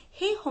কাৰণে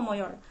সেই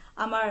সময়ৰ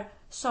আমাৰ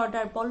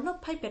চৰ্দাৰ বল্লভ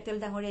ভাই পেটেল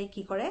ডাঙৰীয়াই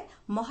কি কৰে?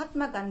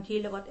 মহাত্মা গান্ধীৰ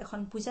লগত এখন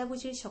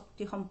বুজাবুজিৰ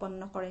চুক্তি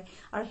সম্পন্ন কৰে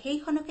আৰু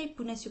সেইখনকেই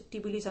পুনে চুক্তি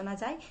বুলি জনা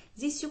যায়,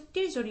 যি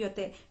চুক্তিৰ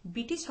জৰিয়তে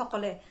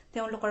ব্ৰিটিছসকলে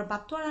তেওঁলোকৰ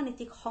বাটোৱাৰা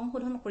নীতিক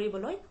সংশোধন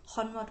কৰিবলৈ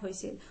সন্মত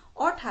হৈছিল।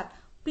 অৰ্থাৎ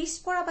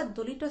পিছপৰা বা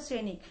দলিত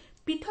শ্ৰেণীক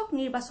পৃথক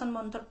নিৰ্বাচন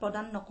মণ্ডল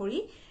প্ৰদান নকৰি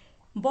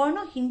বৰ্ণ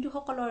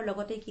হিন্দুসকলৰ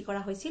লগতে কি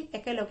কৰা হৈছিল?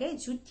 একেলগে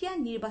যুটীয়া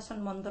নিৰ্বাচন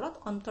মণ্ডলত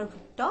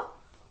অন্তৰ্ভুক্ত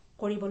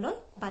কৰিবলৈ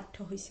বাধ্য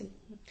হৈছিল।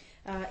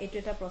 এইটো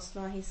এটা প্ৰশ্ন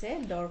আহিছে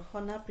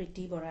দৰ্শনা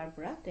প্ৰীতি বৰাৰ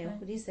পৰা। তেওঁ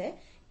সুধিছে,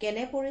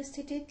 কেনে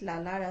পৰিস্থিতিত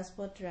লালা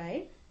ৰাজপথ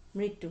ৰায়ৰ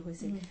মৃত্যু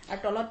হৈছিল? আৰু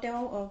তলত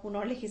তেওঁ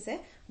পুনৰ লিখিছে,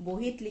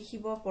 বহীত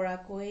লিখিব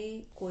পৰাকৈ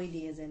কৈ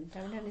দিয়ে যেন।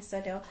 তাৰমানে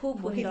নিশ্চয় তেওঁ খুব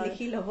বহীত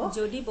লিখি ল'ব।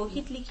 যদি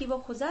বহীত লিখিব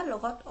খোজা,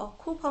 লগত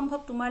খুব সম্ভৱ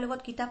তোমাৰ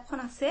লগত কিতাপখন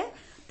আছে,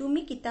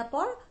 তুমি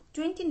কিতাপৰ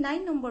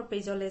 29 নম্বৰ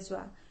পেজলৈ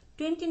যোৱা।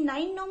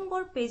 29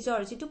 নম্বৰ পেজৰ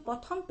যিটো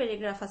প্ৰথম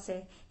পেৰেগ্ৰাফ আছে,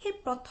 সেই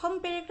প্ৰথম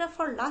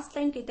পেৰেগ্ৰাফৰ লাষ্ট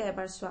লাইন কেইটা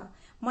এবাৰ চোৱা।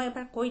 মই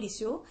এবাৰ কৈ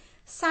দিছো,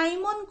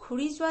 চাইমন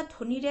ঘূৰি যোৱা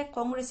ধনীৰে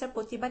কংগ্ৰেছৰ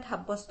প্ৰতিবাদ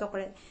সাব্যস্ত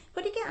কৰে।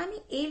 গতিকে আমি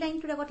এই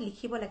লাইনটোৰ আগত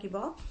লিখিব লাগিব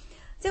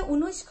যে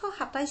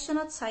 1927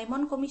 চনত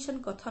চাইমন কমিশ্যন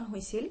গঠন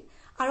হৈছিল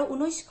আৰু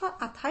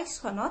 1928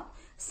 চনত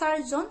ছাৰ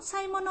জন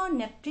চাইমনৰ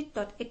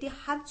নেতৃত্বত এটি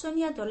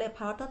 7জনীয়া দলে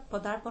ভাৰতত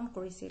পদাৰ্পণ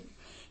কৰিছিল।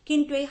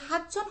 কিন্তু এই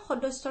 7জন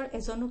সদস্যৰ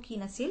এজনো কি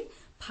নাছিল?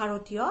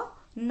 ভাৰতীয়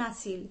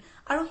নাছিল।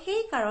 আৰু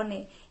সেই কাৰণে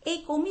এই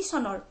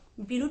কমিশ্যনৰ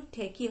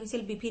বিৰুদ্ধে কি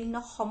হৈছিল? বিভিন্ন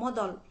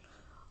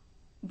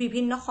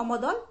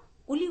সমদল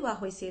উলিওৱা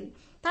হৈছিল।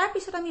 তাৰ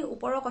পিছত আমি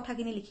ওপৰৰ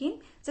কথাখিনি লিখিম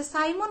যে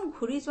চাইমন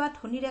ঘূৰি যোৱা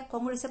ধনীৰে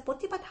কংগ্ৰেছে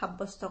প্ৰতিবাদ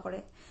সাব্যস্ত কৰে।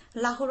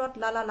 লাহোৰত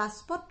লালা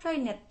লাজপত ৰায়ৰ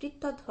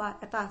নেতৃত্বত হোৱা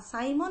এটা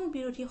চাইমন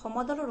বিৰোধী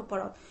সমদলৰ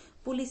ওপৰত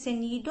পুলিচে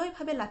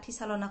নিৰ্দয়ভাৱে লাঠি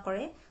চালনা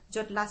কৰে,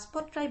 য'ত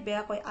লাজপত ৰায়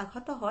বেয়াকৈ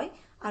আঘাত হয়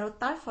আৰু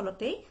তাৰ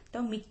ফলতেই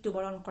তেওঁ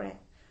মৃত্যুবৰণ কৰে।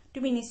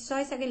 তুমি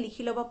নিশ্চয় চাগে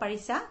লিখি ল'ব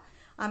পাৰিছা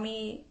আমি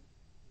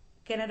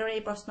কেনেদৰে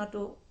এই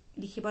প্ৰশ্নটো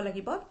লিখিব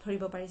লাগিব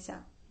ধৰিব পাৰিছা।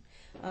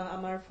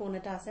 আমাৰ ফোন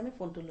এটা আছে, আমি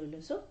ফোনটো লৈ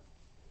লৈছো।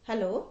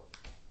 হেল্ল'।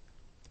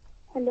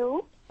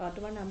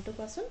 তোমাৰ নামটো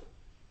কোৱাচোন।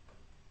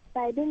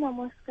 বাইদেউ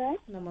নমস্কাৰ।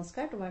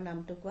 নমস্কাৰ, তোমাৰ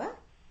নামটো কোৱা।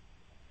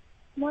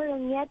 মই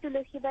ৰঙিয়া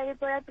তুলসীবাৰীৰ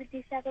পৰা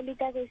প্ৰীতিশা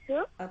কলিতা কৈছো।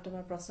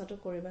 তোমাৰ প্ৰশ্নটো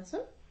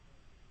কৰিবাচোন।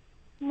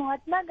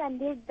 মহাত্মা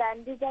গান্ধীৰ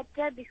দাণ্ডী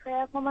যাত্ৰাৰ বিষয়ে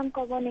অকণমান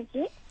ক'ব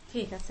নেকি?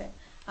 ঠিক আছে,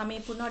 আমি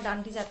পুনৰ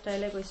দাণ্ডী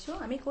যাত্ৰালৈ গৈছো।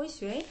 আমি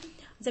কৈছোৱেই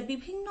যে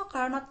বিভিন্ন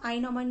কাৰণত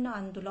আইন অমান্য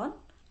আন্দোলন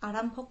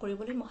আৰম্ভ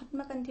কৰিবলৈ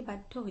মহাত্মা গান্ধী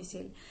বাধ্য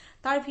হৈছিল।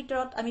 তাৰ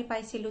ভিতৰত আমি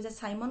পাইছিলো যে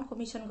সাইমন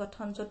কমিশন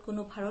গঠন য'ত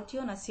কোনো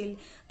ভাৰতীয় নাছিল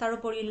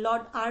তাৰোপৰি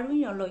লৰ্ড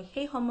আৰউইনলৈ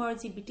সেই সময়ৰ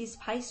যি ব্ৰিটিছ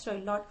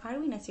ভাইসৰয় লৰ্ড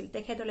আৰউইন আছিল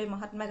তেখেতলৈ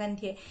মহাত্মা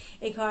গান্ধীয়ে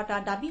 11টা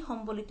দাবী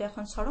সম্বলিত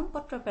এখন চৰম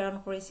পত্ৰ প্ৰেৰণ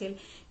কৰিছিল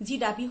যি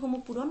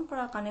দাবীসমূহ পূৰণ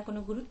কৰাৰ কাৰণে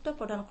কোনো গুৰুত্ব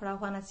প্ৰদান কৰা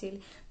হোৱা নাছিল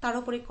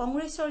তাৰোপৰি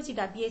কংগ্ৰেছৰ যি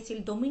দাবী আছিল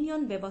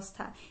ডমিনিয়ন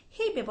ব্যৱস্থা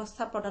সেই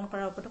ব্যৱস্থা প্ৰদান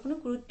কৰাৰ ওপৰত কোনো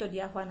গুৰুত্ব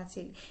দিয়া হোৱা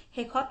নাছিল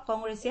শেষত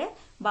কংগ্ৰেছে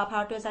বা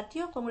ভাৰতীয়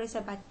জাতীয় কংগ্ৰেছে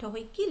বাধ্য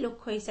হৈ কি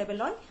লক্ষ্য হিচাপে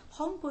লয়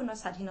সম্পূৰ্ণ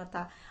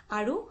স্বাধীনতা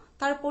আৰু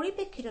তাৰ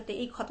পৰিপ্ৰেক্ষিততে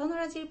এই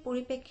ঘটনাৰাজিৰ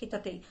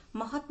পৰিপ্ৰেক্ষিততে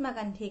মহাত্মা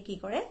গান্ধীয়ে কি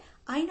কৰে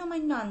আইন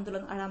অমান্য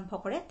আন্দোলন আৰম্ভ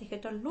কৰে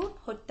তেখেতৰ লোণ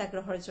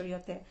সত্যাগ্ৰহৰ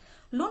জৰিয়তে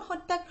লোণ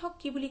সত্যাগ্ৰহক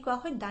কি বুলি কোৱা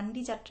হয়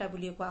দাণ্ডি যাত্ৰা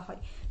বুলি কোৱা হয়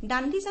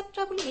দাণ্ডি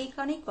যাত্ৰা বুলি এই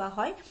কাৰণেই কোৱা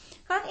হয়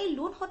কাৰণ এই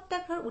লোণ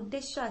সত্যাগ্ৰহৰ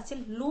উদ্দেশ্য আছিল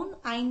লোণ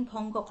আইন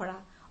ভংগ কৰা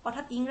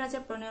অৰ্থাৎ ইংৰাজে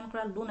প্ৰণয়ন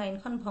কৰা লোণ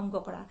আইনখন ভংগ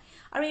কৰা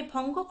আৰু এই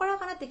ভংগ কৰাৰ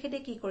কাৰণে তেখেতে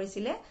কি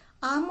কৰিছিলে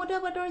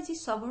আহমদাবাদৰ যি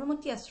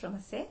সবৰমতী আশ্ৰম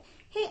আছে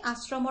সেই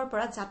আশ্ৰমৰ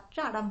পৰা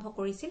যাত্ৰা আৰম্ভ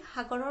কৰিছিল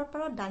সাগৰৰ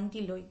পাৰৰ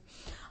দাণ্ডিলৈ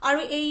আৰু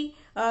এই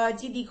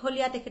যি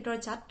দীঘলীয়া তেখেতৰ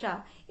যাত্ৰা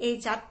এই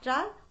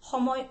যাত্ৰাৰ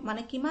সময়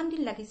মানে কিমান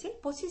দিন লাগিছিল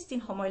 25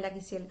 দিন সময়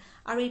লাগিছিল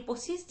আৰু এই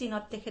 25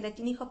 দিনত তেখেতে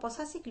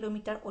 385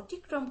 কিলোমিটাৰ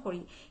অতিক্ৰম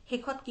কৰি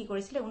শেষত কি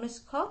কৰিছিল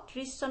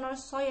 1930 চনৰ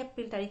 6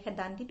 এপ্ৰিল তাৰিখে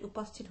দাণ্ডিত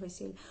উপস্থিত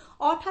হৈছিল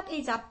অৰ্থাৎ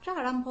এই যাত্ৰা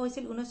আৰম্ভ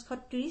হৈছিল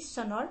 1930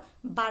 চনৰ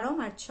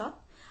 12 মাৰ্চত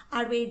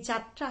আৰু এই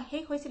যাত্ৰা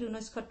শেষ হৈছিল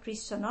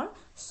 1930 চনৰ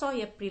 6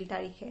 এপ্ৰিল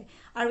তাৰিখে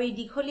আৰু এই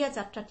দীঘলীয়া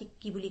যাত্ৰাটিক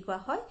কি বুলি কোৱা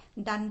হয়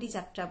দাণ্ডি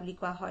যাত্ৰা বুলি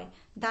কোৱা হয়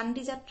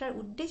দাণ্ডি যাত্ৰাৰ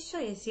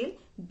উদ্দেশ্য আছিল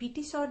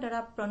ব্ৰিটিছৰ দ্বাৰা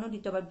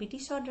প্ৰণোদিত বা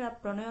ব্ৰিটিছৰ দ্বাৰা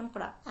প্ৰণয়ন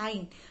কৰা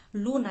আইন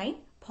লোণ আইন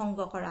ভংগ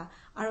কৰা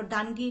আৰু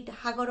দাণ্ডিত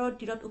সাগৰৰ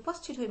তীৰত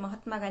উপস্থিত হৈ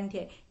মহাত্মা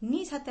গান্ধীয়ে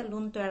নিজ হাতে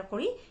লোণ তৈয়াৰ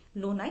কৰি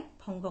লোণ আইন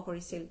ভংগ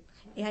কৰিছিল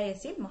এয়াই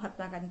আছিল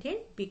মহাত্মা গান্ধীৰ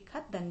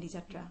বিখ্যাত দাণ্ডি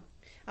যাত্ৰা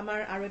আমাৰ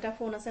আৰু এটা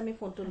ফোন আছে আমি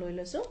ফোনটো লৈ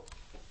লৈছো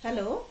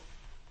হেল্ল'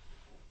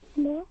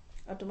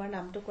 তোমাৰ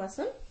নামটো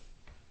কোৱাচোন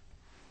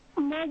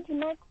মই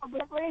দিনৰ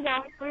খবৰপৰি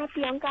গাঁৱৰ পৰা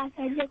প্ৰিয়ংকা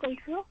আচাৰ্য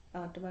কৈছো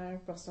তোমাৰ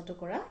প্ৰশ্নটো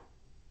কৰা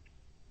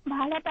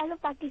ভাৰত আৰু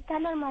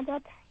পাকিস্তানৰ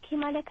মাজত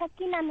সীমাৰেখা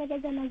কি নামেৰে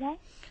জনা যায়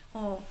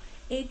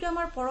এইটো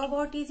আমাৰ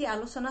পৰৱৰ্তী যি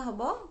আলোচনা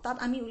হ'ব তাত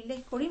আমি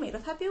উল্লেখ কৰিম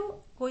তথাপিও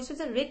কৈছো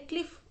যে ৰেড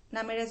ক্লিফ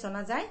নামেৰে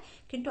জনা যায়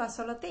কিন্তু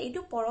আচলতে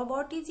এইটো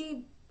পৰৱৰ্তী যি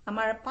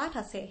আমাৰ পাঠ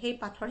আছে সেই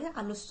পাঠৰে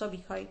আলোচ্য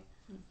বিষয়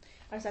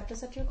আৰু ছাত্ৰ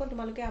ছাত্ৰীসকল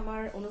তোমালোকে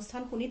আমাৰ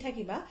অনুষ্ঠান শুনি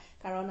থাকিবা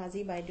কাৰণ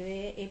আজি বাইদেৱে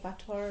এই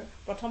পাঠৰ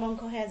প্ৰথম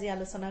অংশহে আজি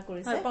আলোচনা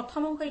কৰিছে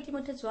প্ৰথম অংশ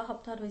ইতিমধ্যে যোৱা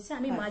সপ্তাহত হৈছে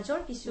আমি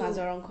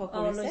মাজৰ অংশ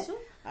কৰিছো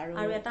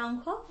আৰু এটা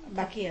অংশ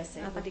বাকি আছে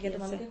গতিকে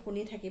তোমালোকে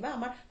শুনি থাকিবা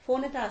আমাৰ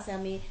ফোন এটা আছে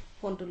আমি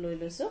ফোনটো লৈ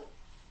লৈছো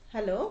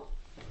হেল্ল'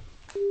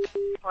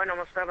 হয়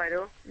নমস্কাৰ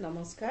বাইদেউ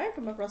নমস্কাৰ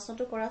তোমাৰ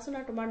প্ৰশ্নটো কৰাচোন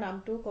আৰু তোমাৰ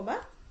নামটো কবা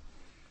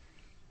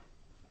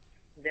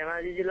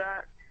ধেমাজি জিলা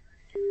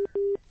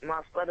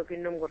মাছপা দক্ষিণ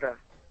ডুমকটা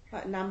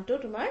নামটো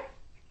তোমাৰ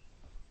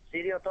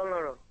শ্ৰী অটল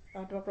নৰ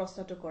তোমাৰ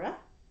প্ৰশ্নটো কৰা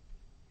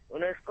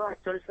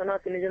 1948 চনৰ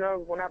 3 জনৰ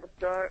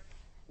ঘোষণাপত্ৰৰ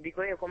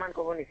বিষয়ে অকমান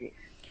ক'ব নেকি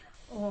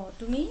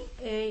তুমি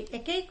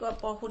একেই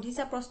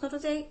সুধিছা প্ৰশ্নটো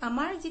যে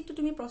আমাৰ যিটো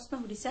তুমি প্ৰশ্ন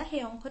সুধিছা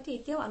সেই অংশটি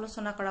এতিয়াও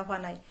আলোচনা কৰা হোৱা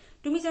নাই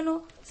তুমি জানো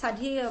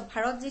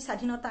ভাৰত যি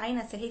স্বাধীনতা আইন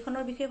আছে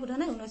সেইখনৰ বিষয়ে সোধা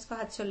নাই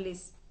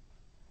 1947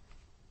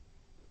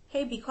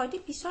 সেই বিষয়টি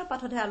পিছৰ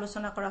পাঠতহে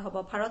আলোচনা কৰা হ'ব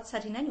ভাৰত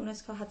স্বাধীন আইন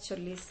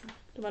 1947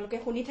 তোমালোকে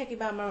শুনি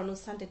থাকিবা আমাৰ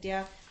অনুষ্ঠান তেতিয়া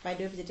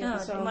বাইদেউ যেতিয়া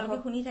পিছৰ তোমালোকে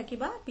শুনি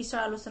থাকিবা পিছৰ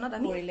আলোচনাত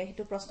আমি কৰিলে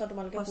সেইটো প্ৰশ্ন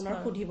তোমালোকে পুনৰ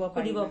সুধিব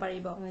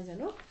পাৰিব নহয়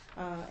জানো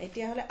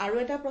এতিয়া হলে আৰু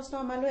এটা প্ৰশ্ন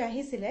আমালৈ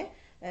আহিছিলে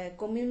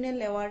কমিউনেল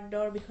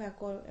এৱাৰ্ডৰ বিষয়ে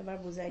আকৌ এবাৰ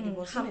বুজাই দিব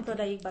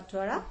সাম্প্ৰদায়িক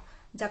বাটোৱাৰা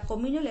যাক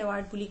কমিউনেল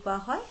এৱাৰ্ড বুলি কোৱা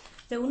হয়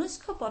যে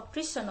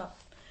 1932 চনত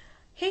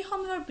সেই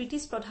সময়ৰ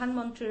ব্ৰিটিছ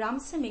প্ৰধানমন্ত্ৰী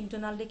ৰামছে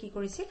মেকডোনাল্ডে কি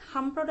কৰিছিল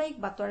সাম্প্ৰদায়িক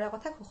বাটোৱাৰাৰ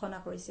কথা ঘোষণা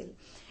কৰিছিল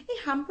এই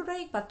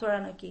সাম্প্ৰদায়িক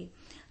বাটোৱাৰা কি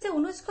যে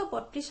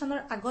 1932 চনৰ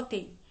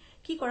আগতেই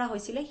কি কৰা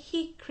হৈছিল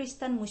শিখ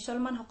খ্ৰীষ্টান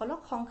মুছলমানসকলক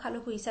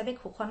সংখ্যালঘু হিচাপে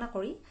ঘোষণা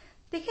কৰি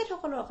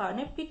তেখেতসকলৰ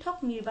কাৰণে পৃথক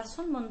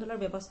নিৰ্বাচন মণ্ডলৰ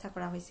ব্যৱস্থা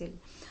কৰা হৈছিল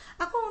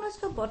আকৌ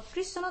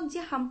 1932 চনত যি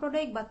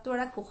সাম্প্ৰদায়িক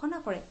বাটোৱাৰা ঘোষণা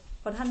কৰে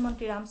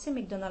প্ৰধানমন্ত্ৰী ৰামছে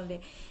মেকডোনাল্ডে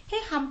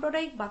সেই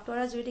সাম্প্ৰদায়িক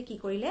বাটোৱাৰাৰ জৰিয়তে কি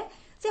কৰিলে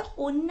যে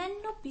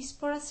অন্যান্য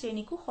পিছপৰা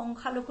শ্ৰেণীকো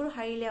সংখ্যালঘুৰ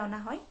হাৰিলে অনা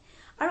হয়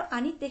আৰু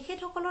আনি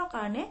তেখেতসকলৰ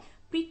কাৰণে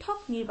পৃথক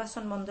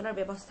নিৰ্বাচন মণ্ডলৰ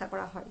ব্যৱস্থা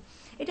কৰা হয়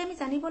এটা আমি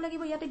জানিব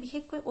লাগিব ইয়াতে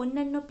বিশেষকৈ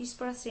অন্যান্য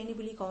পিছপৰা শ্ৰেণী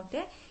বুলি কওঁতে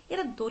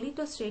এটা দলিত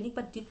শ্ৰেণীক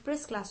বা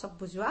ডিপ্ৰেছ ক্লাছক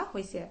বুজোৱা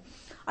হৈছে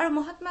আৰু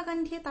মহাত্মা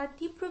গান্ধীয়ে তাৰ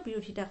তীব্ৰ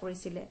বিৰোধিতা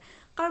কৰিছিলে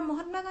কাৰণ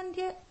মহাত্মা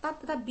গান্ধীয়ে তাত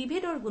এটা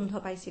বিভেদৰ গোন্ধ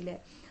পাইছিলে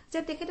যে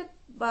তেখেতে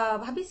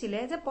ভাবিছিলে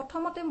যে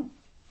প্ৰথমতে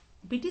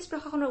ব্ৰিটিছ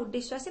প্ৰশাসনৰ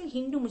উদ্দেশ্য আছিল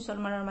হিন্দু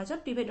মুছলমানৰ মাজত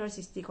বিভেদৰ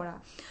সৃষ্টি কৰা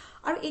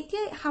আৰু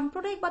এতিয়া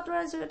সাম্প্ৰদায়িক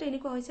বাটোৱাৰাৰ জৰিয়তে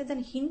এনেকুৱা হৈছে যে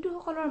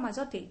হিন্দুসকলৰ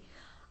মাজতেই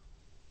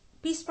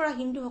পিছপৰা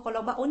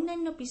হিন্দুসকলক বা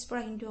অন্যান্য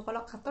পিছপৰা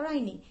হিন্দুসকলক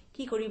আঁতৰাই নি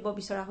কি কৰিব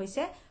বিচৰা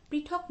হৈছে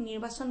পৃথক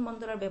নিৰ্বাচন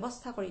মণ্ডলৰ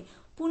ব্যৱস্থা কৰি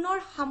পুনৰ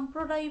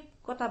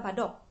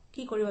সাম্প্ৰদায়িকতাবাদক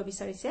কি কৰিব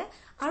বিচাৰিছে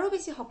আৰু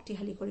বেছি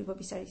শক্তিশালী কৰিব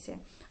বিচাৰিছে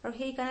আৰু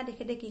সেই কাৰণে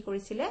তেখেতে কি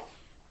কৰিছিলে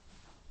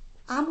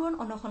আমৰণ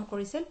অনশন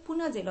কৰিছিল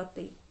পুনা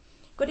জেলতেই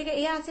গতিকে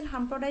এয়া আছিল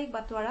সাম্প্ৰদায়িক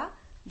বাটোৱাৰা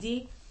যি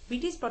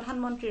ব্ৰিটিছ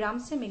প্ৰধানমন্ত্ৰী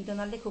ৰামছে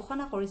মেকডনাল্ডে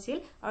ঘোষণা কৰিছিল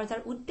আৰু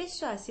যাৰ উদ্দেশ্য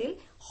আছিল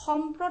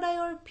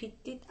সম্প্ৰদায়ৰ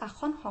ভিত্তিত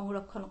আসন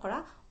সংৰক্ষণ কৰা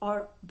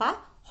বা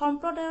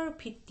সম্প্ৰদায়ৰ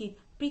ভিত্তিত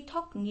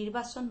পৃথক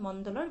নিৰ্বাচন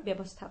মণ্ডলৰ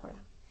ব্যৱস্থা কৰা।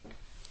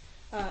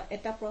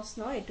 এটা প্ৰশ্ন,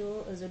 এইটো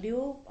যদিও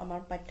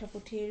আমাৰ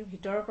পাঠ্যপুথিৰ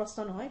ভিতৰৰ প্ৰশ্ন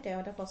নহয়, তেওঁ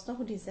এটা প্ৰশ্ন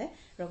সুধিছে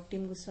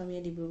ৰক্তিম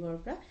গোস্বামীয়ে ডিব্ৰুগড়ৰ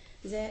পৰা,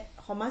 যে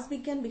সমাজ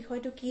বিজ্ঞান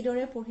বিষয়টো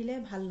কিদৰে পঢ়িলে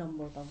ভাল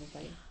নম্বৰ পাব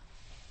পাৰি?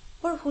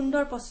 বৰ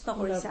সুন্দৰ প্ৰশ্ন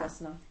কৰিছা,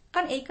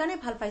 কাৰণ এইকাৰণে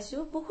ভাল পাইছো।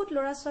 বহুত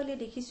ল'ৰা ছোৱালীয়ে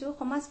দেখিছো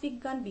সমাজ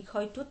বিজ্ঞান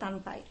বিষয়টো টান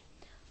পায়।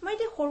 মই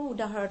এতিয়া সৰু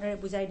উদাহৰণেৰে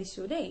বুজাই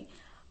দিছো দেই,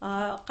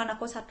 কাৰণ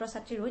আকৌ ছাত্ৰ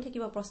ছাত্ৰী ৰৈ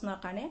থাকিব প্ৰশ্নৰ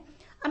কাৰণে।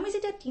 আমি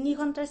যেতিয়া 3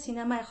 ঘণ্টাৰ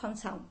চিনেমা এখন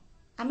চাওঁ,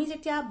 আমি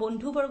যেতিয়া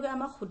বন্ধুবৰ্গই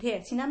আমাক সোধে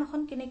চিনেমাখন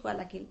কেনেকুৱা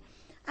লাগিল,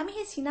 আমি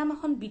সেই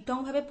চিনেমাখন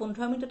বিতংভাৱে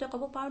 15 মিনিটতে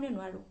ক'ব পাৰো নে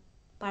নোৱাৰো?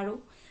 পাৰো।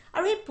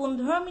 আৰু এই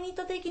 15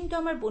 মিনিটতে কিন্তু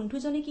আমাৰ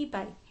বন্ধুজনে কি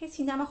পায়, সেই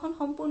চিনেমাখন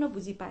সম্পূৰ্ণ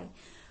বুজি পায়।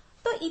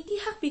 তো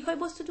ইতিহাস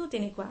বিষয়বস্তুটো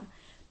তেনেকুৱা।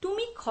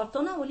 তুমি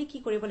ঘটনাৱলী কি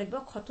কৰিব লাগিব,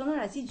 ঘটনাৰ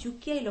আজি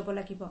জুকিয়াই ল'ব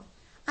লাগিব।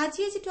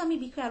 আজিয়ে যিটো আমি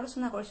বিষয়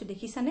আলোচনা কৰিছো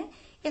দেখিছানে,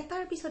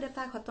 এটাৰ পিছত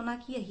এটা ঘটনা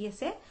কি আহি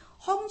আছে,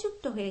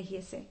 সংযুক্ত হৈ আহি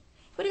আছে।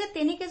 গতিকে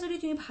তেনেকে যদি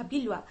তুমি ভাবি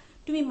লোৱা,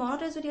 তুমি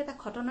মনতে যদি এটা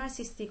ঘটনাৰ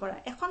সৃষ্টি কৰা,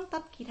 এখন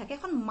তাত কি থাকে,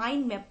 এখন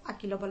মাইণ্ড মেপ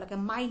আঁকি ল'ব লাগে।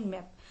 মাইণ্ড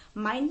মেপ,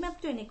 মাইণ্ড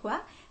মেপটো এনেকুৱা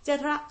যে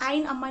ধৰা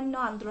আইন অমান্য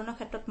আন্দোলনৰ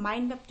ক্ষেত্ৰত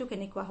মাইণ্ড মেপটো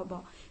কেনেকুৱা হ'ব,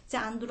 যে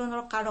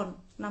আন্দোলনৰ কাৰণ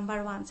নাম্বাৰ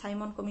 1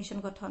 চাইমন কমিশ্যন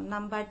গঠন,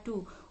 নাম্বাৰ 2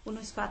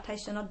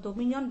 1928 চনত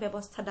ডমিনিয়ন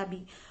ব্যৱস্থা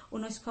দাবী,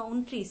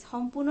 1929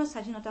 সম্পূৰ্ণ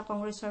স্বাধীনতা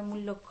কংগ্ৰেছৰ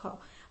মূল লক্ষ্য,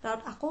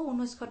 তাৰপিছত আকৌ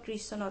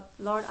 1930 চনত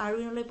লৰ্ড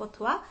আৰউইনলৈ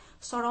পঠোৱা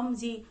চৰম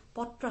যি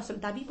পত্ৰ আছিল,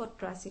 দাবী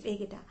পত্ৰ আছিল,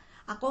 এইকেইটা।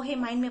 আকৌ সেই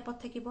মাইণ্ড মেপত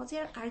থাকিব যে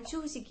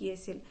কাৰ্যসূচী কি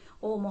আছিল,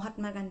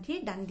 মহাত্মা গান্ধীৰ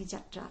দাণ্ডী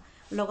যাত্ৰা,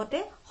 লগতে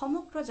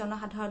সমগ্ৰ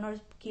জনসাধাৰণৰ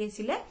কি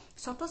আছিলে,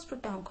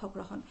 স্বতঃস্ফূৰ্ত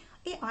অংশগ্ৰহণ।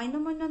 এই আইন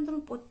অমান্য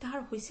আন্দোলন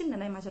প্ৰত্যাহাৰ হৈছিল নে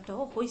নাই মাজতে?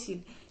 হৈছিল।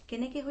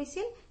 কেনেকে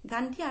হৈছিল?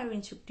 গান্ধী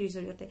আৰউইন চুক্তিৰ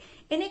জৰিয়তে।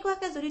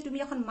 এনেকুৱাকে যদি তুমি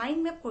এখন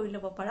মাইণ্ড মেপ কৰি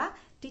ল'ব পাৰা,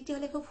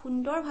 তেতিয়াহ'লে খুব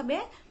সুন্দৰভাৱে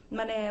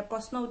মানে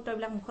প্ৰশ্ন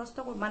উত্তৰবিলাক মুখস্থ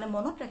মানে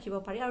মনত ৰাখিব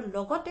পাৰি। আৰু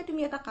লগতে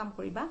তুমি এটা কাম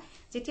কৰিবা,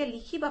 যেতিয়া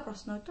লিখিবা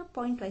প্ৰশ্ন উত্তৰ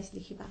পইণ্ট ৱাইজ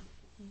লিখিবা।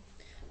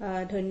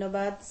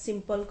 ধন্যবাদ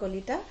চিম্পল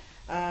কলিতা।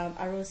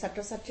 আৰু ছাত্ৰ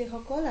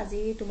ছাত্ৰীসকল,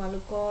 আজি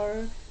তোমালোকৰ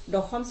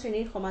 10ম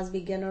শ্ৰেণীৰ সমাজ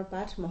বিজ্ঞানৰ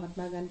পাঠ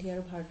মহাত্মা গান্ধী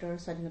আৰু ভাৰতৰ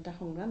স্বাধীনতা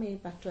সংগ্ৰাম, এই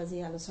পাঠটো আজি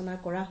আলোচনা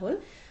কৰা হ'ল।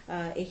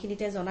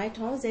 এইখিনিতে জনাই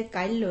থওঁ যে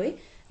কাইলৈ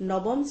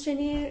 9ম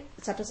শ্ৰেণীৰ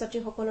ছাত্ৰ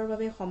ছাত্ৰীসকলৰ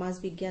বাবে সমাজ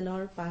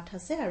বিজ্ঞানৰ পাঠ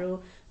আছে আৰু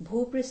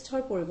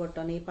ভূপৃষ্ঠৰ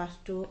পৰিৱৰ্তন, এই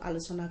পাঠটো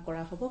আলোচনা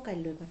কৰা হ'ব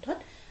কাইলৈ পাঠত।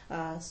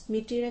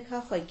 স্মৃতিৰেখা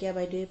শইকীয়া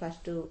বাইদেৱে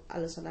পাঠটো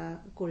আলোচনা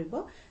কৰিব।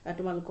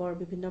 তোমালোকৰ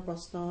বিভিন্ন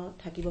প্ৰশ্ন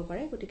থাকিব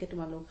পাৰে, গতিকে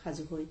তোমালোক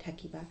সাজু হৈ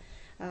থাকিবা।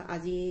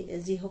 আজি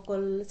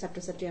যিসকল ছাত্ৰ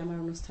ছাত্ৰী আমাৰ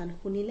অনুষ্ঠান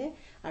শুনিলে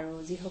আৰু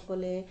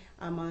যিসকলে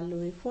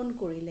আমালৈ ফোন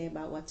কৰিলে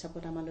বা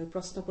হোৱাটছএপত আমালৈ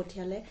প্ৰশ্ন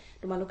পঠিয়ালে,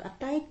 তোমালোক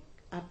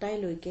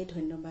আটাইলৈকে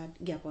ধন্যবাদ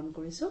জ্ঞাপন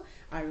কৰিছো।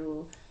 আৰু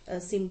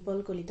চিম্পল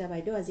কলিতা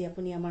বাইদেউ, আজি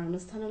আপুনি আমাৰ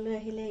অনুষ্ঠানলৈ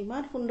আহিলে,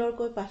 ইমান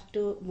সুন্দৰকৈ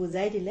পাঠটো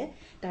বুজাই দিলে,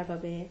 তাৰ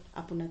বাবে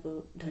আপোনাকো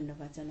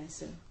ধন্যবাদ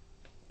জনাইছো।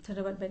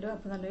 ধন্যবাদ বাইদেউ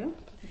আপোনালৈও।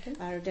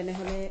 আৰু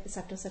তেনেহলে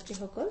ছাত্ৰ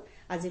ছাত্ৰীসকল,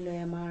 আজিলৈ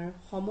আমাৰ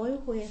সময়ো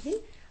হৈ আহিল।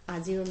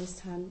 আজিৰ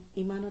অনুষ্ঠান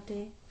ইমানতে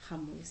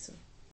সামৰিছো।